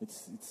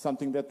 It's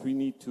something that we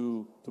need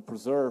to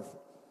preserve,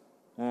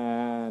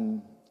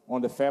 and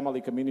on the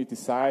family community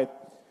side.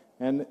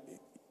 And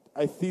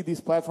I see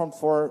this platform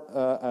for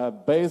a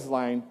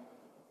baseline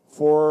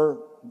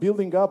for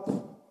building up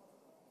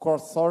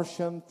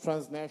consortium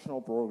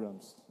transnational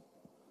programs.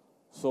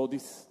 So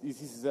this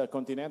is a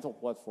continental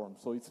platform,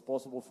 so it's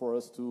possible for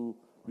us to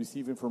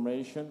receive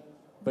information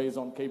based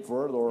on Cape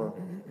Verde or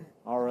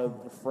our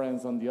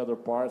friends on the other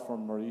part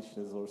from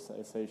Mauritius or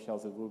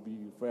Seychelles. It will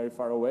be very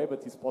far away,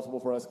 but it's possible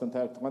for us to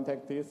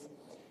contact this.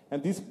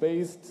 And these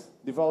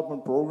based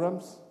development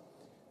programs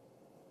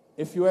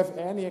if you have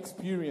any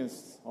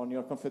experience on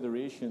your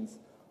confederations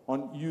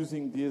on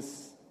using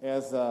this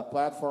as a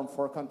platform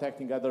for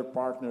contacting other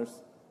partners,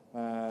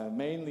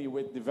 mainly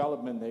with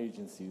development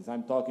agencies.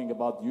 I'm talking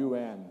about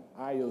UN,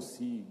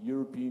 IOC,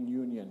 European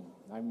Union.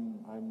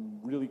 I'm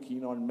really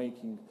keen on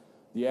making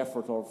the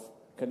effort of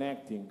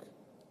connecting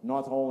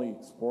not only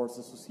sports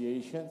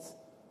associations,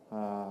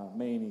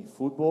 mainly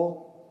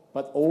football,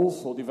 but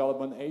also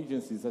development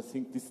agencies. I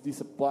think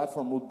this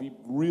platform would be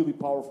really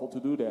powerful to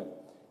do that.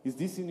 Is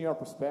this in your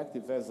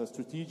perspective as a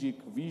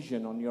strategic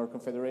vision on your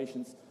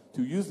confederations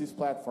to use this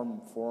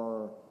platform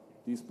for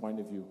this point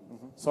of view?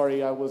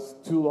 Sorry, I was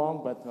too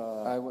long, but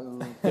I will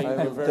thank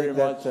I you will very take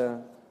much.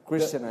 that,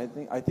 Christian.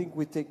 I think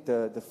we take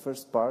the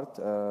first part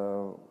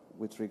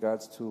with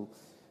regards to,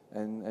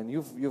 and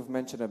you've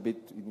mentioned a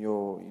bit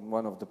in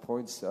one of the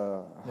points.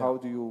 How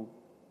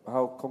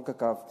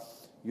CONCACAF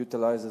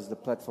utilizes the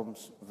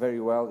platforms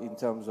very well in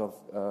terms of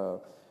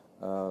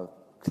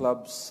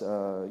clubs,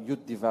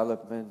 youth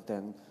development,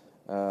 and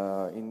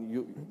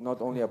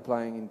not only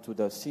applying into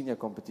the senior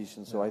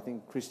competition. So I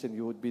think, Christian,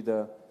 you would be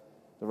the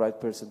right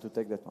person to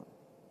take that one.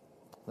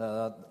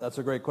 That's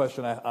a great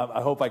question.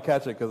 I hope I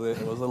catch it because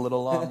it was a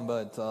little long,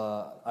 but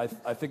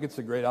I think it's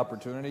a great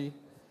opportunity.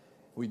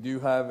 We do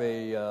have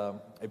a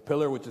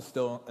pillar which is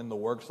still in the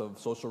works of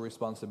social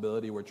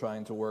responsibility. We're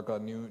trying to work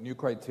on new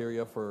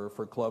criteria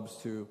for clubs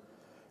to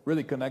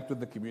really connect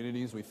with the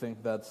communities. We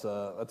think that's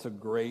a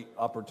great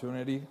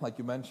opportunity, like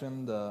you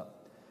mentioned.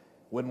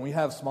 When we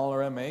have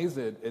smaller MAs,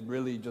 it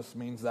really just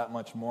means that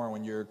much more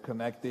when you're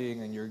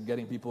connecting and you're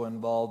getting people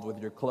involved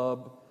with your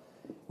club.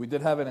 We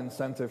did have an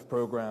incentive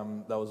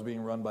program that was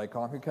being run by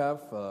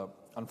CONCACAF.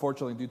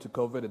 Unfortunately, due to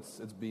COVID,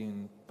 it's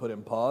being put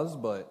in pause,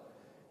 but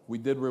we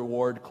did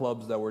reward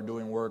clubs that were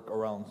doing work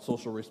around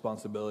social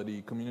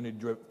responsibility,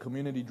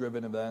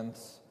 community-driven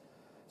events.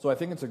 So I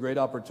think it's a great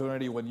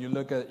opportunity when you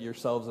look at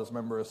yourselves as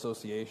member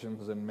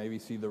associations and maybe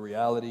see the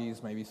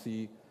realities, maybe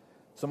see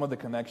some of the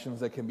connections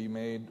that can be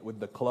made with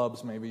the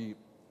clubs. Maybe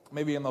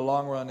in the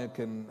long run it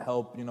can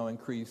help,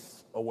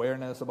 increase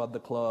awareness about the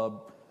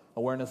club,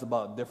 awareness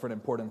about different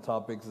important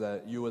topics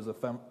that you as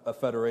a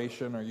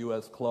federation or you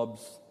as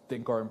clubs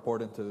think are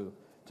important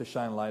to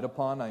shine light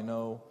upon. I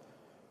know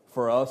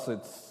for us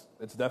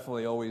it's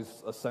definitely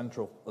always a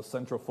central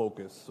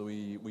focus. So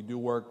we do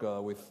work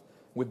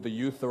with the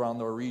youth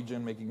around our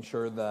region, making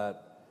sure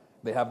that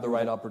they have the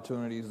right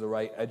opportunities, the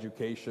right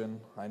education.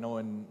 I know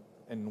in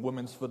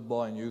women's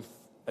football and youth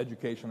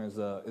education is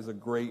of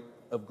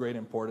great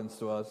importance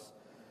to us.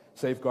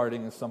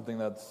 Safeguarding is something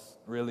that's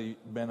really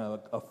been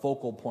a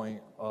focal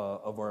point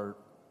of our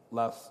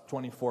last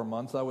 24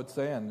 months, I would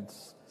say, and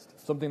it's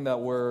something that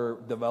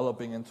we're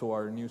developing into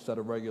our new set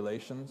of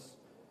regulations.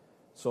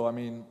 So, I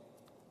mean,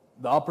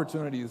 the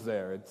opportunity is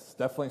there. It's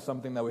definitely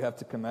something that we have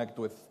to connect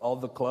with all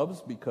the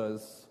clubs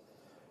because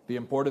the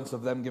importance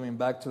of them giving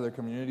back to their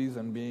communities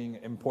and being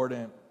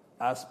important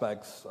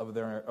aspects of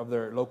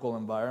their local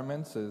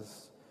environments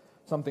is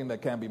something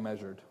that can be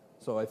measured.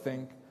 So I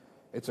think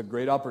it's a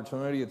great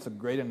opportunity. It's a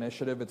great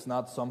initiative. It's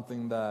not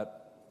something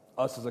that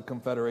us as a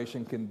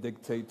confederation can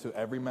dictate to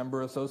every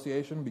member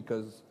association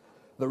because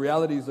the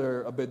realities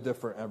are a bit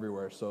different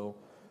everywhere. So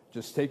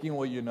just taking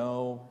what you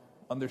know,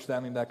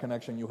 understanding that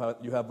connection you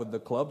have with the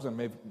clubs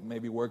and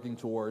maybe working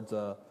towards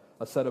a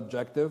set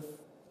objective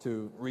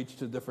to reach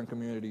to different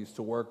communities,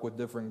 to work with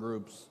different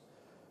groups,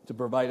 to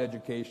provide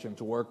education,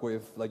 to work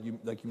with, like you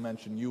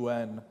mentioned,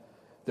 UN,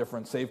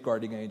 different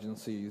safeguarding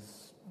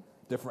agencies,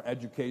 different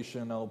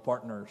educational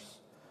partners.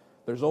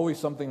 There's always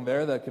something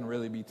there that can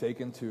really be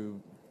taken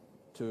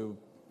to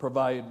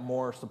provide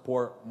more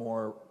support,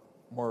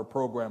 more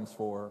programs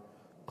for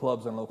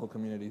clubs and local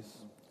communities.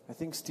 I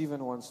think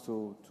Stephen wants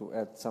to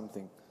add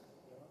something.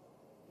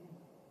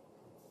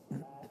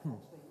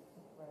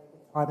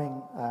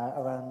 Timing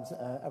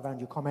around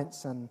your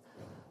comments and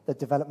the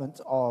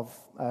development of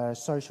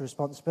social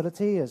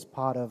responsibility as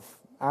part of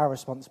our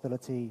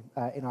responsibility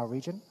in our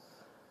region.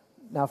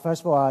 Now,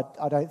 first of all,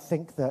 I don't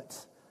think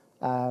that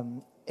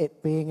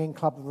it being in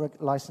club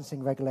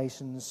licensing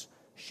regulations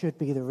should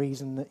be the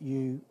reason that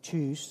you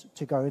choose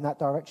to go in that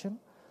direction.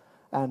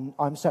 And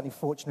I'm certainly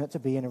fortunate to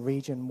be in a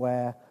region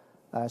where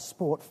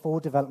sport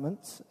for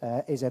development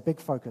is a big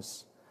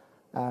focus.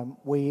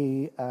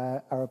 We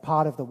are a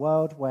part of the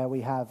world where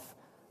we have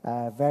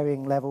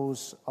varying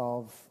levels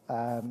of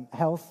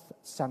health,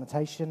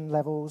 sanitation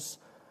levels,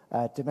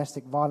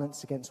 domestic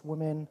violence against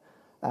women,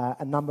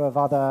 a number of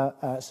other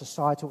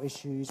societal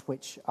issues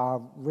which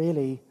are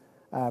really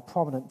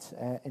prominent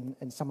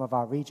in some of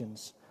our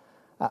regions.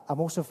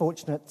 I'm also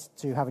fortunate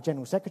to have a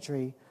General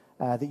Secretary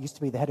that used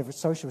to be the head of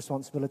social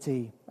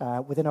responsibility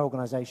within our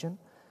organisation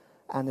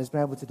and has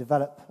been able to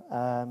develop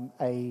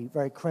a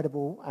very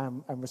credible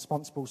and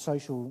responsible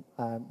social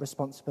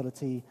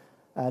responsibility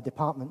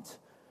department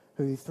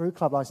who, through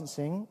club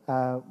licensing,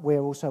 we're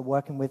also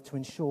working with to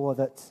ensure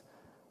that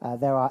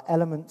there are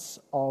elements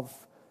of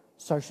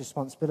social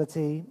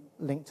responsibility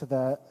linked to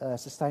the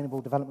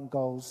Sustainable Development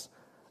Goals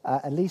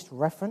at least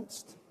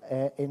referenced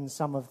in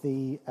some of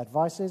the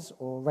advices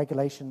or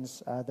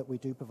regulations that we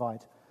do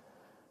provide.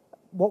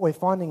 what we're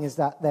finding is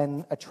that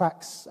then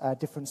attracts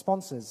different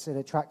sponsors, it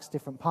attracts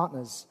different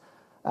partners.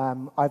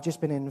 I've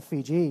just been in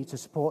Fiji to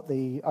support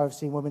the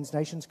OFC Women's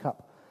Nations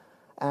Cup,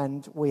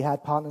 and we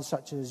had partners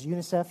such as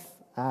UNICEF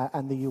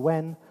and the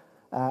UN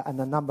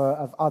and a number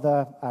of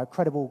other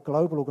credible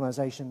global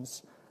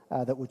organizations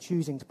that were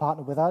choosing to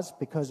partner with us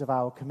because of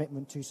our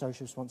commitment to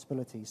social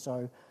responsibility.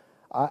 So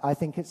I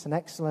think it's an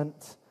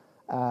excellent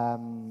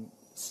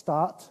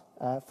start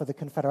for the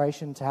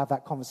Confederation to have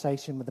that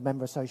conversation with the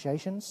member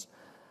associations.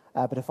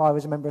 But if I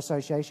was a member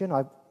association,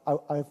 I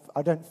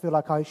don't feel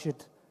like I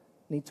should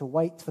need to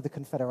wait for the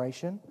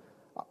Confederation.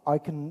 I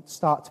can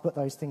start to put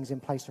those things in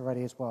place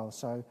already as well.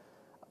 So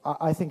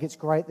I think it's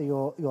great that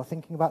you're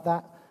thinking about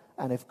that.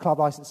 And if club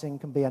licensing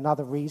can be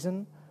another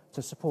reason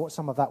to support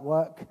some of that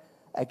work,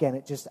 again,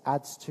 it just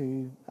adds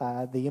to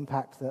the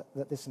impact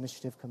that this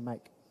initiative can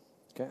make.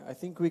 Okay, I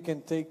think we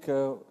can take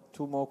 2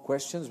 more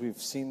questions.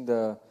 We've seen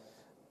the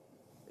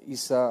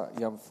Issa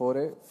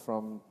Yamfore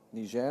from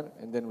Niger,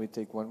 and then we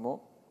take 1 more.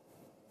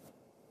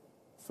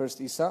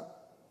 First, Issa.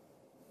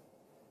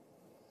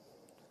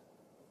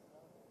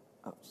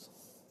 Oh,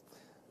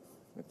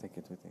 we'll take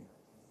it with you.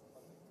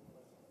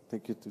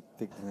 Take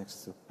the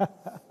next 2. I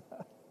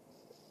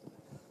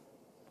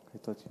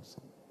thought you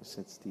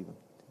said Stephen.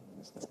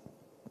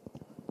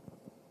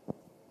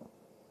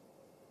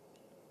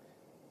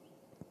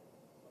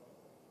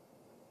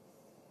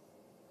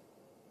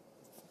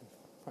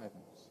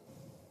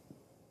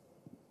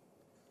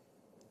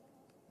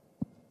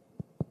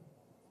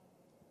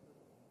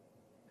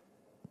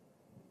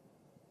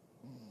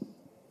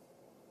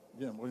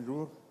 Bien,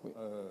 bonjour. Oui.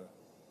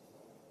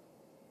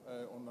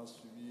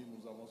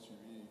 Nous avons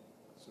suivi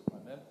ce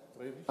panel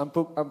très riche. Un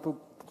peu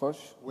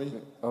proche. Oui.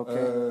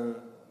 Okay.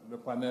 Le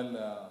panel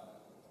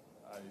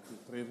a été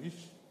très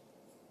riche.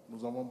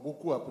 Nous avons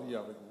beaucoup appris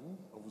avec vous,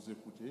 à vous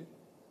écouter.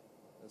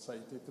 Ça a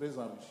été très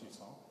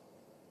enrichissant.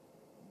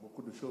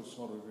 Beaucoup de choses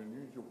sont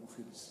revenues. Je vous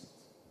félicite.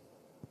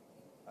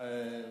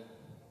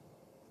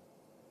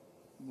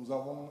 Nous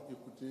avons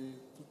écouté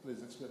toutes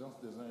les expériences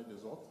des uns et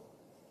des autres.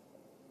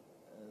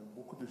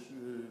 Beaucoup de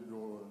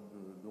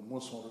mots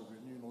sont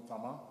revenus,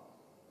 notamment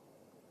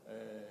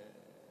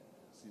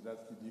Sidat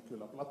qui dit que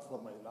la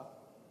plateforme est là,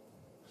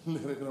 les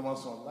règlements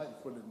sont là, il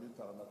faut les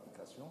mettre en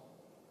application.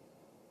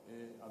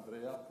 Et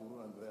pour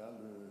Andrea,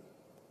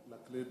 la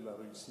clé de la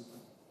réussite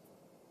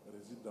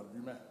réside dans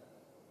l'humain,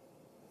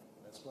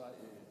 n'est-ce pas?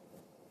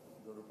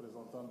 Et le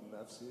représentant de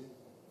l'AFC,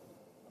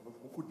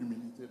 avec beaucoup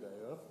d'humilité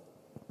d'ailleurs,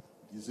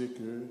 disait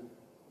que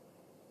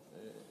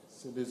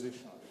c'est les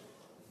échanges,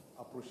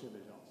 approcher les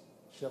gens,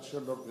 chercher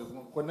leurs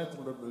besoins, connaître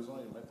leurs besoins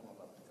et mettre en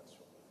application.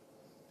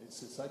 Et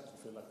c'est ça qui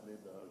fait la clé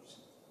de la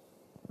réussite.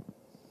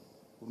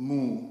 Pour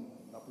nous,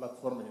 la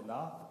plateforme est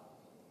là,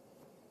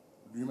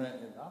 l'humain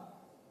est là,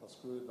 parce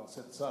que dans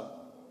cette salle,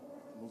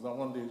 nous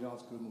avons des gens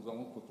que nous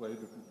avons côtoyés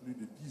depuis plus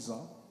de 10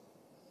 ans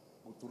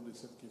autour de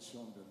cette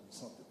question de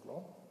licence de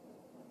club.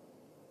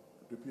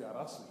 Depuis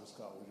Arras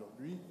jusqu'à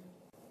aujourd'hui,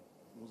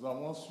 nous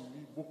avons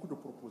suivi beaucoup de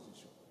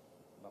propositions.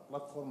 La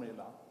plateforme est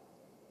là,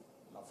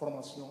 la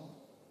formation,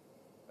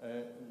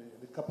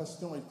 les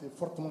capacités ont été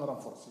fortement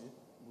renforcées.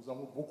 Nous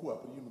avons beaucoup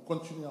appris, nous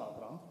continuons à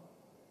apprendre.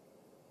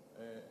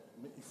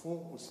 Mais il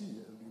faut aussi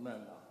l'humain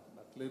là.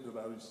 La clé de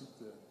la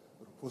réussite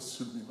repose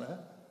sur l'humain.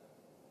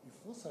 Il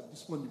faut sa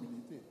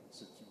disponibilité,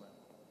 cet humain.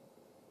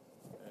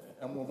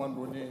 À un moment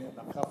donné,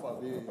 la CAF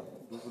avait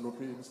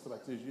développé une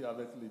stratégie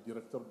avec les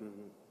directeurs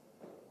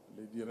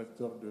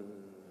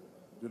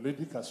de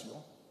l'éducation.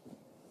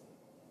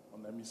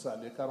 On a mis ça à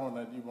l'écart, on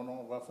a dit, bon,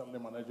 on va faire les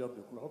managers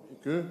de club, et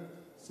que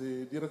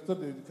ces directeurs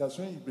de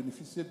l'éducation, ils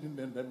bénéficiaient d'une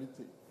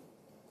indemnité.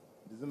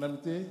 Des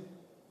indemnités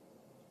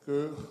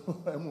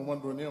qu'à un moment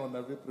donné, on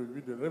avait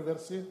prévu de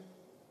reverser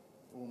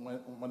aux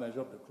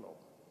managers de club,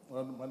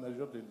 aux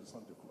managers de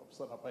licence de club.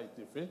 Ça n'a pas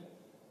été fait.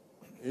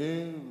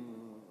 Et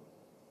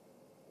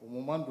au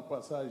moment du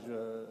passage,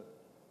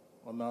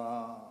 on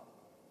a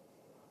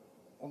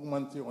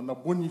augmenté, on a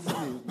bonifié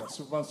la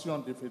subvention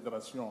des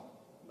fédérations.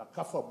 La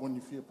CAF a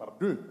bonifié par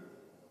 2.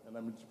 Elle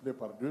a multiplié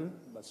par 2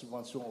 la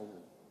subvention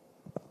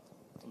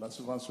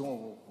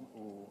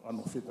à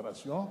nos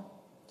fédérations.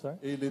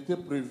 Et il était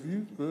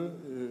prévu que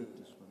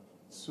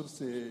sur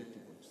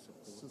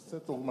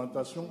cette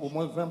augmentation, au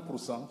moins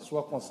 20%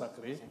 soit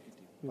consacré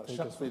par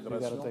chaque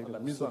fédération à la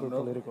mise en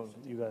œuvre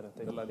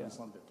de la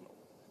licence des clubs.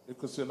 Et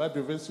que cela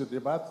devait se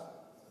débattre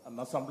en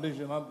Assemblée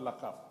générale de la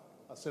CAF.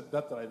 À cette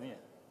date, rien.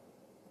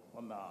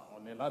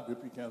 On est là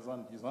depuis 15 ans,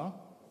 10 ans.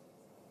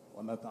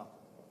 On attend.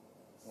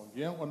 On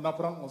vient, on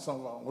apprend, on s'en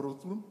va, on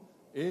retourne.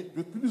 Et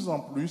de plus en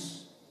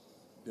plus,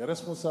 des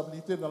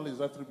responsabilités dans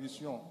les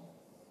attributions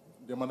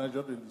des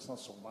managers de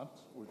licence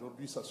augmentent.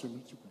 Aujourd'hui, ça se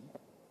multiplie.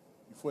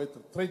 Il faut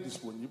être très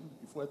disponible.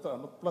 Il faut être à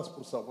notre place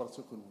pour savoir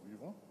ce que nous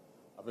vivons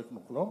avec nos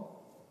clubs.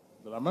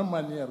 De la même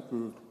manière que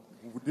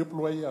vous vous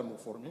déployez à nous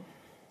former,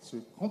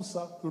 c'est comme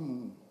ça que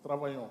nous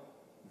travaillons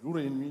jour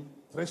et nuit,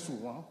 très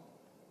souvent,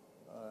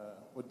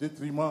 au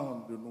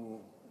détriment de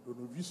nos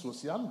vies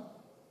sociales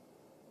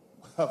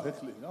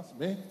avec les gens.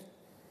 Mais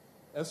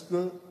est-ce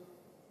que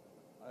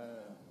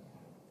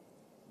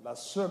la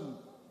seule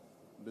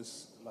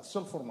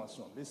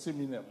formation, les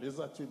séminaires, les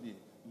ateliers,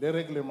 les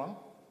règlements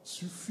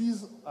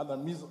suffisent à la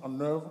mise en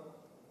œuvre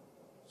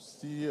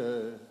si,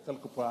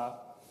 quelque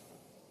part,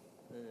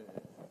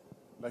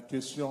 la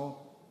question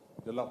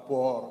de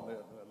l'apport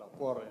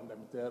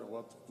indemnitaire ou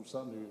autre, tout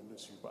ça ne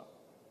suit pas.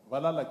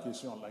 Voilà la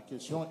question. La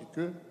question est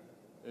que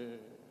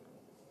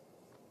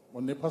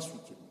on n'est pas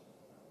soutenu.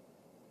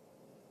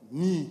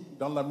 Ni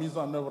dans la mise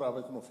en œuvre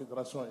avec nos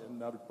fédérations, on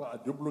n'arrive pas à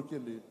débloquer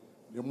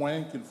les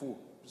moyens qu'il faut,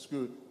 puisque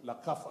la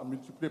CAF a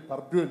multiplié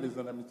par 2 les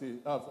indemnités,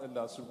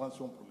 la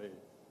subvention pour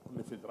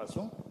les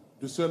fédérations.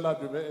 De cela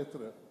devait être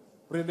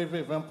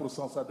prélevé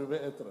 20%, ça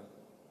devait être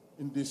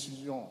une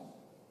décision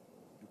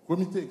du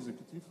comité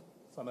exécutif.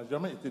 Ça n'a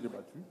jamais été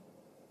débattu.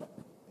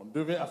 On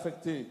devait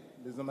affecter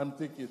les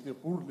indemnités qui étaient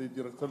pour les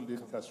directeurs de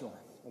l'éducation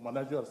aux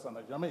managers, ça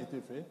n'a jamais été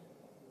fait.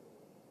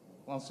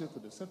 Vous pensez que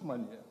de cette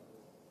manière...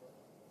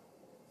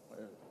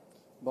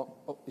 Bon,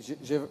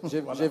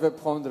 je vais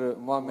prendre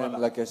moi-même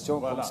la question,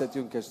 comme c'est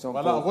une question...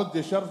 Voilà, en votre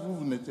décharge,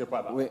 vous n'étiez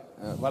pas là. Oui.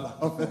 Voilà.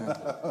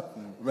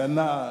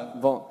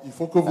 Maintenant, il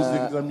faut que vous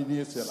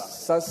examiniez cela.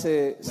 Ça,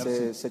 c'est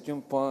un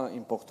point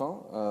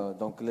important.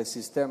 Donc, le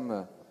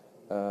système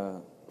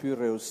peut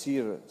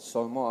réussir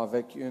seulement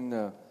avec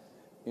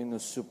un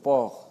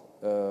support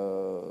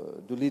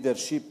du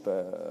leadership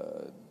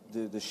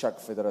de chaque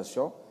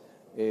fédération.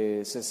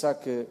 Et c'est ça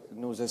que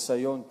nous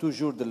essayons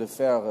toujours de le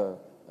faire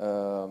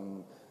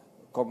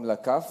comme la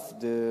CAF,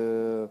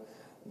 de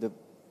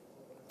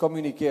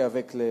communiquer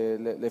avec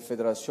les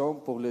fédérations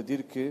pour leur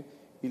dire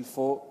qu'il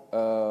faut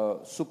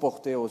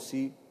supporter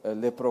aussi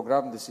les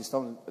programmes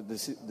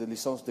de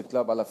licence de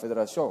club à la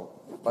fédération.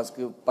 Parce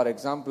que, par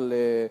exemple,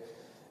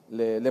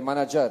 les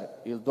managers,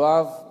 ils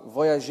doivent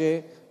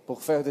voyager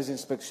pour faire des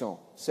inspections.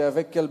 C'est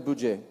avec quel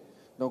budget?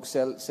 Donc,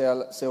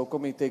 c'est au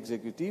comité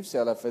exécutif, c'est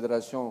à la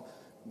fédération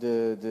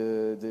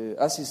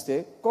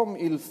d'assister, comme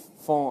ils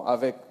font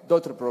avec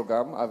d'autres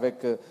programmes,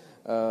 avec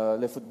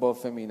le football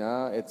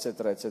féminin, etc.,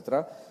 etc.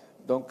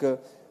 Donc,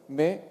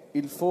 mais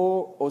il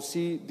faut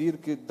aussi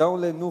dire que dans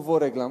les nouveaux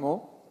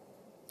règlements,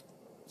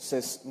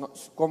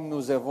 comme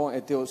nous avons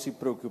été aussi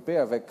préoccupés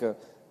avec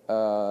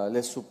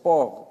les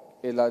supports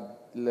et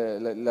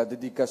la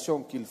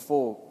dédication qu'il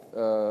faut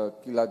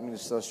que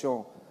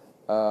l'administration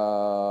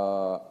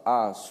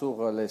a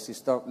sur les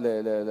systèmes,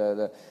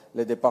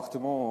 les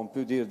départements, on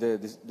peut dire,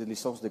 de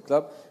licence de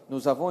club,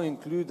 nous avons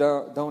inclus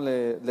dans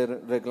les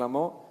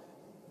règlements,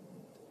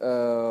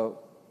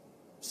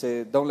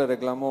 c'est dans le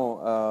règlement,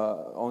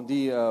 on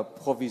dit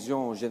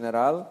provision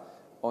générale,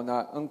 on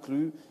a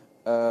inclus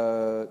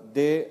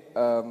des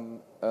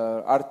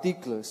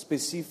articles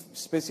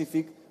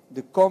spécifiques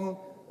de comme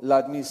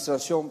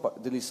l'administration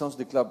de licence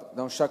de club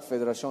dans chaque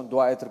fédération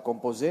doit être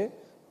composée.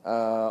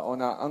 On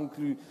a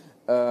inclus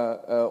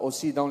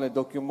aussi dans les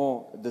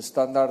documents de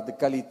standards de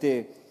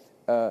qualité.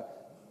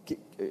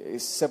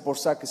 C'est pour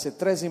ça que c'est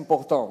très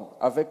important.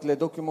 Avec les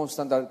documents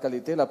standards de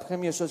qualité, la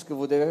première chose que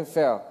vous devez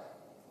faire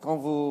quand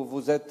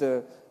vous êtes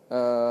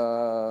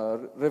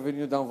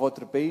revenu dans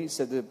votre pays,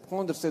 c'est de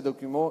prendre ces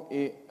documents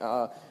et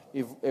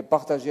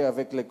partager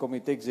avec les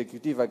comités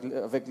exécutifs,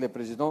 avec les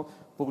présidents,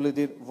 pour leur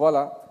dire,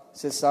 voilà,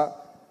 c'est ça.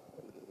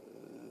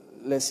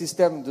 Le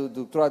système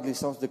d'octroi de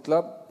licence de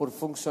club, pour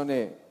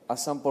fonctionner à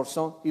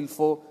 100%, il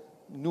faut,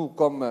 nous,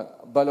 comme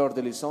valeur de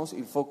licence,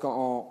 il faut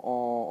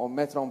qu'on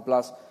mette en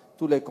place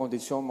toutes les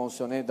conditions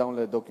mentionnées dans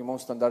le document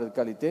standard de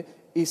qualité.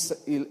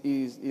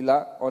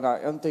 On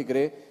a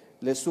intégré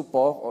les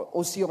supports.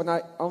 Aussi, on a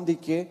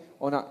indiqué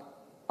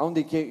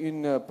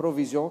une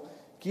provision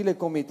que le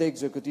comité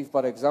exécutif,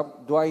 par exemple,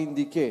 doit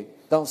indiquer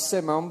dans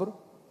ses membres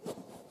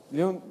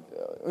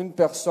une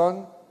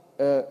personne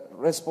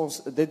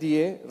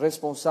dédiée,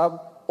 responsable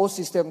au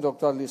système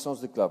d'octroi de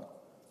licence de club.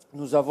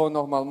 Nous avons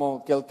normalement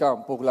quelqu'un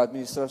pour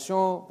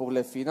l'administration, pour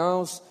les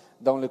finances,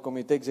 dans le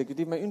comité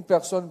exécutif, mais une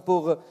personne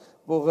pour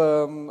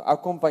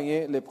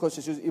accompagner les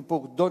processus et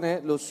pour donner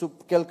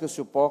quelques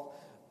supports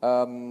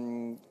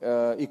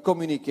et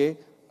communiquer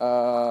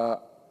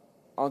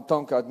en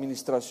tant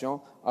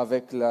qu'administration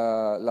avec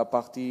la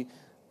partie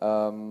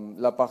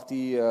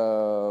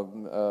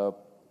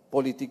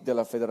politique de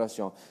la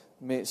fédération.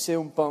 Mais c'est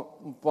un point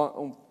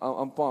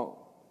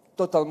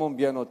totalement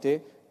bien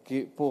noté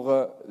que pour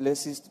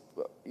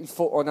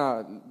on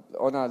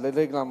a les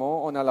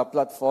règlements, on a la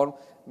plateforme,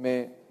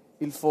 mais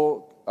il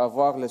faut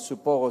avoir le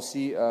support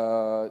aussi,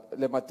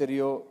 les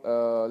matériaux,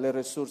 les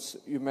ressources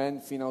humaines,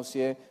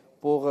 financières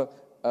pour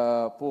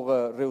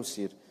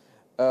réussir.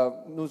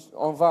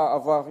 On va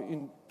avoir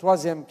une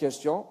troisième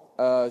question.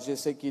 Je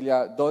sais qu'il y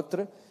a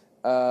d'autres.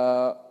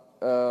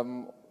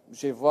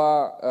 Je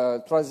vois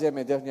troisième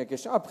et dernière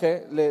question.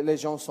 Après, les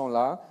gens sont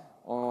là.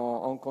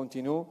 On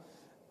continue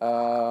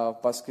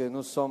parce que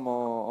nous sommes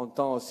en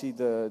temps aussi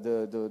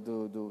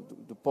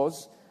de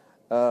pause.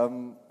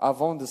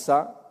 Avant de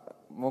ça,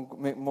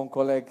 mon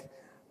collègue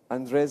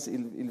Andrés,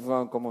 il veut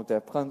un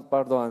commentaire.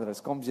 Pardon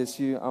Andrés, comme je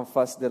suis en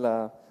face de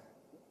la...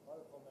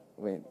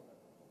 Oui.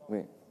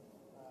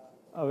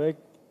 Avec,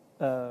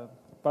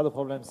 pas de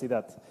problème,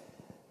 Sidat.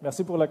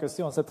 Merci pour la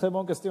question. C'est une très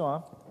bonne question.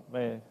 Hein?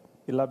 mais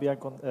il l'a bien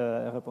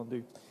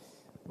répondu.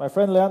 My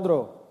friend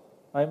Leandro,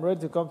 I'm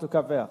ready to come to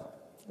Cap Vert.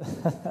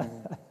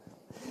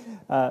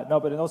 No,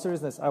 but in all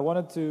seriousness, I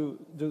wanted to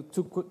do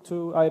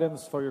two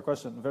items for your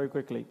question very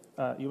quickly.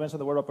 You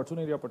mentioned the word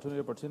opportunity, opportunity,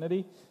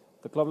 opportunity.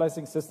 The club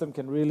licensing system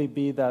can really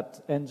be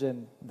that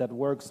engine that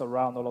works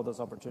around all of those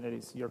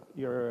opportunities.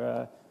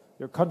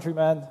 Your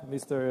countryman,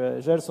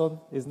 Mr. Gerson,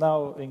 is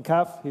now in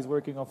CAF. He's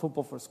working on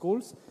Football for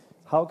Schools.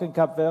 How can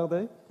Cap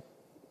Verde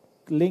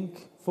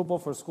link Football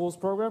for Schools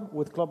program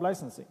with club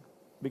licensing?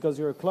 Because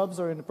your clubs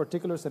are in a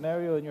particular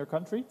scenario in your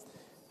country.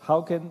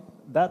 How can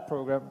that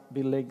program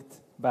be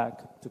linked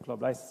back to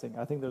club licensing?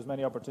 I think there's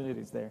many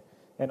opportunities there.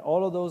 And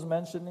all of those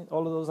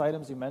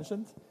items you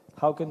mentioned,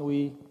 how can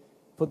we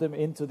put them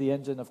into the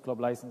engine of club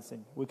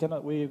licensing? We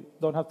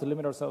don't have to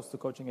limit ourselves to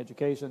coaching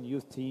education,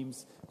 youth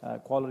teams,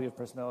 quality of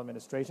personnel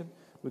administration.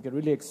 We can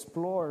really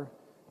explore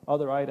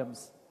other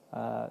items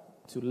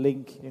to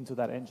link into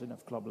that engine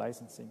of club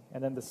licensing.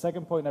 And then the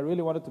second point, I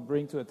really wanted to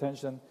bring to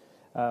attention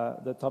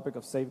the topic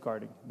of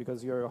safeguarding,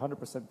 because you're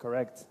 100%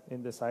 correct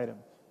in this item.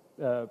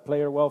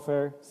 Player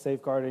welfare,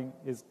 safeguarding,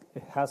 it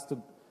has to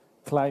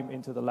climb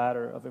into the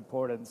ladder of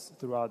importance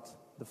throughout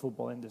the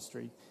football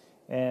industry.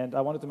 And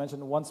I wanted to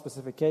mention one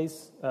specific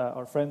case,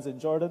 our friends in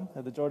Jordan,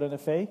 at the Jordan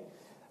FA.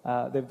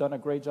 They've done a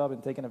great job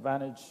in taking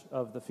advantage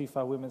of the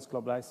FIFA Women's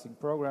Club Licensing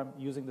Program,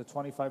 using the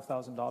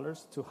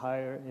 $25,000 to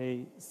hire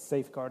a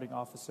safeguarding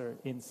officer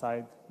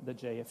inside the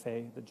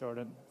JFA, the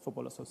Jordan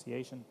Football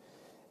Association.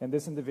 And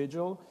this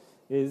individual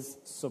is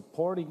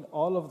supporting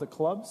all of the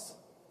clubs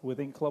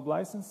within club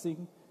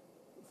licensing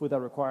with a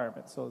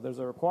requirement. So there's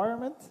a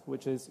requirement,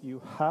 which is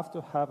you have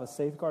to have a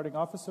safeguarding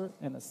officer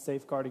and a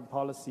safeguarding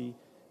policy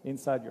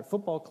inside your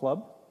football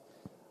club.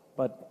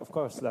 But of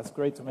course, that's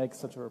great to make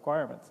such a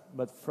requirement.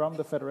 But from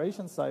the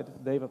federation side,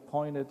 they've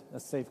appointed a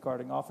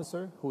safeguarding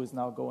officer who is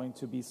now going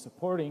to be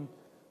supporting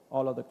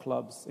all of the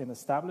clubs in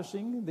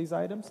establishing these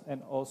items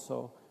and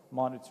also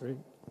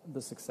monitoring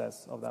the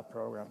success of that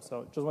program.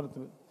 So just wanted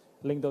to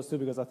link those two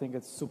because I think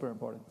it's super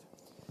important.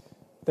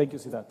 Thank you,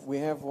 Sidat. We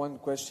have one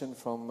question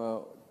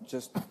from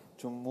just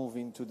to move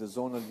into the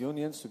zonal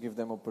unions, to give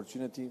them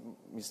opportunity.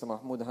 Mr.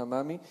 Mahmoud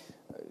Hamami,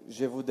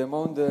 je vous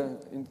demande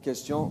une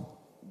question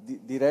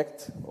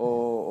directe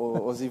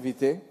aux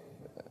invités.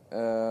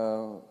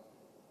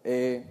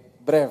 Et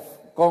bref,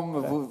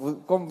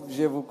 comme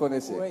je vous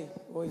connaissais.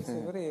 Oui,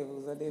 c'est vrai.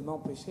 Vous allez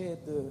m'empêcher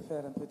de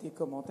faire un petit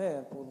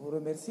commentaire pour vous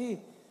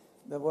remercier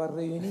d'avoir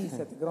réuni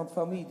cette grande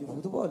famille du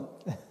football.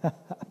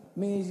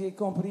 Mais j'ai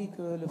compris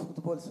que le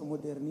football se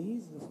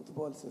modernise, le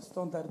football se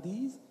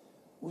standardise.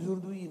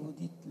 Aujourd'hui, vous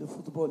dites que le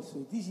football se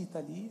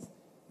digitalise,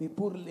 mais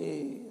pour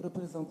les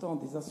représentants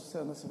des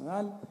associations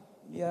nationales,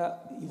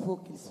 il faut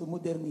qu'ils se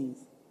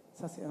modernisent.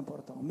 Ça, c'est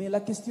important. Mais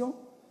la question,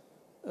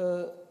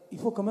 il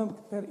faut quand même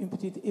faire une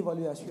petite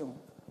évaluation.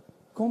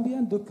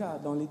 Combien de cas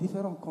dans les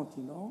différents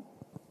continents,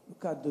 le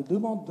cas de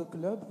demande de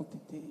club, ont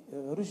été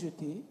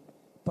rejetés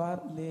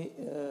par les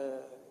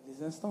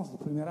instances de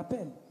premier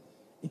appel?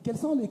 Et quelles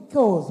sont les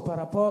causes par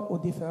rapport aux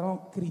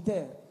différents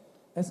critères?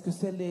 Est-ce que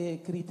c'est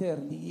les critères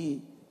liés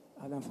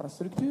à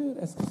l'infrastructure?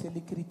 Est-ce que c'est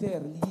les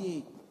critères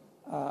liés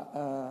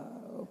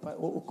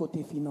au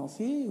côté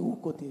financier ou au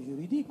côté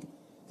juridique?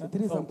 C'est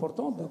très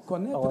important de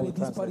connaître les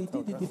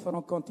disparités des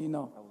différents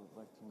continents.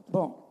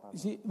 Bon,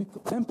 j'ai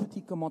un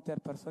petit commentaire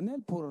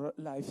personnel pour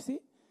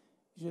l'AFC.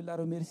 Je la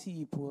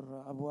remercie pour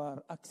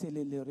avoir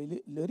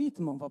accéléré le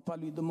rythme. On ne va pas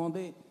lui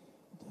demander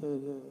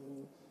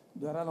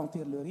de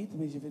ralentir le rythme,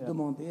 mais je vais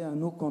demander à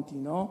nos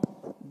continents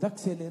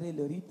d'accélérer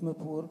le rythme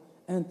pour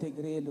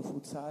intégrer le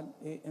futsal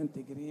et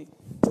intégrer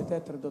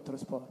peut-être d'autres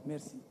sports.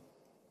 Merci.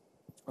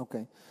 OK.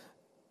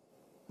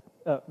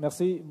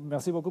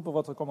 Merci beaucoup pour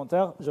votre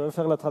commentaire. Je vais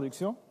faire la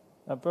traduction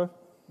un peu.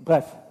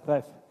 Bref.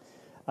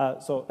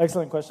 So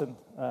excellent question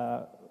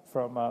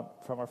from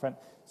our friend.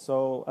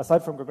 So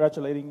aside from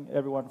congratulating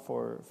everyone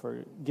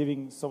for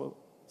giving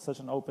such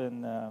an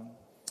open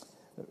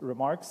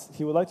remarks,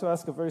 he would like to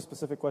ask a very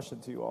specific question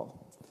to you all.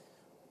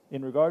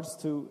 In regards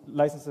to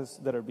licenses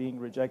that are being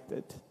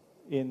rejected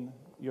in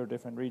your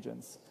different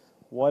regions,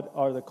 what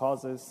are the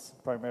causes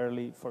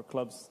primarily for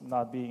clubs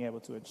not being able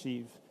to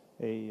achieve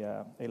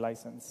a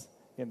license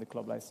in the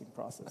club licensing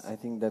process? I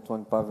think that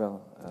one,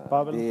 Pavel.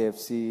 The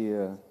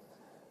AFC,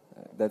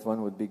 that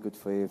one would be good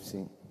for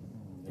AFC.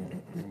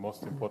 The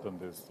most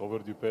important is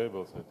overdue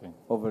payables, I think.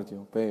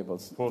 Overdue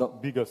payables. For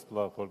bigger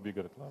club,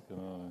 you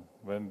know,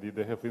 when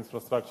they have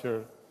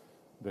infrastructure,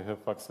 they have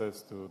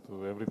access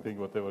to everything,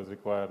 whatever is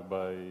required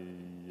by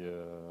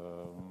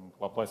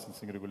club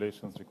licensing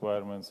regulations,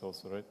 requirements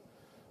also, right?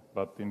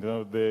 But in the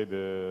end of the day,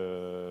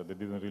 they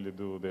didn't really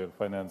do their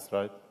finance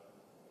right,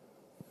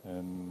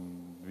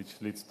 and which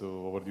leads to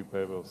overdue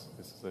payables.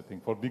 This is, I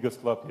think, for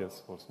biggest club,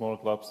 yes. For smaller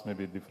clubs,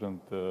 maybe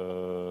different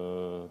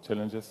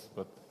challenges,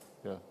 but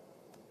yeah.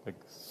 Like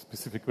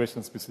specific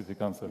question,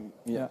 specific answer.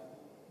 Yeah.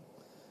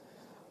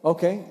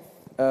 Okay.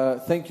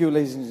 Thank you,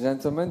 ladies and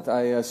gentlemen.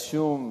 I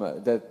assume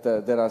that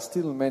there are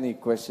still many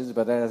questions,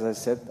 but as I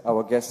said,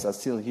 our guests are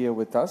still here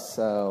with us.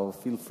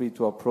 Feel free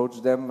to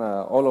approach them.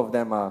 All of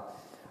them are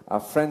are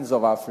friends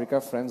of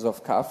Africa, friends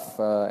of CAF,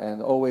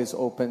 and always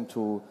open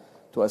to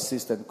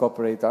assist and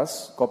cooperate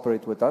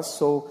with us.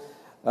 So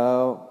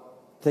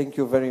thank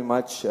you very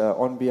much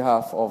on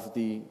behalf of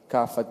the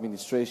CAF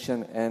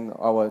administration and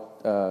our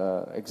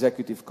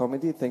executive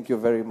committee. Thank you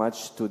very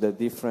much to the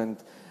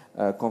different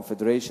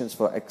confederations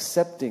for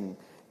accepting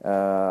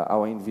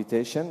our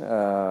invitation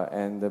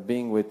and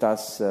being with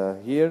us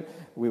here.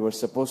 We were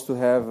supposed to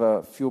have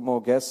a few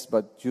more guests,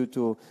 but due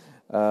to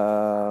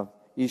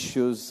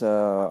issues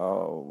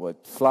with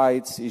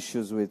flights,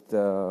 issues with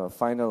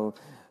final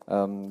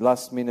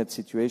last-minute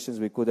situations,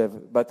 we could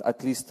have, but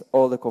at least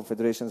all the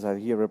confederations are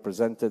here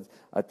represented,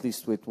 at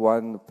least with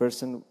one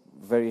person.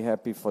 Very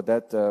happy for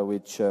that,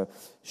 which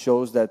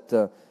shows that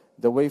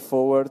the way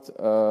forward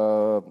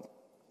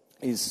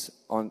is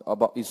on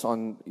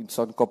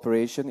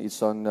cooperation,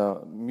 it's on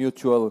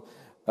mutual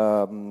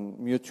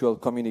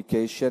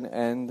communication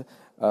and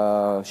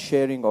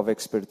sharing of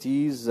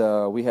expertise.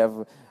 We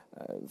have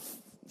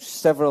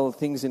several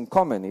things in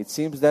common. It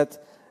seems that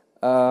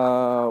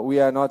we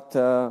are not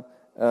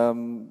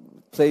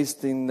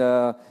placed in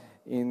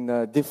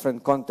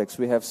different contexts.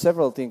 We have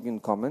several things in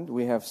common.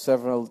 We have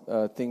several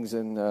things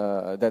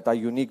that are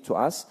unique to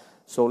us.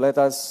 So let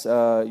us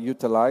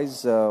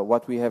utilize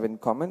what we have in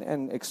common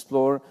and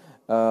explore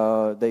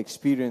the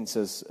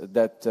experiences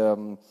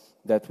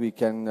that we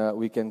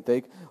can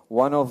take.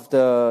 One of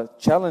the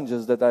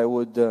challenges that I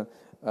would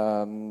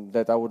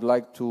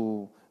like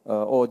to,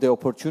 or the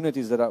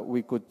opportunities that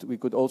we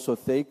could also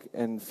take,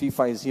 and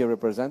FIFA is here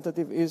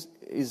representative,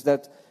 is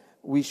that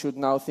we should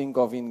now think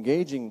of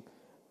engaging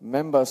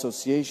member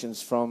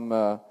associations from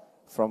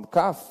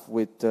CAF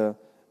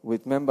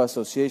with member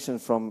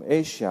associations from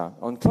Asia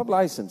on club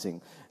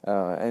licensing,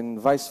 and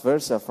vice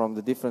versa from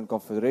the different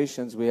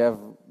confederations. We have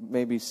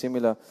maybe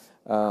similar,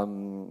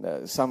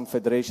 some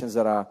federations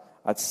that are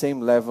at same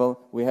level.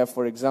 We have,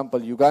 for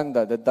example,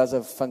 Uganda that does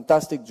a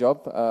fantastic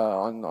job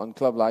on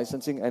club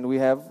licensing, and we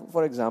have,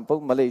 for example,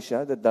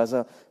 Malaysia that does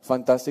a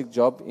fantastic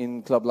job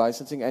in club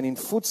licensing and in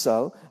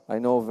futsal. I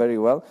know very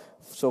well.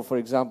 So, for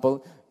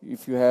example,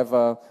 if you have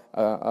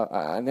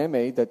an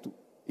MA that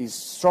is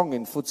strong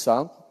in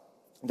futsal,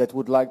 that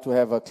would like to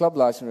have a club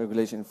license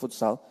regulation in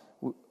futsal,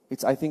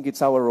 I think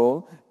it's our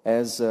role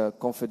as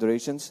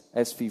confederations,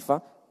 as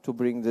FIFA, to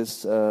bring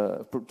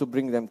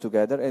them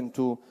together and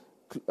to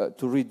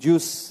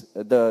reduce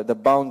the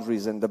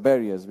boundaries and the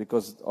barriers,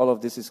 because all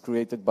of this is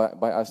created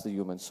by us, the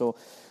humans. So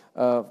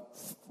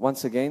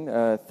once again,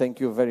 thank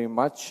you very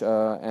much,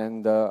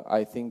 and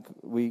I think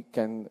we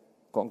can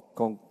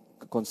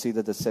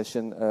consider the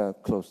session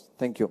closed.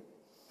 Thank you.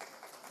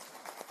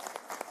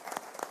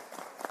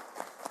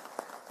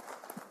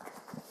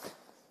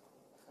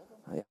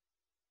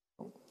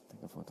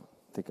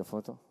 Take a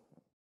photo.